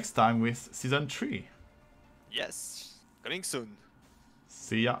see you next time with Season 3. Yes, coming soon.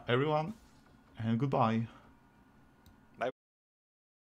 See ya, everyone, and goodbye.